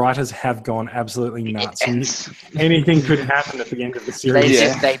Hillary. The writers have gone absolutely nuts. And anything could happen at the end of the They series.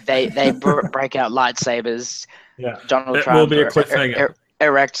 just they break out lightsabers. Yeah. Donald That Trump will be a cliffhanger.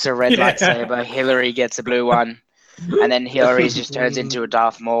 erects a red Yeah. lightsaber. Hillary gets a blue one, and then Hillary just turns into a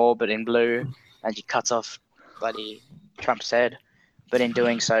Darth Maul, but in blue, and she cuts off bloody Trump's head. But in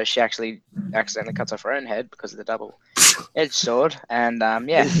doing so, she actually accidentally cuts off her own head because of the double. edge sword, and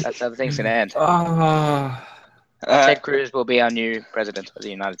that's how the thing's gonna end. Ah, Ted Cruz will be our new president of the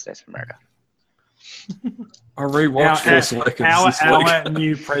United States of America. I rewatched Force Awakens this week. Our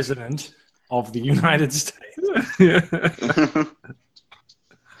new president of the United States. Yeah.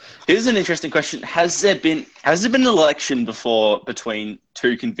 Here's an interesting question: Has there been an election before between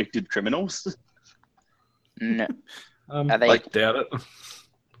two convicted criminals? No, Um, are they? I doubt it.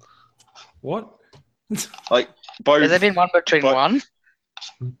 what? Like both, Has there been one between but- one?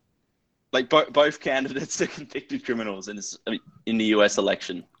 like both candidates are convicted criminals in the U.S.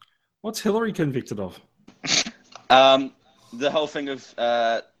 election. What's Hillary convicted of? The whole thing of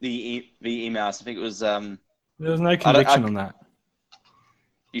the emails. I think it was. There was no conviction on that.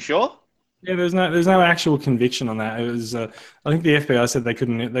 You sure? Yeah, there's no actual conviction on that. It was. I think the FBI said they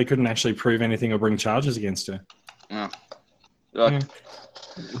couldn't actually prove anything or bring charges against her. Oh. Yeah.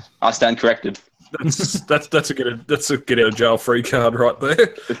 I stand corrected. That's a get out of jail free card right there.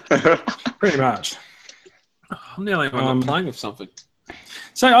 Pretty much. I'm nearly playing with something.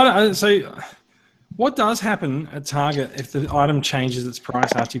 So what does happen at Target if the item changes its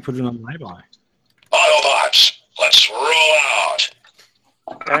price after you put it on lay-by? Autobots, let's roll out.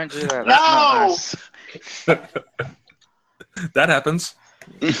 Don't do that. That's not nice. That happens.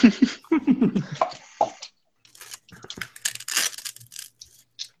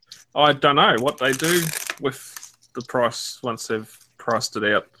 I don't know what they do with the price once they've priced it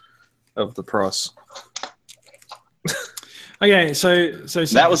out of the price. Okay, so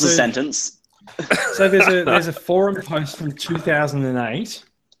That was a sentence. So there's a forum post from 2008.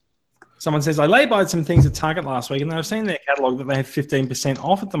 Someone says, I lay-byed some things at Target last week, and I've seen their catalogue that they have 15%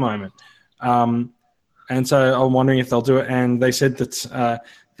 off at the moment. And so I'm wondering if they'll do it. And they said that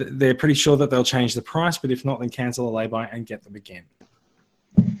they're pretty sure that they'll change the price, but if not, then cancel the lay-by and get them again.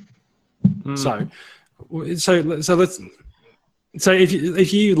 So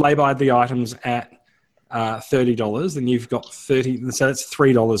if you lay-by the items at $30, then you've got 30. So that's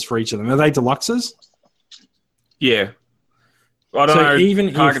 $3 for each of them. Are they deluxes? Yeah. I don't So know.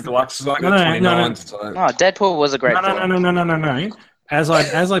 even Target if- Deluxe is like No, 29. no. So. Oh, Deadpool was a great film. No. As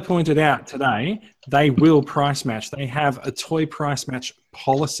I pointed out today, they will price match. They have a toy price match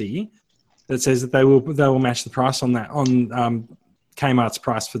policy that says that they will match the price on that on Kmart's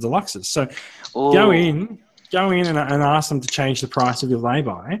price for deluxes. So Ooh. go in and ask them to change the price of your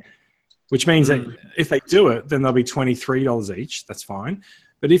lay-by, which means that if they do it, then they'll be $23 each. That's fine.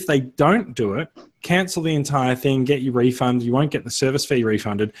 But if they don't do it, cancel the entire thing, get your refund. You won't get the service fee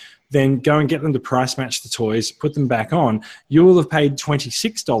refunded. Then go and get them to price match the toys, put them back on. You will have paid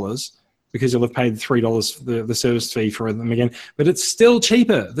 $26 because you'll have paid $3 for the service fee for them again. But it's still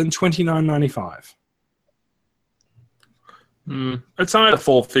cheaper than $29.95. It's only the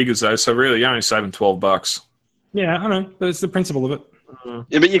four figures though, so really you're only saving $12. Yeah, I know, but it's the principle of it.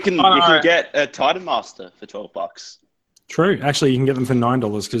 Yeah, but you can Oh, get a Titan Master for $12. True. Actually, you can get them for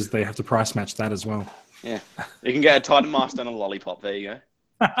 $9 because they have to price match that as well. Yeah, you can get a Titan Master and a lollipop. There you go.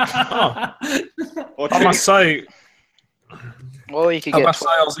 Or I two. must say, Or you could I get. must say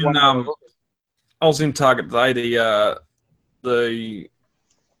I was in Target today. The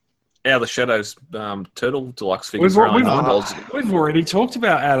Out of the Shadows Turtle Deluxe figures are only $9. We've already talked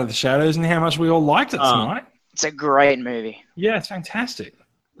about Out of the Shadows and how much we all liked it tonight. It's a great movie. Yeah, it's fantastic.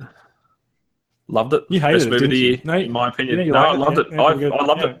 Loved it. You hated Best it, movie of the didn't year, you? No, in my opinion. you No, I liked loved it. Yeah, I good.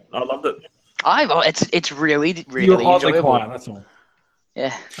 loved Yeah. it. I loved it. It's really You're oddly enjoyable. quiet, that's all.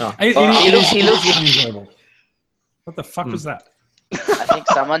 Yeah, It he looks- is enjoyable. What the fuck was that? I think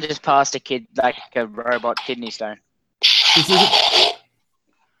someone just passed a kid like a robot kidney stone.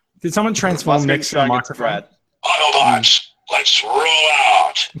 Did someone transform Must be next to the showing it microphone? Brad. Autobots, let's roll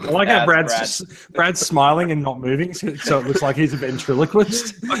out. I like how That's Brad's smiling and not moving, so it looks like he's a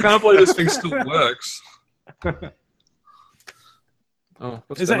ventriloquist. I can't believe this thing still works. Oh,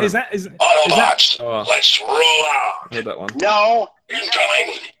 what's Is going that on? Autobots, Oh, let's roll out. I heard that one. No,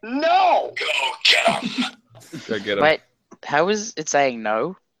 incoming. No. Go get him. Go get it. Wait, how is it saying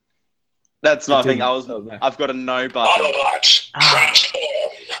no? That's my It thing. didn't. I've got a no button. Autobots, transform.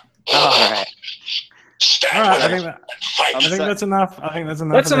 All right. Stand All right, with I it think and fight. I think that's enough.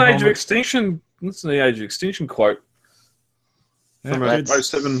 That's of an the Age of helmet. Extinction. That's an Age of Extinction quote Yeah, from a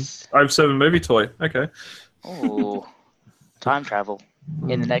let's- 07 movie toy. Okay. Ooh, time travel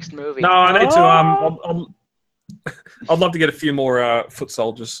in the next movie. No, I need to. I'd love to get a few more foot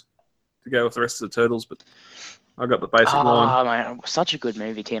soldiers to go with the rest of the turtles, but I got the basic line. Oh man, such a good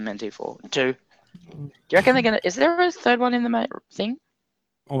movie, TMNT4. 2. Do you reckon they're gonna? Is there a third one in the thing?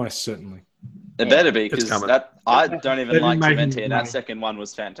 Almost certainly. It better be because coming. that I don't even They've like been making TMNT, and that money. second one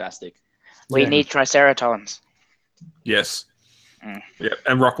was fantastic. We Yeah. need Triceratons. Yes. Mm. Yeah,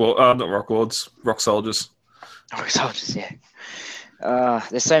 and not Rock Lords, Rock Soldiers. Oh, soldiers, yeah.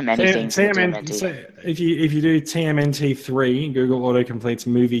 There's so many things in TMNT. So if you do TMNT3, Google autocompletes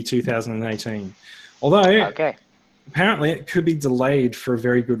movie 2018. Although Okay. apparently it could be delayed for a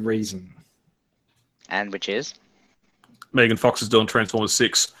very good reason. And which is? Megan Fox is doing Transformers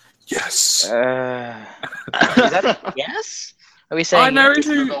 6. Yes. Is that a yes? Are we saying? I know. For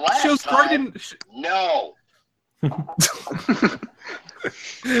the last She was great in. No.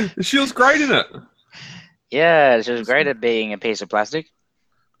 She was great in it. Yeah, she was great at being a piece of plastic.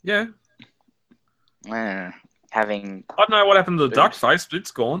 Yeah. Having. I don't know what happened to the duck face, but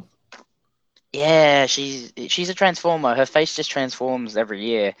it's gone. Yeah, she's a transformer. Her face just transforms every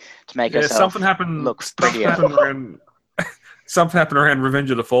year to make herself Something happened. look Something prettier. happened around. Something happened around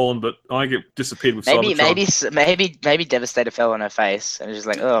Revenge of the Fallen, but I get disappeared with Cybertron. Maybe Devastator fell on her face, and it's just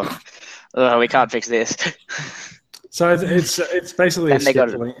like, oh, we can't fix this. So it's basically And they got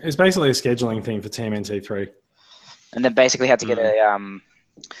it's basically a scheduling thing for TMNT3. And then basically had to get a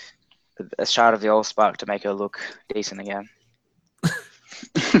shot of the old Spark to make her look decent again.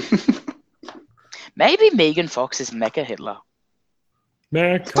 Maybe Megan Fox is Mecha Hitler.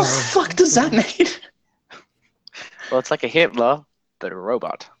 What the fuck does that mean? Well, it's like a Hitler, but a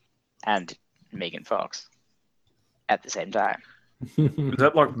robot, and Megan Fox at the same time. Is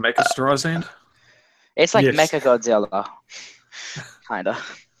that like Mecha Streisand? It's like Yes. Mecha Godzilla, kinda.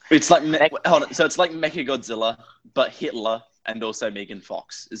 It's like hold on, so it's like Mechagodzilla, but Hitler and also Megan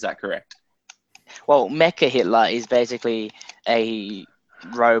Fox. Is that correct? Well, Mecha Hitler is basically a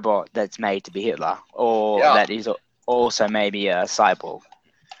robot that's made to be Hitler, or that is also maybe a cyborg.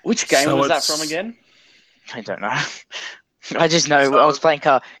 Which game So was that it's- from again? I don't know. I just know I was playing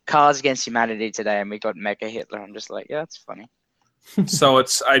Cards Against Humanity today, and we got Mecha Hitler. I'm just like, yeah, that's funny. So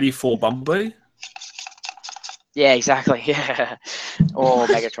it's 84 Bumblebee. Yeah, exactly. Yeah, or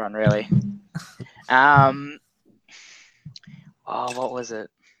Megatron, really. What was it?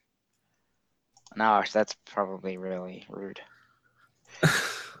 No, that's probably really rude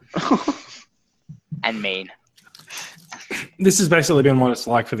and mean. This has basically been what it's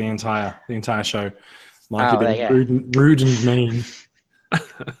like for the entire show. Like Oh, you've been rude and mean.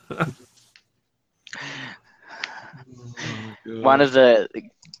 One of the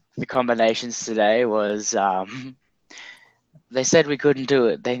combinations today was they said we couldn't do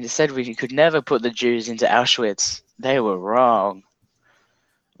it. They said we could never put the Jews into Auschwitz. They were wrong.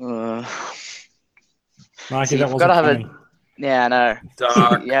 Mikey, See, that you've wasn't gotta have funny. Yeah, I know.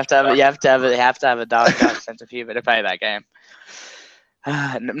 Dark. You have to have a dark sense of humor to play that game.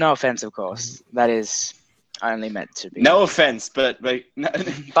 No offense, of course. That is only meant to be. No offense, but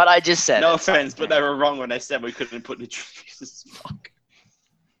But I just said no it. offense, but they were wrong when they said we couldn't put the Jesus fuck.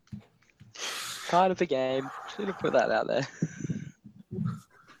 Kind of a game. Should have put that out there.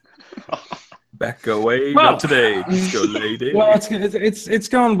 Back away. Well- Not today. Go lady. Well, it's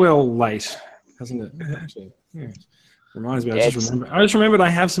gone well late, hasn't it? Actually, yes. Reminds me. I just remembered I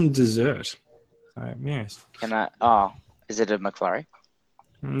have some dessert. So, yes. Can I? Oh, is it a McFlurry?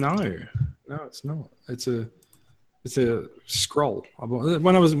 No, it's not. It's a scroll.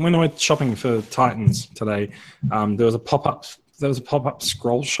 When I went shopping for Titans today, there was a pop-up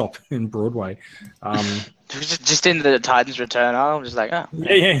scroll shop in Broadway. Just in the Titans Return aisle. I'm just like, oh.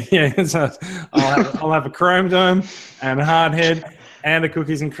 Yeah. So I'll have a Chrome Dome and a hard head and a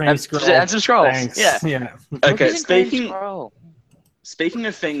cookies and cream And scroll. some scrolls. Thanks. Yeah. Okay, Cookies and cream speaking scroll. speaking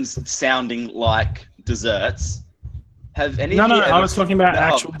of things sounding like desserts, have any No, of you ever... I was talking about No.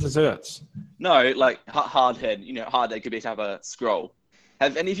 actual desserts. No, like hard head. You know, hard head could be a type of scroll.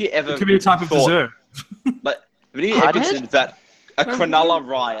 Have any of you ever It could be a type of thought, dessert. like, have any of you ever Hard head? considered that a Cronulla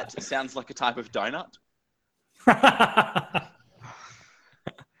riot sounds like a type of donut?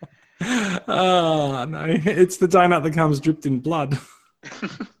 Oh no! It's the donut that comes dripped in blood.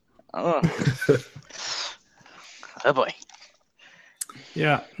 Oh. Oh boy.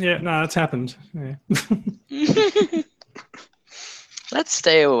 Yeah. No, it's happened. Yeah. Let's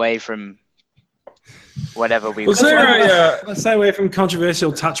stay away from whatever we. Was there a Let's stay away from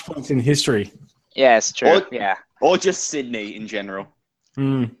controversial touch points in history. Yeah, it's true. Or- Yeah. Or just Sydney in general?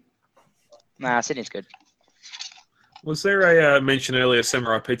 Mm. Nah, Sydney's good. was there a mention earlier?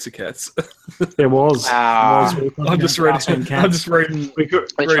 Samurai Pizza Cats. There was. Ah. There was. I'm just reading. I'm just reading.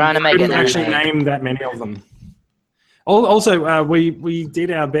 We're trying to make couldn't it actually anime. name that many of them. Also, we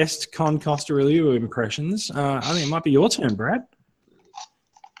did our best Con Costa Review impressions. I think it might be your turn, Brad.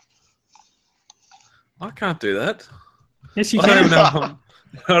 I can't do that. Yes, you I don't can. even know.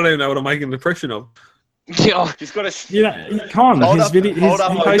 I don't even know what I'm making an impression of. Yo, She's got a... You know, Con, Hold his up, video, hold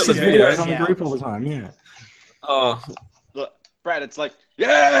up, he I've posts got his the videos videos on the now. group all the time. Yeah. Oh, Look, Brad, it's like,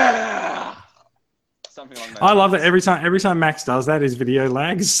 yeah! Something like that. I love that every time Max does that, his video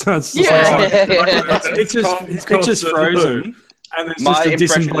lags. So it's just Yeah. like, his picture's frozen, and there's My just a impression is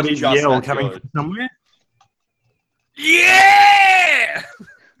disembodied just yell that coming good. from somewhere. yeah!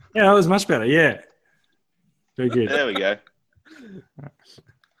 Yeah, that was much better. Yeah, very good. There we go.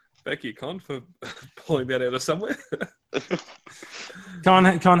 Thank you, Con, for pulling that out of somewhere. Con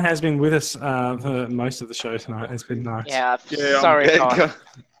has been with us for most of the show tonight. It's been nice. Yeah, Yeah, sorry, Con.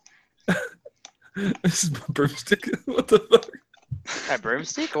 This is my broomstick. What the fuck? A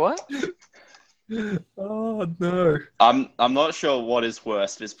broomstick? What? Oh no! I'm not sure what is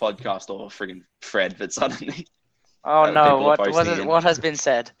worse, this podcast or friggin' Fred, but suddenly Oh People no! are posting in. What has been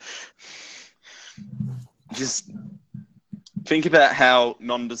said? just think about how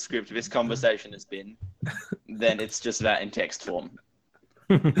nondescript this conversation has been. Then it's just that in text form.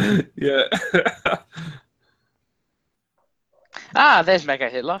 Yeah. Ah, there's Mega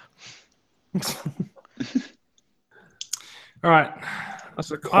Hitler. All right,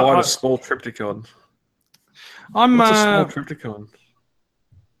 That's quite I- a small triptychon. I'm. What's a small triptychon?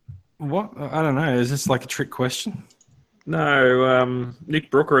 What? I don't know. Is this like a trick question? No,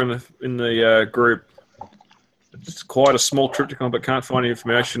 Nick Brooker in the group. It's quite a small triptychon, but can't find any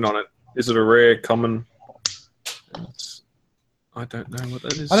information on it. Is it a rare, common? I don't know what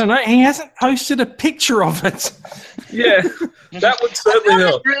that is. I don't know. He hasn't posted a picture of it. Yeah, that would I certainly found this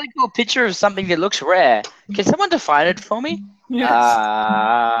help. really cool picture of something that looks rare. Can someone define it for me?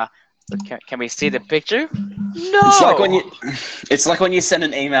 Yes. Can we see the picture? No. It's like when you send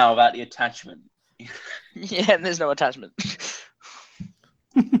an email about the attachment. Yeah, and there's no attachment.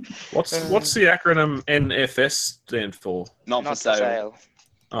 What's the acronym NFS stand for? Not for sale.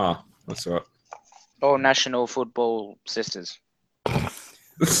 Ah, that's all right. All National Football Sisters.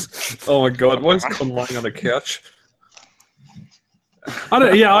 Oh my god, why is Con lying on a couch? I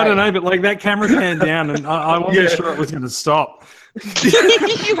don't know, but like that camera panned down, and I wasn't Yeah. sure it was going to stop.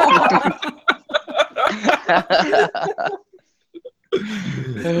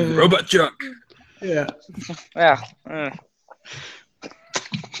 Robot junk. Yeah, Yeah.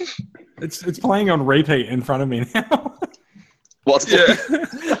 it's playing on repeat in front of me now. What's Yeah.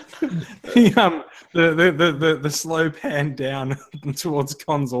 The slow pan down towards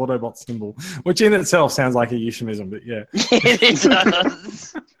Con's Autobot symbol, which in itself sounds like a euphemism, but yeah. It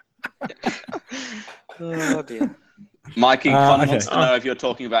does. Oh dear. Mikey Con okay. wants to know if you're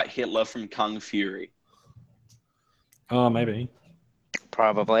talking about Hitler from Kung Fury. Oh, maybe.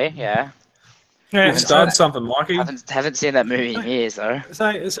 Probably, yeah. Yeah, You've started something, Mikey. Haven't seen that movie in years though.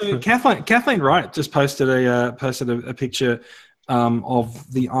 So Kathleen Wright just posted a picture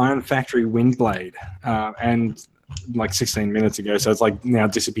of the Iron Factory Windblade, and like 16 minutes ago. So it's like now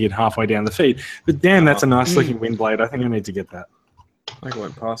disappeared halfway down the feed. But damn, that's a nice looking Windblade. I think I need to get that. I think I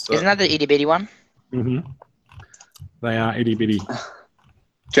went past that. Isn't that the itty bitty one? Mm-hmm. They are itty bitty.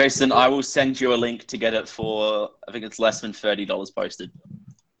 Jason, I will send you a link to get it for, I think it's less than $30 posted.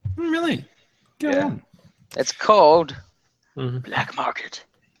 Really? Go Yeah. on. It's called Mhm. Black Market.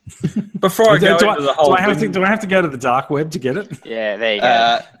 Before I go do, into the whole I have thing, to go to the dark web to get it? Yeah, there you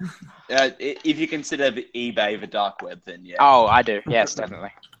go. If you consider eBay the dark web, then yeah. Oh, I do. Yes,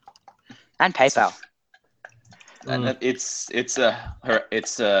 definitely. And PayPal. And it's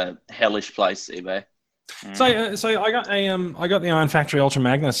a hellish place, eBay. So I got the Iron Factory Ultra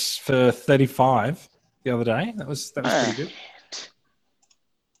Magnus for 35 the other day. That was pretty good.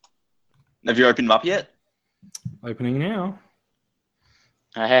 Have you opened them up yet? Opening now.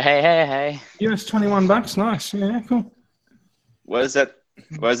 Hey. US $21. Nice. Yeah, cool. Where's that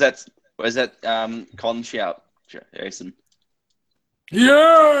con shout, Jason?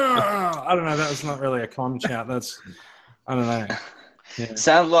 Yeah. I don't know. That was not really a con chat. That's I don't know. Yeah.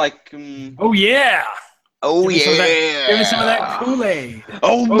 Sound like Oh yeah. oh Give me some of that Kool-Aid.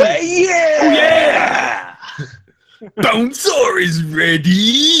 Oh, yeah! Bonesaur is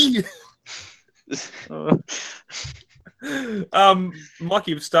ready.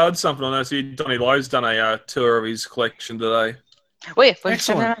 Mikey, you've started something on us. Donny Lowe's done a tour of his collection today. Wait,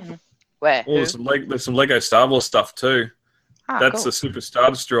 Excellent. where? Oh, there's some Lego Star Wars stuff too. That's cool. the Super Star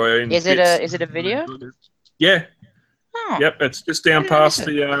Destroyer. In Is it bits. a video? Yeah. Oh. Yep. It's just down past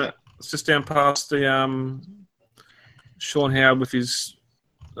the. It's just down past the. Sean Howard with his.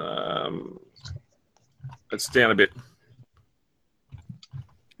 It's down a bit.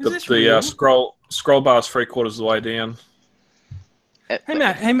 Is this The real? scroll bar's 3/4 of the way down.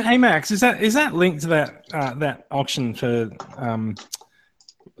 Hey Max, is that linked to that auction for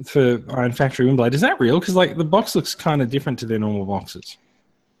Iron Factory Windblade? Is that real? Because like the box looks kind of different to their normal boxes.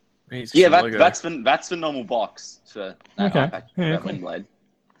 He's Yeah, logo. that's the normal box for that Okay. iPad, Yeah, that cool. Windblade.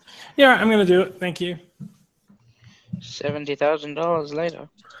 Yeah, I'm going to do it. Thank you. $70,000 later.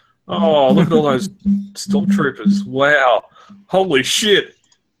 Oh, look at all those stormtroopers! Wow, holy shit!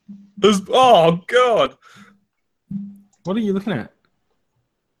 Oh god! What are you looking at?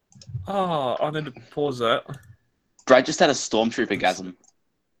 Oh, I need to pause that. Brad just had a stormtrooper gasm.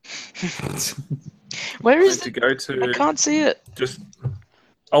 Where I is need to it? go I to can't see it. just.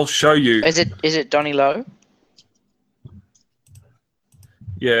 I'll show you. Is it Donnie Lowe?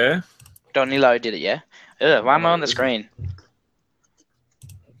 Yeah. Donnie Lowe did it, yeah? Ugh, why am I on the screen?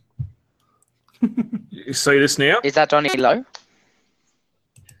 You see this now? Is that Donnie Lowe?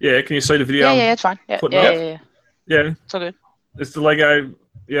 Yeah. Can you see the video? Yeah, it's fine. Yeah, putting yeah, up? yeah, yeah. Yeah. It's all good. It's the Lego.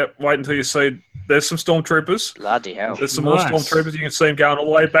 Yep. Wait until you see. There's some stormtroopers. Bloody hell. There's some more Nice. stormtroopers. You can see them going all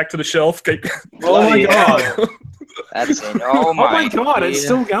the way back to the shelf. Keep. Oh my Bloody hell. god! That's it. Oh my god! It's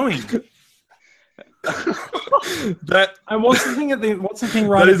still going. that. And what's the thing what's the thing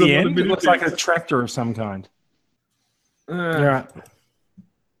right That at is a the lot of end? It looks like a miniatures. tractor of some kind. Uh, You're right.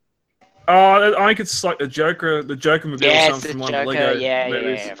 Oh, I think it's like the Joker mobile Yeah, or it's the something from one of the Joker. Lego Yeah,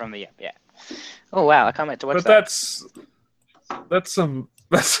 movies. from the yeah. Oh wow, I can't wait to watch But that. that's some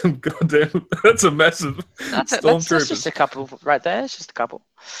goddamn that's a massive That's stormtroopers. just a couple right there. It's just a couple.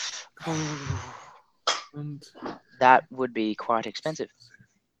 And That would be quite expensive.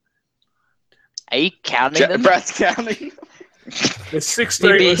 Are you counting them? Brad's counting. there's 16.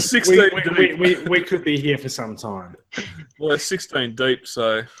 Maybe- There's 16 deep. We could be here for some time. Well, there's 16 deep.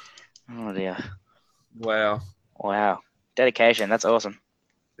 So Oh dear. wow. Wow. Dedication. That's awesome.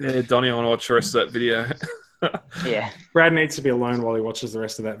 Yeah, Donnie, I want to watch the rest of that video. Yeah. Brad needs to be alone while he watches the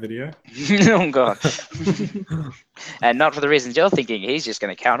rest of that video. Oh god. And not for the reasons you're thinking. He's just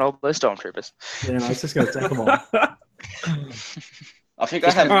going to count all those stormtroopers. Yeah, no, it's just going to take them all. I think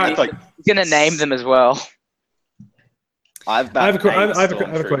I have Alright. like He's going to name them as well. I have a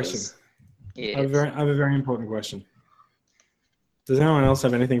question. Yeah. I have a very important question. Does anyone else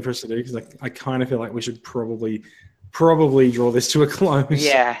have anything for us to do? Because I kind of feel like we should probably draw this to a close.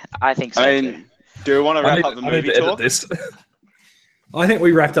 Yeah, I think so. I mean, do we want to wrap up the movie to edit talk? this. I think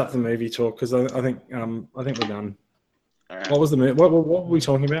we wrapped up the movie talk because I think we're done. Alright. What was the movie? What were we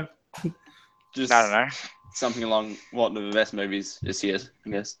talking about? Just I don't know. something along what the best movies this year, I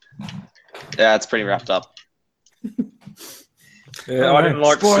guess. Yeah, it's pretty wrapped up. Yeah, I didn't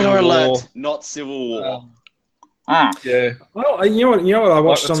like Spoiler Civil alert, War. not Civil War. Yeah. Well, you know what I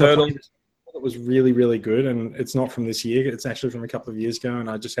watched the on the Turtle. plane that was really, really good, and it's not from this year. It's actually from a couple of years ago, and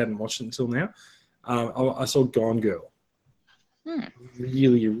I just hadn't watched it until now. I saw Gone Girl.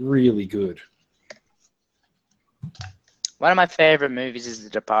 Really, really good. One of my favorite movies is The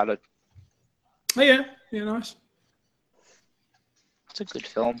Departed. Oh yeah, nice. It's a good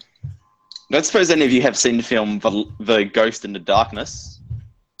film. I don't suppose any of you have seen the film The Ghost in the Darkness.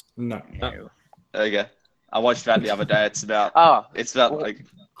 No. Okay. I watched that the other day. It's about Oh, like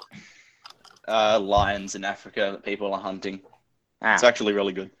lions in Africa that people are hunting. It's ah, actually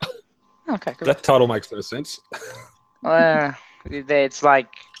really good. okay, good. That title makes no sense. It's like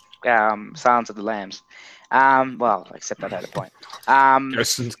Silence of the Lambs. Well, except that had a point.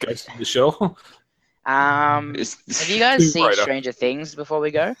 Ghost in the Shell. Have you guys Tomb seen Raider. Stranger Things before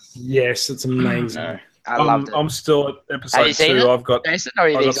we go? Yes, it's amazing. No. I loved it. I'm still at Have episode you seen 2. it? I've got Jason, or are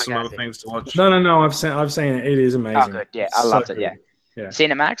I've got these some like other things to watch. No. I've seen it. It is amazing. Oh, good. Yeah, I So loved it. good. Yeah.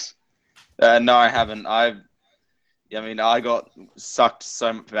 Seen it, Max? No, I haven't. I got sucked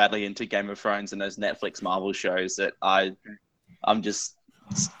so badly into Game of Thrones and those Netflix Marvel shows that I'm just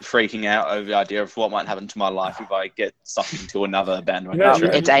freaking out over the idea of what might happen to my life if I get sucked into another bandwagon Yeah, show.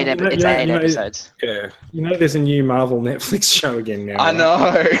 It's eight episodes. Yeah. You know, there's a new Marvel Netflix show again now. I right?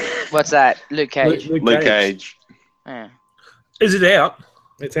 know. What's that? Luke Cage. Luke Cage. Yeah. Is it out?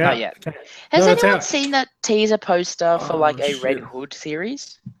 It's out. Not yet. Okay. Has No, it's anyone out. seen that teaser poster for Oh, like a shit. Red Hood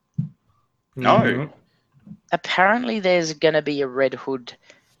series? No. Mhm. Apparently, there's gonna be a Red Hood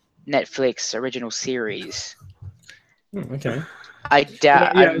Netflix original series. Okay. I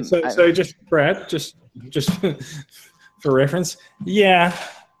doubt. Yeah. So just Brad, just for reference. Yeah,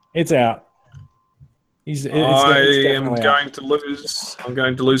 it's out. It's I am definitely out. going to lose. I'm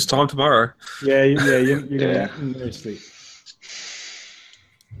going to lose time tomorrow. Yeah. You're Yeah. gonna sleep.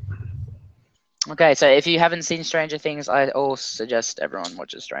 Okay, so if you haven't seen Stranger Things, I also suggest everyone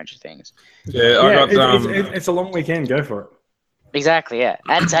watches Stranger Things. Yeah, I got it's a long weekend. Go for it. Exactly, yeah.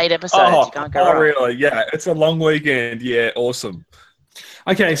 And it's 8 episodes. You can't go wrong. really? Yeah, it's a long weekend. Yeah, awesome.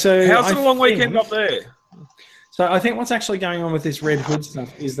 Okay, so How's it a long think- weekend up there? So I think what's actually going on with this Red Hood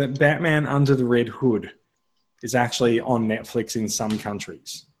stuff is that Batman Under the Red Hood is actually on Netflix in some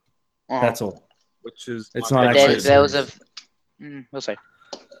countries. That's all. which is It's my not favorite. actually- There was a. We'll see.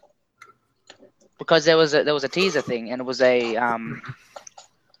 Because there was a teaser thing, and it was a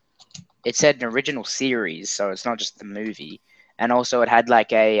it said an original series, so it's not just the movie, and also it had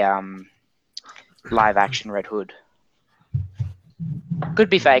like a live action Red Hood. Could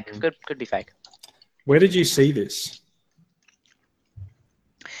be fake. Could be fake. Where did you see this?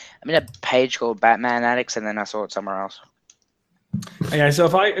 I'm in a page called Batman Addicts, and then I saw it somewhere else. Okay, so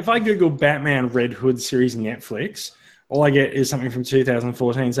if I Google Batman Red Hood series Netflix, all I get is something from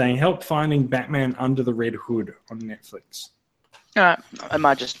 2014 saying help finding Batman under the Red Hood on Netflix. It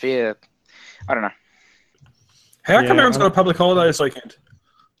might just be I don't know. How come Yeah, everyone's got a public holiday this weekend?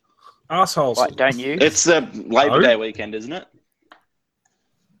 Assholes. What, don't you? It's a Labor No. Day weekend, isn't it?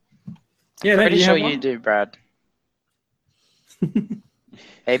 Yeah, Pretty you sure have you one? do, Brad.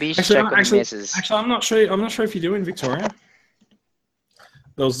 Maybe you should Actually, check with the actually, missus. actually, I'm not sure. I'm not sure if you do in Victoria.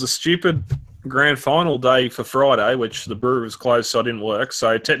 There was the stupid grand final day for Friday, which the brewery was closed, so I didn't work.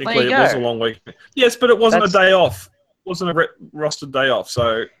 So technically, There it you was go. a long weekend. Yes, but it wasn't That's- a day off. It wasn't a rostered day off.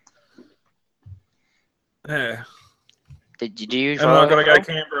 So, yeah. Do you And follow I got to go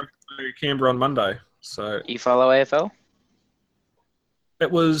AFL? Canberra on Monday. So You follow AFL? it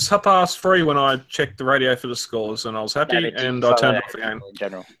was 3:30 when I checked the radio for the scores, and I was happy, No, but do you and I follow turned off the game. AFL in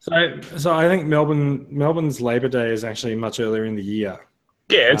general? So I think Melbourne's Labor Day is actually much earlier in the year.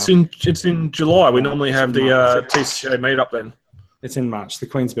 Yeah, it's in July. We normally have the TCA meet-up then. It's in March. The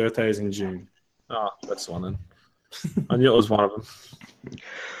Queen's birthday is in June. Oh, that's the one then. I knew it was one of them.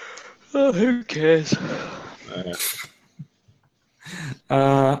 Oh, who cares?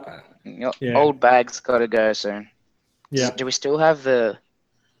 Yeah. Old bag's got to go soon. Yeah. Do we still have her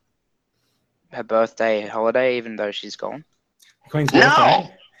birthday holiday, even though she's gone? Queen's No!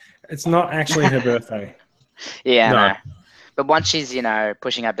 birthday. It's not actually her birthday. Yeah, No. no. But once she's,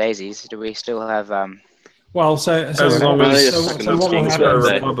 pushing up daisies, do we still have Well, so As long as so what will King's happen is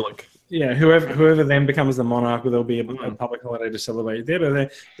birthday. that- Republic. yeah, whoever then becomes the monarch, there'll be a public holiday to celebrate their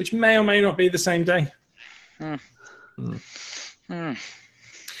birthday, which may or may not be the same day. All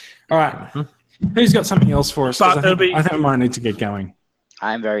right. Who's got something else for us? 'Cause But it'll be- I think we might need to get going.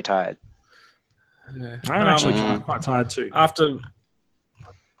 I'm very tired. Yeah. I'm actually quite tired too. After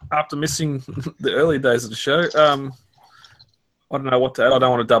missing the early days of the show, I don't know what to add. I don't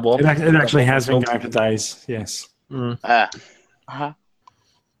want to double up. It actually has been going for days. Yes. Uh-huh.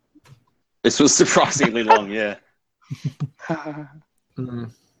 This was surprisingly long, yeah. All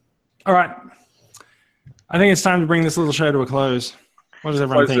right. I think it's time to bring this little show to a close. What does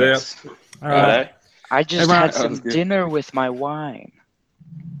everyone Close think? it All right. I just Everyone- had some Sounds good. dinner with my wine.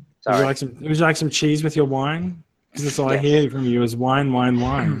 Would Sorry. you like some cheese with your wine? Because that's all I Yes. hear from you is wine, wine,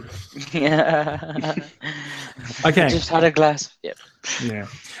 wine. Yeah. Okay. Just had a glass. Yep. Yeah.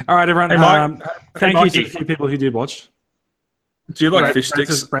 All right, everyone. Hey, Mike. Thank Hey, you to Mikey. the few people who did watch. Do you like fish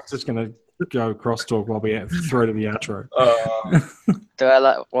sticks? Brett's just going to go crosstalk while we throw to the outro. Do I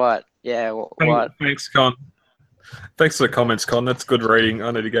like what? Yeah. What? Thanks, Con. Thanks for the comments, Con. That's good reading. I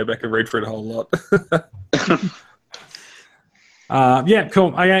need to go back and read through it a whole lot. Yeah,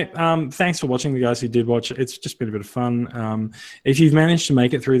 cool. Okay, thanks for watching, the guys who did watch. It's just been a bit of fun. If you've managed to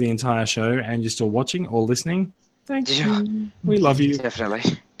make it through the entire show and you're still watching or listening, thank you. We love you. Definitely.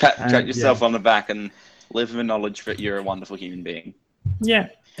 Pat yourself on the back and live in the knowledge that you're a wonderful human being. Yeah.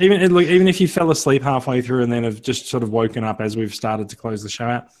 Even if you fell asleep halfway through and then have just sort of woken up as we've started to close the show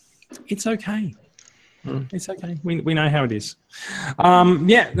out, it's okay. It's okay. We know how it is.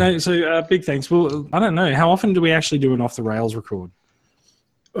 So big thanks. Well, I don't know. How often do we actually do an off the rails record?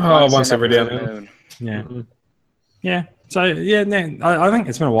 Once every day. moon. Yeah. Yeah. So yeah, I think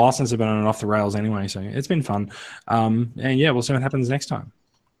it's been a while since I've been on an off the rails anyway. So it's been fun. And yeah, we'll see what happens next time.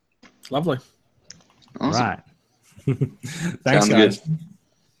 Lovely. Awesome. Right. Thanks, Sounds guys. good.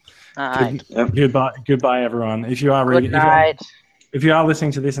 All right. Goodbye, everyone. If you are Good night. if you are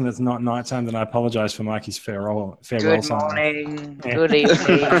listening to this and it's not nighttime, then I apologize for Mikey's farewell. Good sign. morning. Yeah. Good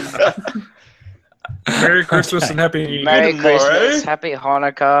evening. Merry Christmas and Happy New Year. Merry tomorrow. Christmas. Happy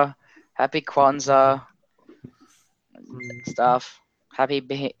Hanukkah. Happy Kwanzaa. Stuff. Happy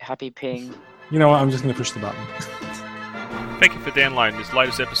Ping. You know what? I'm just going to push the button. Thank you for downloading this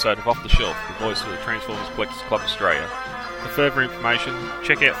latest episode of Off the Shelf, the voice of the Transformers Collectors Club Australia. For further information,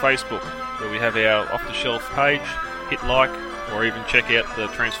 check out Facebook, where we have our Off the Shelf page, hit like, or even check out the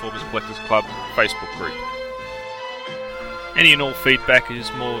Transformers Collectors Club Facebook group. Any and all feedback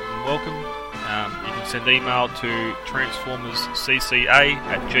is more than welcome. You can send email to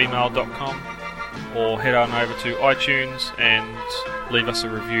transformerscca@gmail.com or head on over to iTunes and leave us a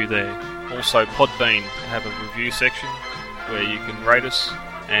review there. Also, Podbean have a review section where you can rate us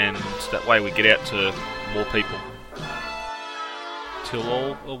and that way we get out to more people. Till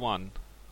all are one.